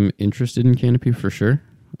plans. I'm interested in canopy for sure.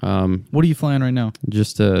 What are you flying right now?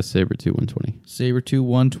 Just a Sabre 2 120. Sabre 2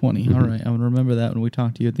 120. All right. I'm going to remember that when we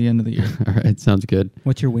talk to you at the end of the year. All right, sounds good.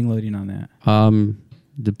 What's your wing loading on that?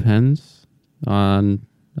 Depends on,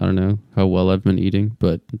 I don't know, how well I've been eating,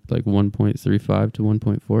 but like 1.35 to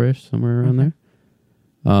 1.4-ish, somewhere around there.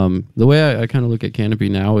 The way I kind of look at canopy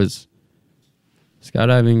now is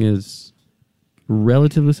skydiving is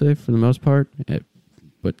relatively safe for the most part,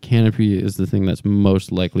 but canopy is the thing that's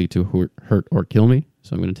most likely to hurt or kill me.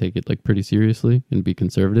 So I'm going to take it like pretty seriously and be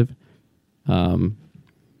conservative. So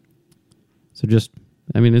just,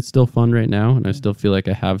 it's still fun right now, and I still feel like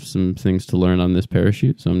I have some things to learn on this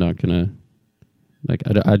parachute. So I'm not going to,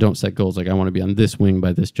 I don't set goals like I want to be on this wing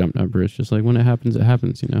by this jump number. It's just like when it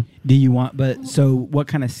happens, you know? Do you want, so what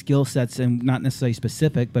kind of skill sets, and not necessarily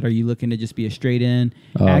specific, but are you looking to just be a straight in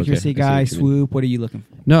accuracy okay. guy, I see what you mean. swoop? What are you looking for?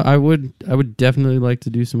 No, I would definitely like to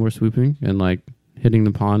do some more swooping, and like hitting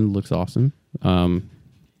the pond looks awesome.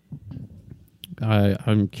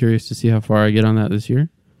 I'm curious to see how far I get on that this year.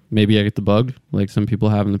 Maybe I get the bug like some people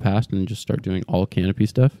have in the past and just start doing all canopy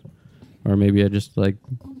stuff, or maybe I just like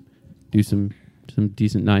do some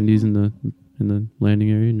decent 90s in the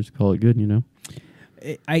landing area and just call it good, you know?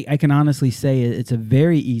 I can honestly say it's a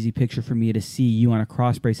very easy picture for me to see you on a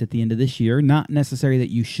cross brace at the end of this year. Not necessarily that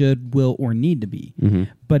you should, will, or need to be,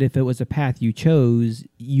 but if it was a path you chose,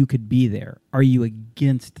 you could be there. Are you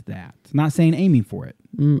against that? Not saying aiming for it.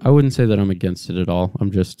 I wouldn't say that I'm against it at all.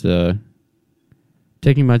 I'm just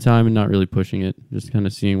taking my time and not really pushing it, just kind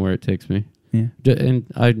of seeing where it takes me. Yeah.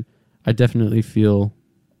 And I definitely feel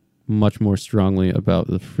much more strongly about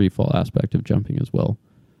the free fall aspect of jumping as well.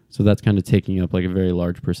 So that's kind of taking up like a very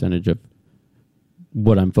large percentage of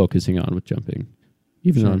what I'm focusing on with jumping.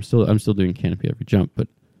 Even though I'm still doing canopy every jump, but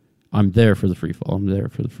I'm there for the free fall. I'm there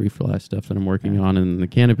for the free fall stuff that I'm working on, and the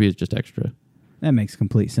canopy is just extra. That makes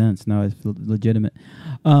complete sense. No, it's legitimate.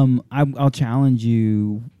 I'll challenge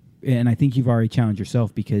you, and I think you've already challenged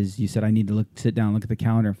yourself because you said I need to sit down, look at the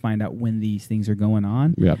calendar, and find out when these things are going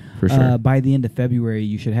on. Yeah, for sure. By the end of February,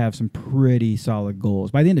 you should have some pretty solid goals.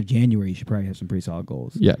 By the end of January, you should probably have some pretty solid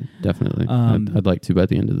goals. Yeah, definitely. I'd like to by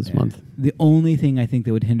the end of this month. The only thing I think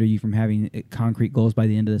that would hinder you from having concrete goals by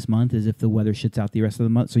the end of this month is if the weather shits out the rest of the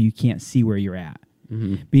month, so you can't see where you're at.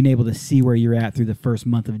 Being able to see where you're at through the first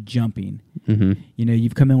month of jumping. You know,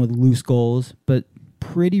 you've come in with loose goals, but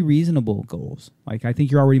pretty reasonable goals. Like, I think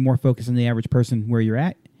you're already more focused on the average person where you're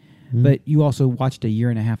at, but you also watched a year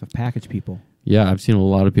and a half of package people. Yeah, I've seen a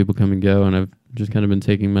lot of people come and go, and I've just kind of been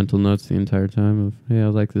taking mental notes the entire time of, hey, I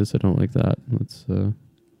like this, I don't like that. Let's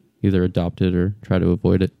either adopt it or try to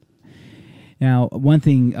avoid it. Now, one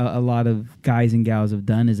thing a lot of guys and gals have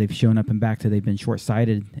done is they've shown up and back to they've been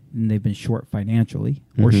short-sighted and they've been short financially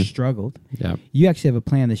or struggled. Yeah. You actually have a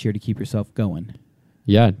plan this year to keep yourself going.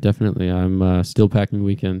 Yeah, definitely. I'm still packing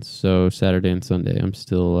weekends, so Saturday and Sunday I'm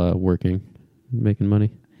still working, making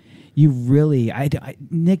money. You really,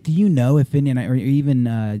 Nick, do you know if any, or even,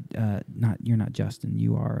 you're not Justin,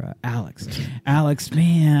 you are Alex. Alex,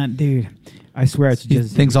 man, dude, I swear it's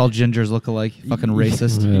just. Thinks all gingers look alike. Fucking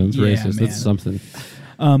racist. Yeah, it's Yeah, racist. man. It's something.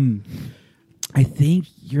 I think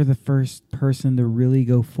you're the first person to really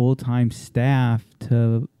go full-time staff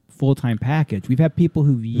to full-time package. We've had people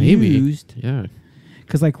who've used. Yeah.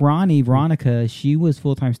 Because like Veronica, she was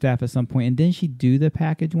full-time staff at some point, and didn't she do the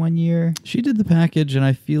package one year? She did the package, and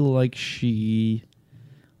I feel like she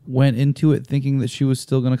went into it thinking that she was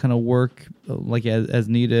still going to kind of work like as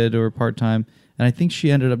needed or part-time, and I think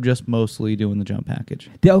she ended up just mostly doing the jump package.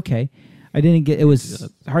 Okay. I didn't get, it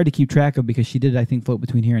was hard to keep track of because she did, I think, float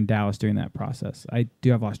between here and Dallas during that process. I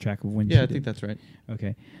do have lost track of when she did. think that's right.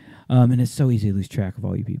 Okay. And it's so easy to lose track of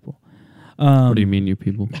all you people. What do you mean, you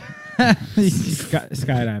people?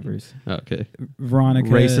 Skydivers. Okay. Veronica.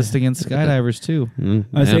 Racist against skydivers too.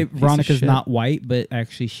 I say Yeah. Veronica's shit. not white, but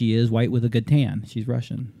actually she is white with a good tan. She's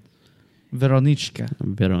Russian. Veronichka.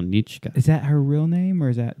 Veronichka. Is that her real name, or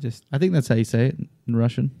is that just? I think that's how you say it in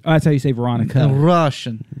Russian. Oh, that's how you say Veronica.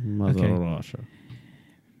 Russian. Mother Okay. Russia.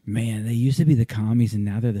 Man, they used to be the commies, and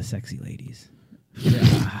now they're the sexy ladies.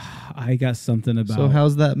 Yeah, I got something about. So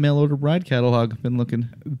how's that mail order bride catalog been looking?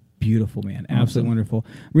 beautiful, man? Awesome. Absolutely wonderful.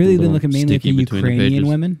 Really been Little looking mainly at the sticky between the Ukrainian pages.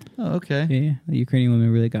 women. Oh, okay. Yeah, the Ukrainian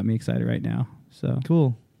women really got me excited right now. So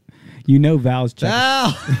Cool. you know, Val's checking.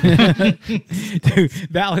 Val! Dude,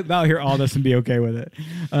 Val hear all this and be okay with it.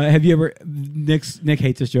 Have you ever? Nick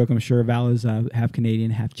hates this joke. I'm sure Val is half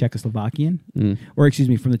Canadian, half Czechoslovakian, or excuse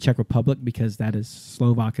me, from the Czech Republic, because that is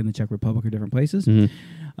Slovak and the Czech Republic are different places.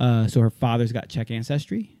 So her father's got Czech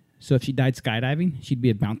ancestry. So if she died skydiving, she'd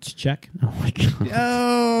be a bounce Czech. Oh my god.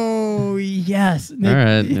 Oh yes, Nick, All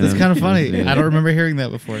right. That's kind of funny. I don't remember hearing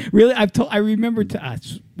that before. Really, I remember to.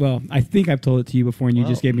 Well, I think I've told it to you before, and you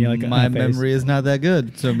just gave me like my a face. memory is not that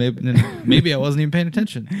good, so maybe I wasn't even paying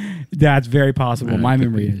attention. That's very possible. My could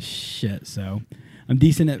memory be. is shit. So I'm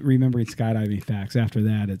decent at remembering skydiving facts. After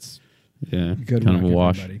that, it's Yeah. good Kind of a luck,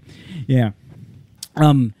 wash. everybody. Yeah.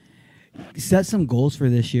 Set some goals for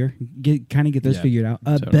this year. Get those Yeah, figured out.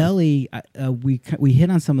 totally. Belly, we hit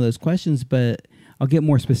on some of those questions, but I'll get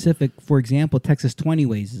more specific. For example, Texas 20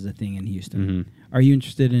 Ways is a thing in Houston. Are you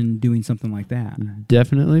interested in doing something like that?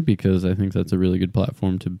 Definitely, because I think that's a really good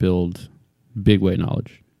platform to build big weight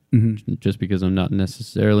knowledge. Mm-hmm. Just because I'm not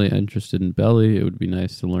necessarily interested in belly, it would be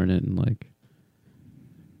nice to learn it in like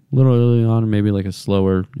a little early on, maybe like a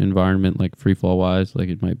slower environment, like free fall wise. Like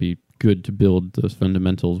it might be good to build those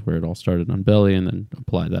fundamentals where it all started on belly and then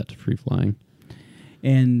apply that to free flying.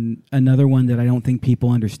 And another one that I don't think people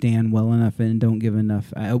understand well enough and don't give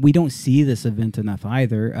enough. We don't see this event enough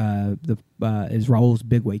either. Is Raul's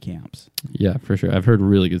big weight camps. Yeah, for sure. I've heard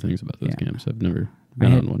really good things about those Yeah. camps. I've never I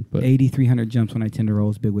been had on one, but 8,300 jumps when I tend to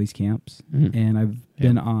Raul's big ways camps, Mhm. and I've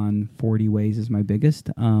been on 40 ways as my biggest.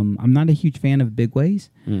 I'm not a huge fan of big ways.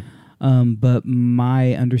 But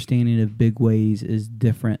my understanding of big ways is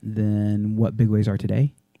different than what big ways are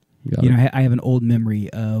today. got You know, it. I have an old memory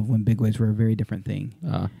of when big ways were a very different thing.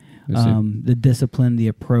 I see. The discipline, the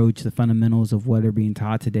approach, the fundamentals of what are being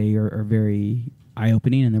taught today are very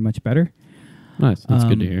eye-opening, and they're much better. Nice. That's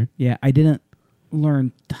good to hear. Yeah, I didn't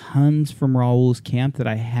learn tons from Raul's camp that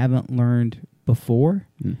I haven't learned before,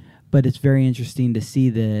 but it's very interesting to see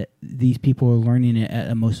that these people are learning it at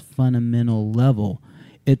a most fundamental level.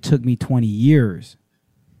 It took me 20 years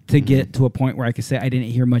to get to a point where I could say I didn't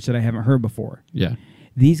hear much that I haven't heard before. Yeah.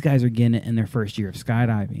 These guys are getting it in their first year of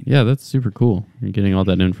skydiving. Yeah, that's super cool. You're getting all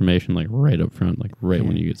that information like right up front, like right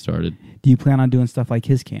when you get started. Do you plan on doing stuff like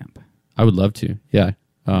his camp? I would love to. Yeah.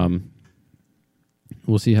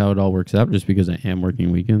 We'll see how it all works out just because I am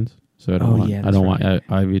working weekends. So I don't want yeah, I don't that's want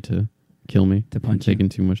Ivy to kill me To for punch you. taking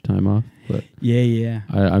too much time off. But Yeah.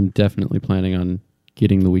 I'm definitely planning on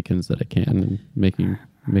getting the weekends that I can and making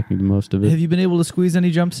the most of it. Have you been able to squeeze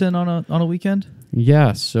any jumps in on a weekend?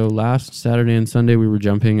 Yeah, so last Saturday and Sunday we were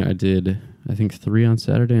jumping. I did, I think, 3 on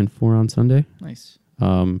Saturday and 4 on Sunday. Nice.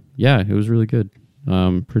 Yeah, it was really good.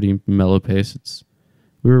 Pretty mellow pace.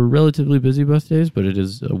 We were relatively busy both days, but it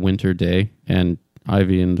is a winter day, and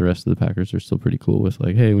Ivy and the rest of the Packers are still pretty cool with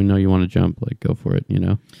like, hey, we know you want to jump, like go for it, you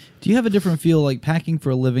know? Do you have a different feel, like packing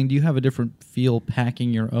for a living? Do you have a different feel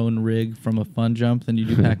packing your own rig from a fun jump than you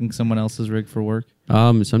do packing someone else's rig for work?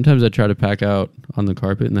 Sometimes I try to pack out on the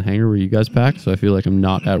carpet in the hangar where you guys pack, so I feel like I'm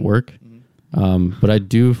not at work. But I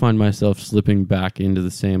do find myself slipping back into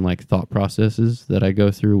the same like thought processes that I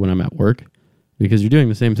go through when I'm at work, because you're doing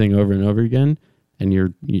the same thing over and over again, and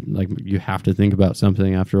you have to think about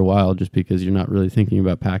something after a while just because you're not really thinking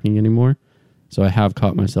about packing anymore. So I have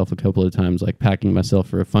caught myself a couple of times like packing myself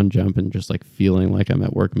for a fun jump and just like feeling like I'm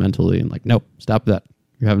at work mentally and like, nope, stop that.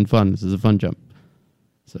 You're having fun. This is a fun jump.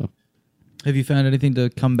 So Have you found anything to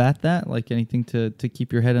combat that? Like anything to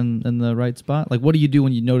keep your head in the right spot? Like what do you do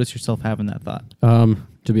when you notice yourself having that thought?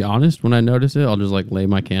 to be honest, when I notice it, I'll just like lay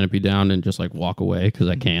my canopy down and just like walk away because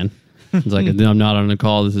I can. It's like, I'm not on a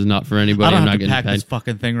call. This is not for anybody. I don't I'm have not to getting pack paid. this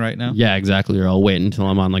fucking thing right now. Yeah, exactly. Or I'll wait until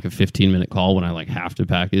I'm on like a 15-minute call when I like have to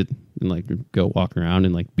pack it and like go walk around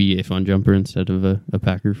and like be a fun jumper instead of a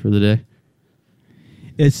packer for the day.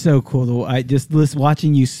 It's so cool. Though. I just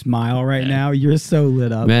watching you smile right now. You're so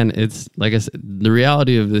lit up. Man, it's like I said, the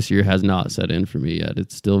reality of this year has not set in for me yet.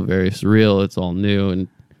 It's still very surreal. It's all new, and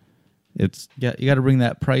it's Yeah, you got to bring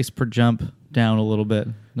that price per jump down a little bit,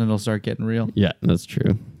 then it'll start getting real. yeah, that's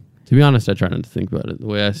true. To be honest, I try not to think about it. The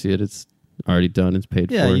way I see it, it's already done. It's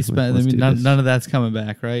paid Yeah, for. you spent. Let's do this. None of that's coming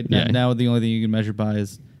back, right? Yeah. Now the only thing you can measure by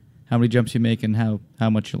is how many jumps you make and how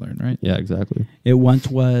much you learn, right? Yeah, exactly. It once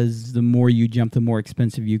was the more you jump, the more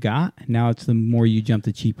expensive you got. Now it's the more you jump,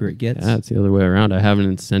 the cheaper it gets. Yeah, it's the other way around. I have an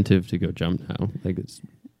incentive to go jump now. Like it's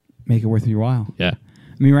Make it worth your while. yeah,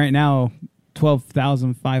 I mean, right now,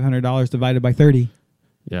 $12,500 divided by 30.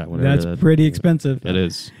 yeah. Whatever. That's pretty expensive. It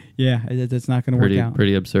is Yeah, it's not going to work out.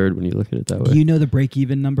 pretty absurd when you look at it that way. Do you know the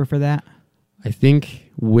break-even number for that? I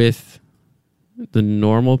think with the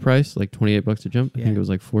normal price, like $28 a jump, Yeah. I think it was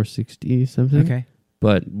like $460 something. Okay.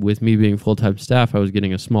 But with me being full-time staff, I was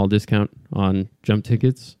getting a small discount on jump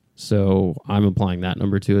tickets. So I'm applying that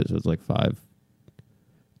number to it. So it's like $510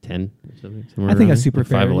 or something. I think that's super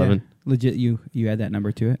fair. $511. Yeah. Legit, you add that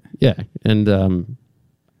number to it. Yeah. And,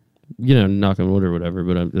 knock on wood or whatever,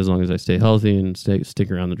 but as long as I stay healthy and stick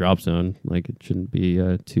around the drop zone, like it shouldn't be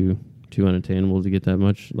too unattainable to get that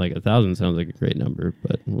much. Like 1,000 sounds like a great number,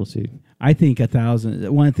 but we'll see. I think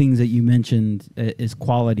 1,000. One of the things that you mentioned is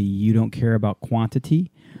quality. You don't care about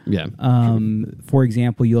quantity. Yeah. For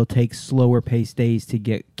example, you'll take slower paced days to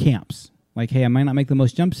get camps. Like, hey, I might not make the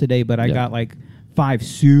most jumps today, but I Yeah. got like 5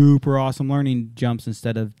 super awesome learning jumps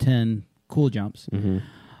instead of 10 cool jumps. Mm-hmm.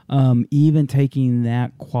 Even taking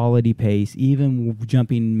that quality pace, even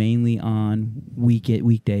jumping mainly on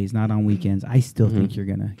weekdays, not on weekends, I still think you're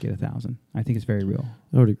gonna get 1,000. I think it's very real.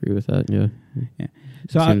 I would agree with that. Yeah. Yeah.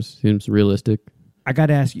 So Seems realistic. I got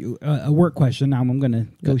to ask you a work question. Now I'm going to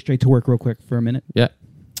go straight to work real quick for a minute. Yeah.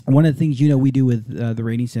 One of the things we do with the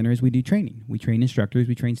Rating Center is we do training. We train instructors.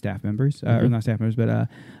 We train staff members, or not staff members, but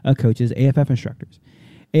coaches, AFF instructors.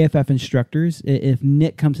 AFF instructors, if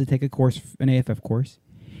Nick comes to take a course, an AFF course,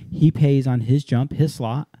 he pays on his jump, his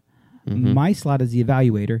slot. My slot is the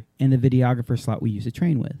evaluator, and the videographer slot we use to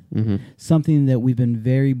train with. Something that we've been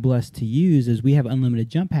very blessed to use is we have unlimited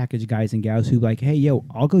jump package guys and gals who like, hey, yo,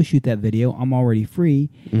 I'll go shoot that video. I'm already free.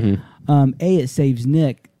 It saves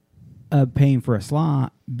Nick paying for a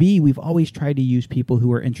slot. B, we've always tried to use people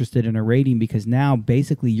who are interested in a rating because now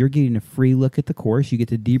basically you're getting a free look at the course. You get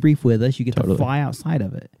to debrief with us. You get to fly outside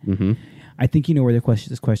of it. I think you know where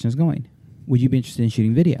this question is going. Would you be interested in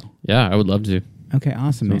shooting video? Yeah, I would love to. Okay,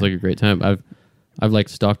 awesome. Sounds like a great time. I've like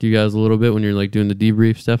stalked you guys a little bit when you're like doing the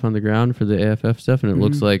debrief stuff on the ground for the AFF stuff, and it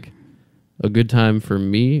looks like a good time for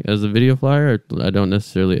me as a video flyer. I don't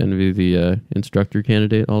necessarily envy the instructor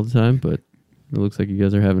candidate all the time, but it looks like you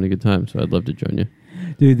guys are having a good time, so I'd love to join you.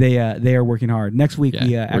 Dude, they are working hard. Next week we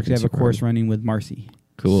working actually have a super course hard. running with Marcy.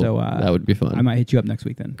 Cool. So that would be fun. I might hit you up next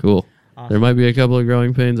week then. Cool. Awesome. There might be a couple of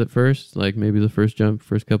growing pains at first, like maybe the first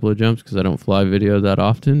couple of jumps, because I don't fly video that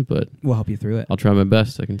often, but We'll help you through it. I'll try my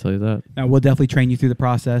best. I can tell you that. We'll definitely train you through the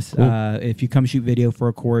process. Cool. If you come shoot video for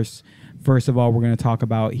a course, first of all, we're going to talk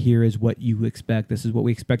about here is what you expect. This is what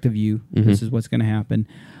we expect of you. This is what's going to happen.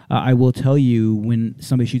 I will tell you when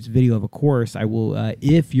somebody shoots video of a course, I will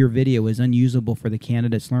if your video is unusable for the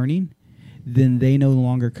candidates learning, then they no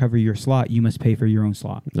longer cover your slot. You must pay for your own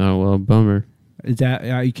slot. Oh, well, bummer. Is that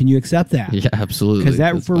can you accept that? Yeah, absolutely. Because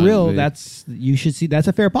that That's for fine real, with me. you should see that's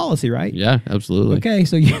a fair policy, right? Yeah, absolutely. Okay,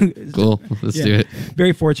 so you Cool. Let's do it.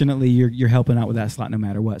 Very fortunately, you're helping out with that slot no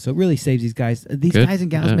matter what. So it really saves these guys. These Good. guys and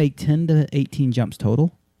gals Yeah. make 10 to 18 jumps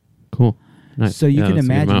total. Cool. Nice. So you Yeah, can that's a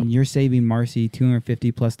good imagine amount. you're saving Marcy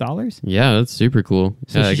 $250+. Yeah, that's super cool.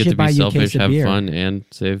 So Yeah, I she get should to buy be you a case selfish, of have beer. fun, and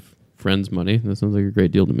save friends money. That sounds like a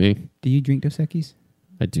great deal to me. Do you drink Dos Equis?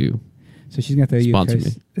 I do. So she's gonna throw you a Sponsor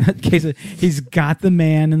case of, he's got the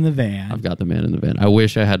man in the van. I've got the man in the van. I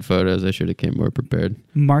wish I had photos. I should have came more prepared.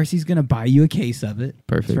 Marcy's gonna buy you a case of it.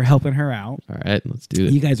 Perfect. For helping her out. All right, let's do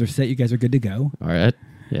it. You guys are set. You guys are good to go. All right.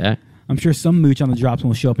 Yeah. I'm sure some mooch on the drops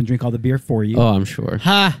will show up and drink all the beer for you. Oh, I'm sure.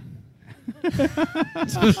 Ha!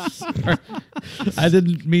 I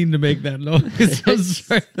didn't mean to make that noise. I'm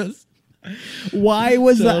sorry. Why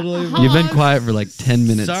was Totally that? You've been quiet for like 10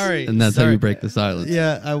 minutes. Sorry. And that's how Sorry. you break the silence.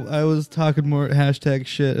 Yeah, I was talking more hashtag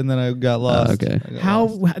shit, and then I got lost. okay. I got How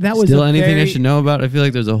lost. that was Still a anything very, I should know about? I feel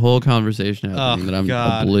like there's a whole conversation happening Oh, that I'm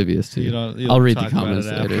God. oblivious to. You don't I'll read the talk about comments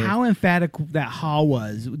it after. later. How emphatic that ha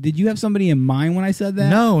was. Did you have somebody in mind when I said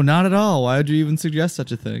that? No, not at all. Why would you even suggest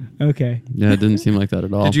such a thing? Okay. Yeah, it didn't seem like that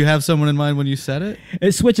at all. Did you have someone in mind when you said it?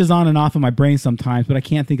 It switches on and off in my brain sometimes, but I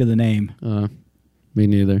can't think of the name. Me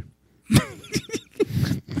neither.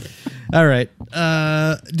 All right.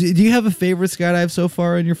 Do you have a favorite skydive so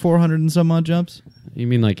far in your 400 and some odd jumps? You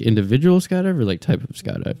mean like individual skydive or like type of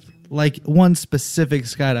skydive? Like one specific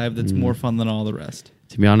skydive that's more fun than all the rest?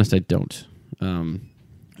 To be honest, I don't.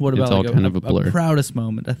 What It's about all like kind of a blur. proudest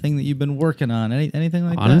moment, a thing that you've been working on, anything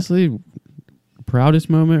like Honestly, proudest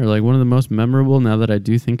moment or like one of the most memorable now that I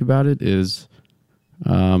do think about it is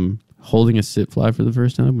holding a sit fly for the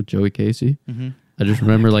first time with Joey Casey. I just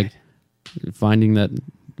remember like finding that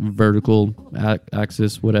vertical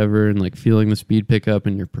axis, whatever, and like feeling the speed pick up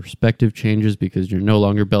and your perspective changes because you're no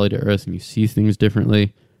longer belly to earth and you see things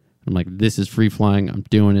differently. I'm like, this is free flying. I'm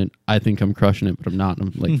doing it. I think I'm crushing it, but I'm not.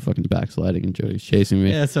 I'm like fucking backsliding and Joey's chasing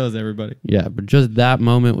me. Yeah, so is everybody. Yeah, but just that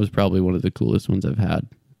moment was probably one of the coolest ones I've had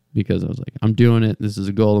because I was like, I'm doing it. This is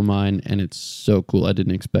a goal of mine, and it's so cool. I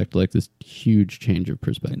didn't expect like this huge change of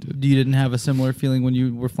perspective. You didn't have a similar feeling when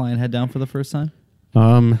you were flying head down for the first time?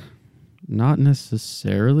 Not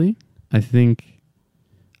necessarily. I think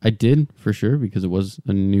I did for sure because it was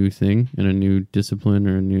a new thing and a new discipline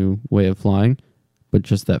or a new way of flying. But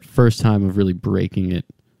just that first time of really breaking it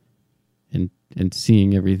and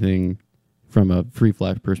seeing everything from a free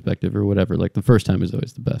fly perspective or whatever, like the first time is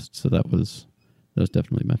always the best. So that was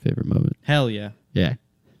definitely my favorite moment. Hell yeah. Yeah.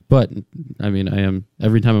 But I mean, I am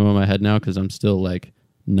every time I'm on my head now because I'm still like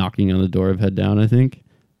knocking on the door of head down, I think.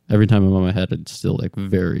 Every time I'm on my head, it's still like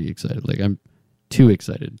very excited. Like I'm too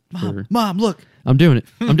excited. Mom, look. I'm doing it.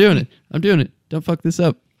 I'm doing it. I'm doing it. Don't fuck this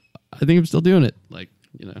up. I think I'm still doing it. Like,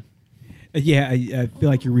 you know. Yeah, I feel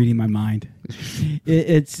like you're reading my mind.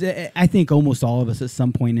 It's I think almost all of us at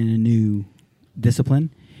some point in a new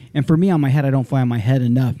discipline. And for me on my head, I don't fly on my head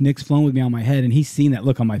enough. Nick's flown with me on my head, and he's seen that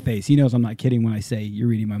look on my face. He knows I'm not kidding when I say you're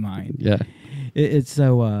reading my mind. Yeah. It's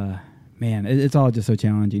so, man, it's all just so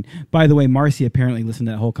challenging. By the way, Marcy apparently listened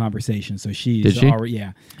to that whole conversation, so she's Did she? already,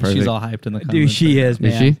 yeah. Perfect. She's all hyped in the comments. Dude, she is,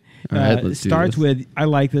 man. Is she? All right, let's do starts this. with, I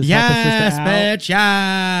like this. Yes, help a sister out, bitch,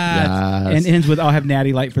 yes. and ends with, I'll have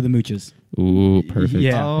Natty Light for the mooches. Ooh, perfect.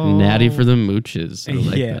 Yeah. Oh. Natty for the mooches. I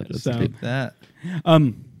like Yeah, that. That's so- good. That.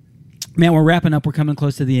 Man, we're wrapping up. We're coming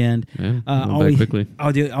close to the end. Yeah, went by always, quickly.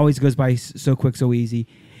 Always goes by so quick, so easy.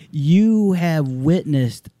 You have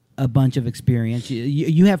witnessed a bunch of experience.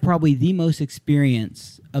 You have probably the most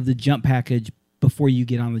experience of the jump package before you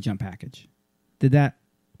get on the jump package. Did that?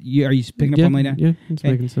 Are you picking up on my now? Yeah, it's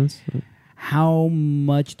Okay. making sense. How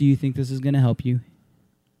much do you think this is going to help you?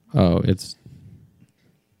 Oh, it's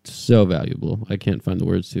so valuable. I can't find the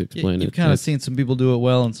words to explain You've it. kind of It's- seen some people do it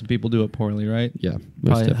well and some people do it poorly, right? Yeah, most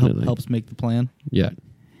Probably definitely. helps make the plan. Yeah.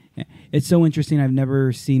 It's so interesting. I've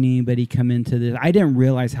never seen anybody come into this. I didn't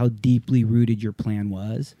realize how deeply rooted your plan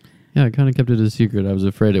was. Yeah, I kind of kept it a secret. I was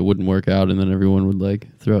afraid it wouldn't work out, and then everyone would like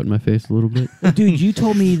throw it in my face a little bit. Dude, you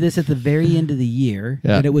told me this at the very end of the year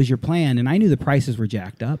Yeah. that it was your plan, and I knew the prices were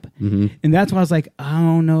jacked up. Hmm. And that's why I was like, I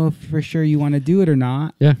don't know if for sure you want to do it or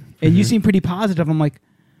not. Yeah, And you seem pretty positive. I'm like,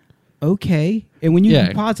 okay. And when you Yeah.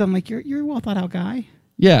 get positive, I'm like, you're a well thought out guy.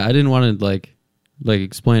 yeah. I didn't want to like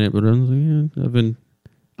explain it, but I was like, yeah,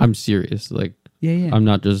 I'm serious. Like, Yeah. I'm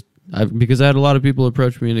not just because I had a lot of people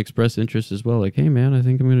approach me and express interest as well. Like, hey man, I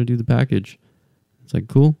think I'm going to do the package. It's like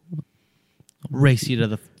cool. Race you to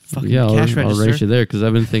the fucking Yeah, cash I'll register. race you there because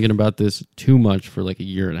I've been thinking about this too much for like a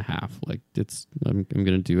year and a half. Like, I'm going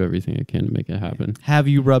to do everything I can to make it happen. Have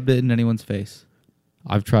you rubbed it in anyone's face?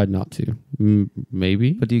 I've tried not to.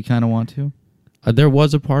 Maybe, But do you kind of want to? there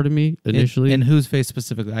was a part of me initially. In whose face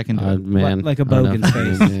specifically? I can do it. Man, Like a I don't bogan's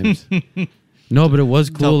have to name names. No, but it was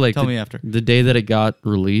cool. Tell the, me after. the day that it got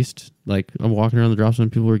released, like I'm walking around the drop zone,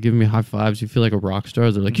 people were giving me high fives. You feel like a rock star.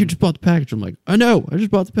 They're like, "You just bought the package." I'm like, "I know, I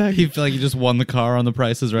just bought the package." You feel like you just won the car on the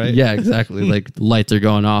prices, right? Yeah, exactly. Like the lights are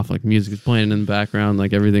going off, like music is playing in the background,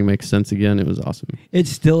 like everything makes sense again. It was awesome. It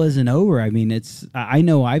still isn't over. I mean, I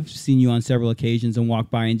know I've seen you on several occasions and walk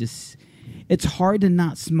by and just, it's hard to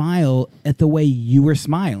not smile at the way you were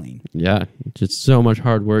smiling. Yeah, just so much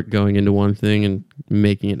hard work going into one thing and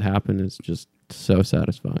making it happen is just so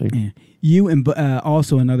satisfying. Yeah. You and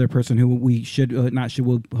also another person who we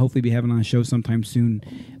we'll hopefully be having on a show sometime soon,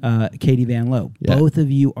 Katie Van Lowe. Yeah. Both of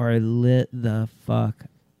you are lit the fuck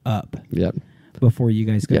up Yeah. before you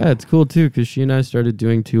guys go. Yeah, it's cool too because she and I started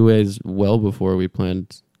doing two ways well before we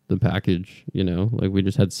planned the package. You know, like we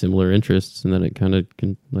just had similar interests, and then it kind of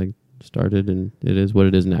started, and it is what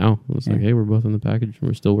it is now. It was like, Yeah. hey, we're both on the package, and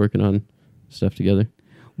we're still working on stuff together.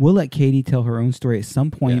 We'll let Katie tell her own story at some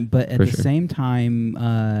point, Yeah, but at for the sure. same time,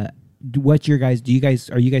 are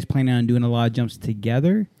you guys planning on doing a lot of jumps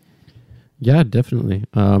together? Yeah, definitely.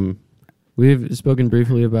 We've spoken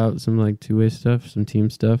briefly about some like two-way stuff, some team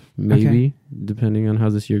stuff, maybe depending on how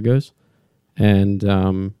this year goes. And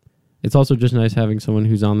it's also just nice having someone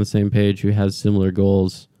who's on the same page, who has similar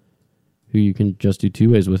goals, who you can just do two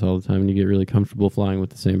ways with all the time, and you get really comfortable flying with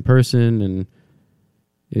the same person. And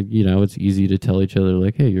it's easy to tell each other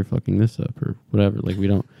like, hey, you're fucking this up or whatever. Like we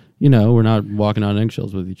don't. We're not walking on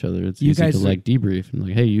eggshells with each other. It's You easy guys to are- like debrief and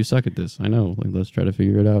like, hey, you suck at this. I know. Like, let's try to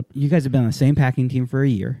figure it out. You guys have been on the same packing team for a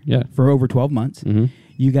year. Yeah. For over 12 months. Hmm.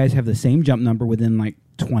 You guys have the same jump number within like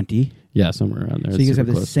 20. Yeah, somewhere around there. So you guys have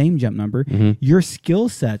Super the close. same jump number. Mhm. Your skill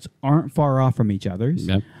sets aren't far off from each other's.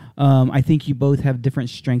 Yep. I think you both have different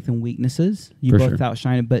strengths and weaknesses. You For both sure.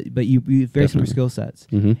 outshine it, but you have very similar Definitely. skill sets.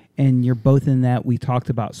 Mhm. And you're both in that we talked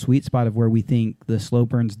about sweet spot of where we think the slow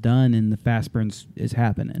burn's done and the fast burns is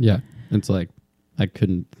happening. Yeah, it's like I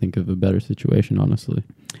couldn't think of a better situation, honestly.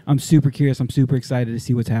 I'm super curious. I'm super excited to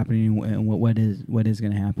see what's happening and what is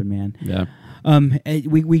going to happen, man. Yeah.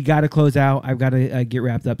 We got to close out. I've got to get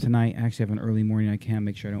wrapped up tonight. I actually have an early morning. I can't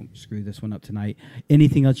make sure I don't screw this one up tonight.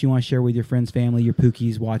 Anything else you want to share with your friends, family, your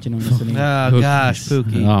Pookies watching and listening? Oh, gosh,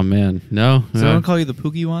 Pookie. Oh man, no. Does anyone call you the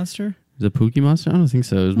Pookie Monster? The Pookie Monster? I don't think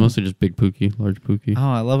so. It was mostly just Big Pookie, Large Pookie. Oh,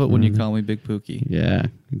 I love it when you Mhm. call me Big Pookie. Yeah,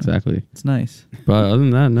 exactly. It's nice. But other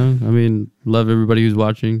than that, no. I mean, love everybody who's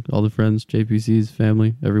watching, all the friends, JPC's,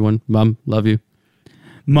 family, everyone. Mom, love you.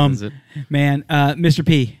 Mom, That's it. man, Mr.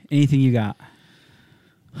 P, anything you got?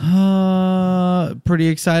 Pretty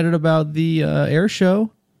excited about the air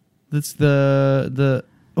show. That's the.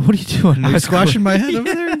 What are you doing? Are you squashing my head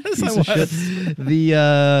over there? Piece of shit.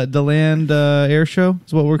 The land air show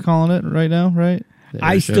is what we're calling it right now, right? The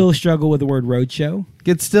I air show. still struggle with the word road show.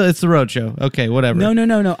 It's the road show. Okay, whatever.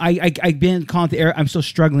 No. I've been calling it the air. I'm still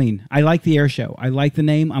struggling. I like the air show. I like the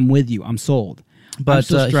name. I'm with you. I'm sold. I'm But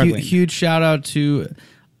still struggling. huge shout out to.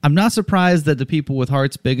 I'm not surprised that the people with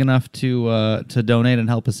hearts big enough to donate and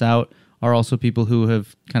help us out are also people who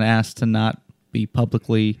have kind of asked to not be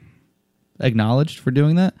publicly acknowledged for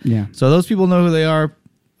doing that. Yeah. So those people know who they are.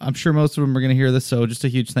 I'm sure most of them are going to hear this. So just a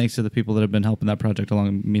huge thanks to the people that have been helping that project along.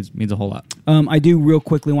 It means a whole lot. I do real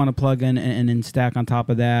quickly want to plug in and then stack on top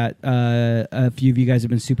of that. A few of you guys have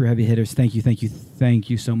been super heavy hitters. Thank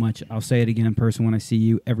you so much. I'll say it again in person when I see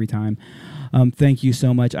you every time. Thank you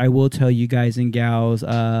so much. I will tell you guys and gals,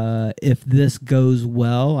 if this goes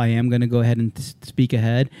well, I am going to go ahead and speak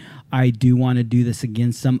ahead. I do want to do this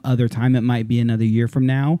again some other time. It might be another year from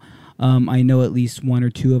now. I know at least one or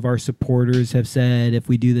two of our supporters have said if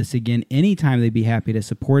we do this again anytime, they'd be happy to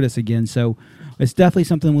support us again. So it's definitely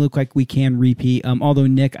something we look like we can repeat. Although,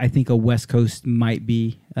 Nick, I think a West Coast might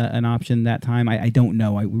be an option that time. I don't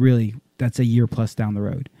know. That's a year plus down the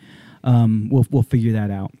road. We'll figure that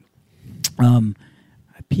out.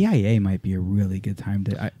 PIA might be a really good time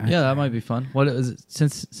to. That might be fun. What is it?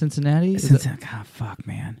 Cincinnati? God, fuck,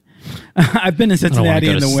 man. I've been in I don't wanna Cincinnati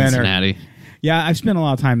go in to the winter. Cincinnati. Yeah, I've spent a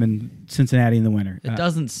lot of time in Cincinnati in the winter. It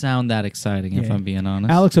doesn't sound that exciting, if yeah. I'm being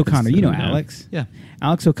honest. Alex O'Connor, you know Yeah. Alex. Yeah.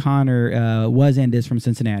 Alex O'Connor was and is from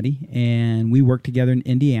Cincinnati, and we worked together in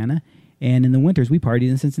Indiana. And in the winters, we partied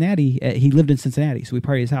in Cincinnati. He lived in Cincinnati, so we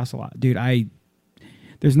partied at his house a lot. Dude,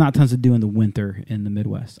 there's not tons to do in the winter in the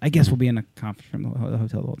Midwest. I guess we'll be in a conference room the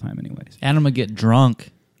hotel the whole time anyways. And I'm going to get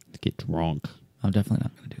drunk. Get drunk. I'm definitely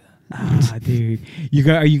not going to do that. Dude.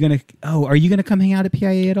 Are you gonna come hang out at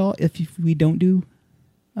PIA at all if we don't do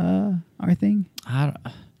our thing?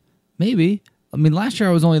 Maybe. I mean, last year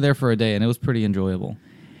I was only there for a day, and it was pretty enjoyable.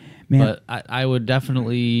 Man, But I would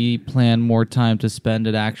definitely plan more time to spend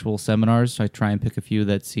at actual seminars. So I try and pick a few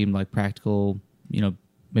that seemed like practical,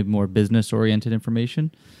 maybe more business-oriented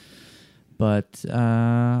information. But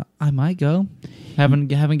I might go. Haven't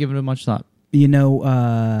given it much thought.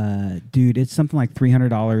 Dude, it's something like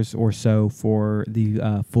 $300 or so for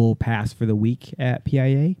the full pass for the week at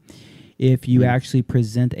PIA. If you actually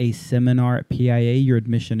present a seminar at PIA, your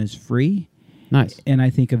admission is free. Nice. And I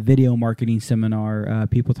think a video marketing seminar,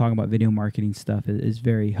 people talking about video marketing stuff is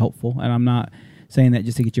very helpful. And I'm not saying that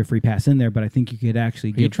just to get you a free pass in there, but I think you could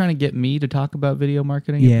actually Are you trying to get me to talk about video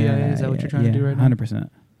marketing at PIA? Is that what you're trying to do right now? 100%.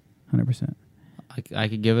 100%. I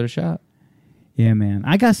could give it a shot. Yeah, man.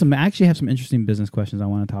 I actually have some interesting business questions I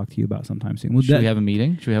want to talk to you about sometime soon. Should we have a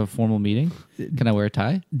meeting? Should we have a formal meeting? Can I wear a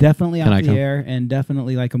tie? Definitely Can off I the come? air and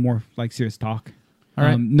definitely like a more like serious talk. All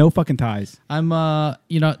right. No fucking ties. I'm,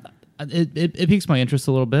 it piques my interest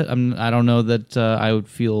a little bit. I don't know that I would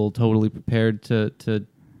feel totally prepared to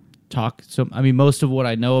talk. So, I mean, most of what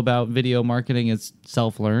I know about video marketing is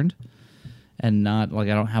self-learned, and not like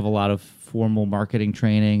I don't have a lot of formal marketing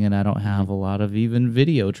training, and I don't have a lot of even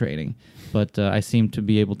video training. But I seem to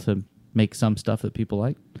be able to make some stuff that people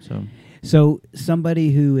like. So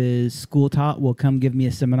somebody who is school taught will come give me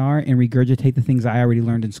a seminar and regurgitate the things I already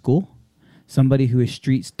learned in school. Somebody who is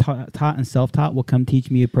streets taught and self-taught will come teach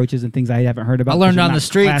me approaches and things I haven't heard about. I learned 'cause you're on the not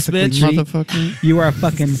streets, classically bitch. trained. Motherfucker. You are a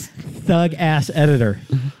fucking thug-ass editor.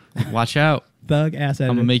 Watch out. Thug-ass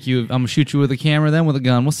editor. I'm gonna shoot you with a camera, then with a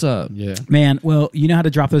gun. What's up? Yeah. Man, well, you know how to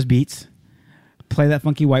drop those beats. play that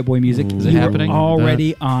funky white boy music. Is it You were happening?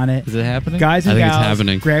 Already on it. Is it happening? Guys and I think it's gals,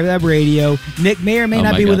 happening. Grab Lab Radio. Nick may or may Oh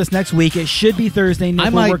not my be with God. us next week. It should be Thursday. Nick, I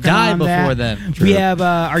we're might working die on before that. then. We have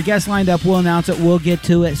our guest lined up. We'll announce it. We'll get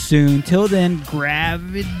to it soon. Till then,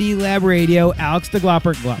 Gravity Lab Radio. Alex the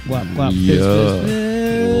Glopper. Glop, glop, glop. Fizz, Yeah. fizz,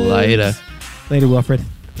 fizz. Later. Later, Wilfred.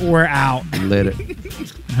 We're out. Later.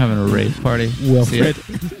 I'm having a rave party. Wilfred.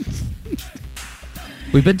 See ya.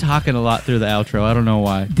 We've been talking a lot through the outro. I don't know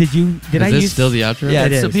why. Did I Is this use still the outro? Yeah,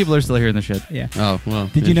 It so is. people are still hearing the shit. Yeah. Oh, well.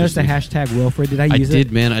 Did you notice the interesting. hashtag Wilfred? Did I I use it?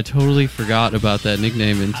 did, man. I totally forgot about that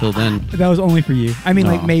nickname until then. That was only for you. I mean,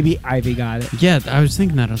 like Aw. maybe Ivy got it. Yeah, I was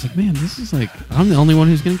thinking that. I was like, man, this is like, I'm the only one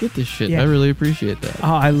who's going to get this shit. Yeah. I really appreciate that.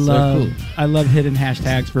 Oh, I So love cool. I love hidden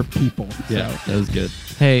hashtags for people. Yeah, So. that was good.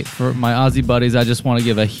 Hey, for my Aussie buddies, I just want to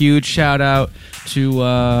give a huge shout out to,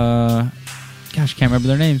 gosh, can't remember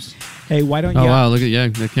their names. Hey, why don't Oh, you wow. Look at,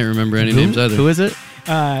 I can't remember any names either. Who is it?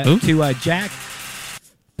 Who? to Jack,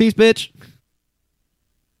 Peace, bitch.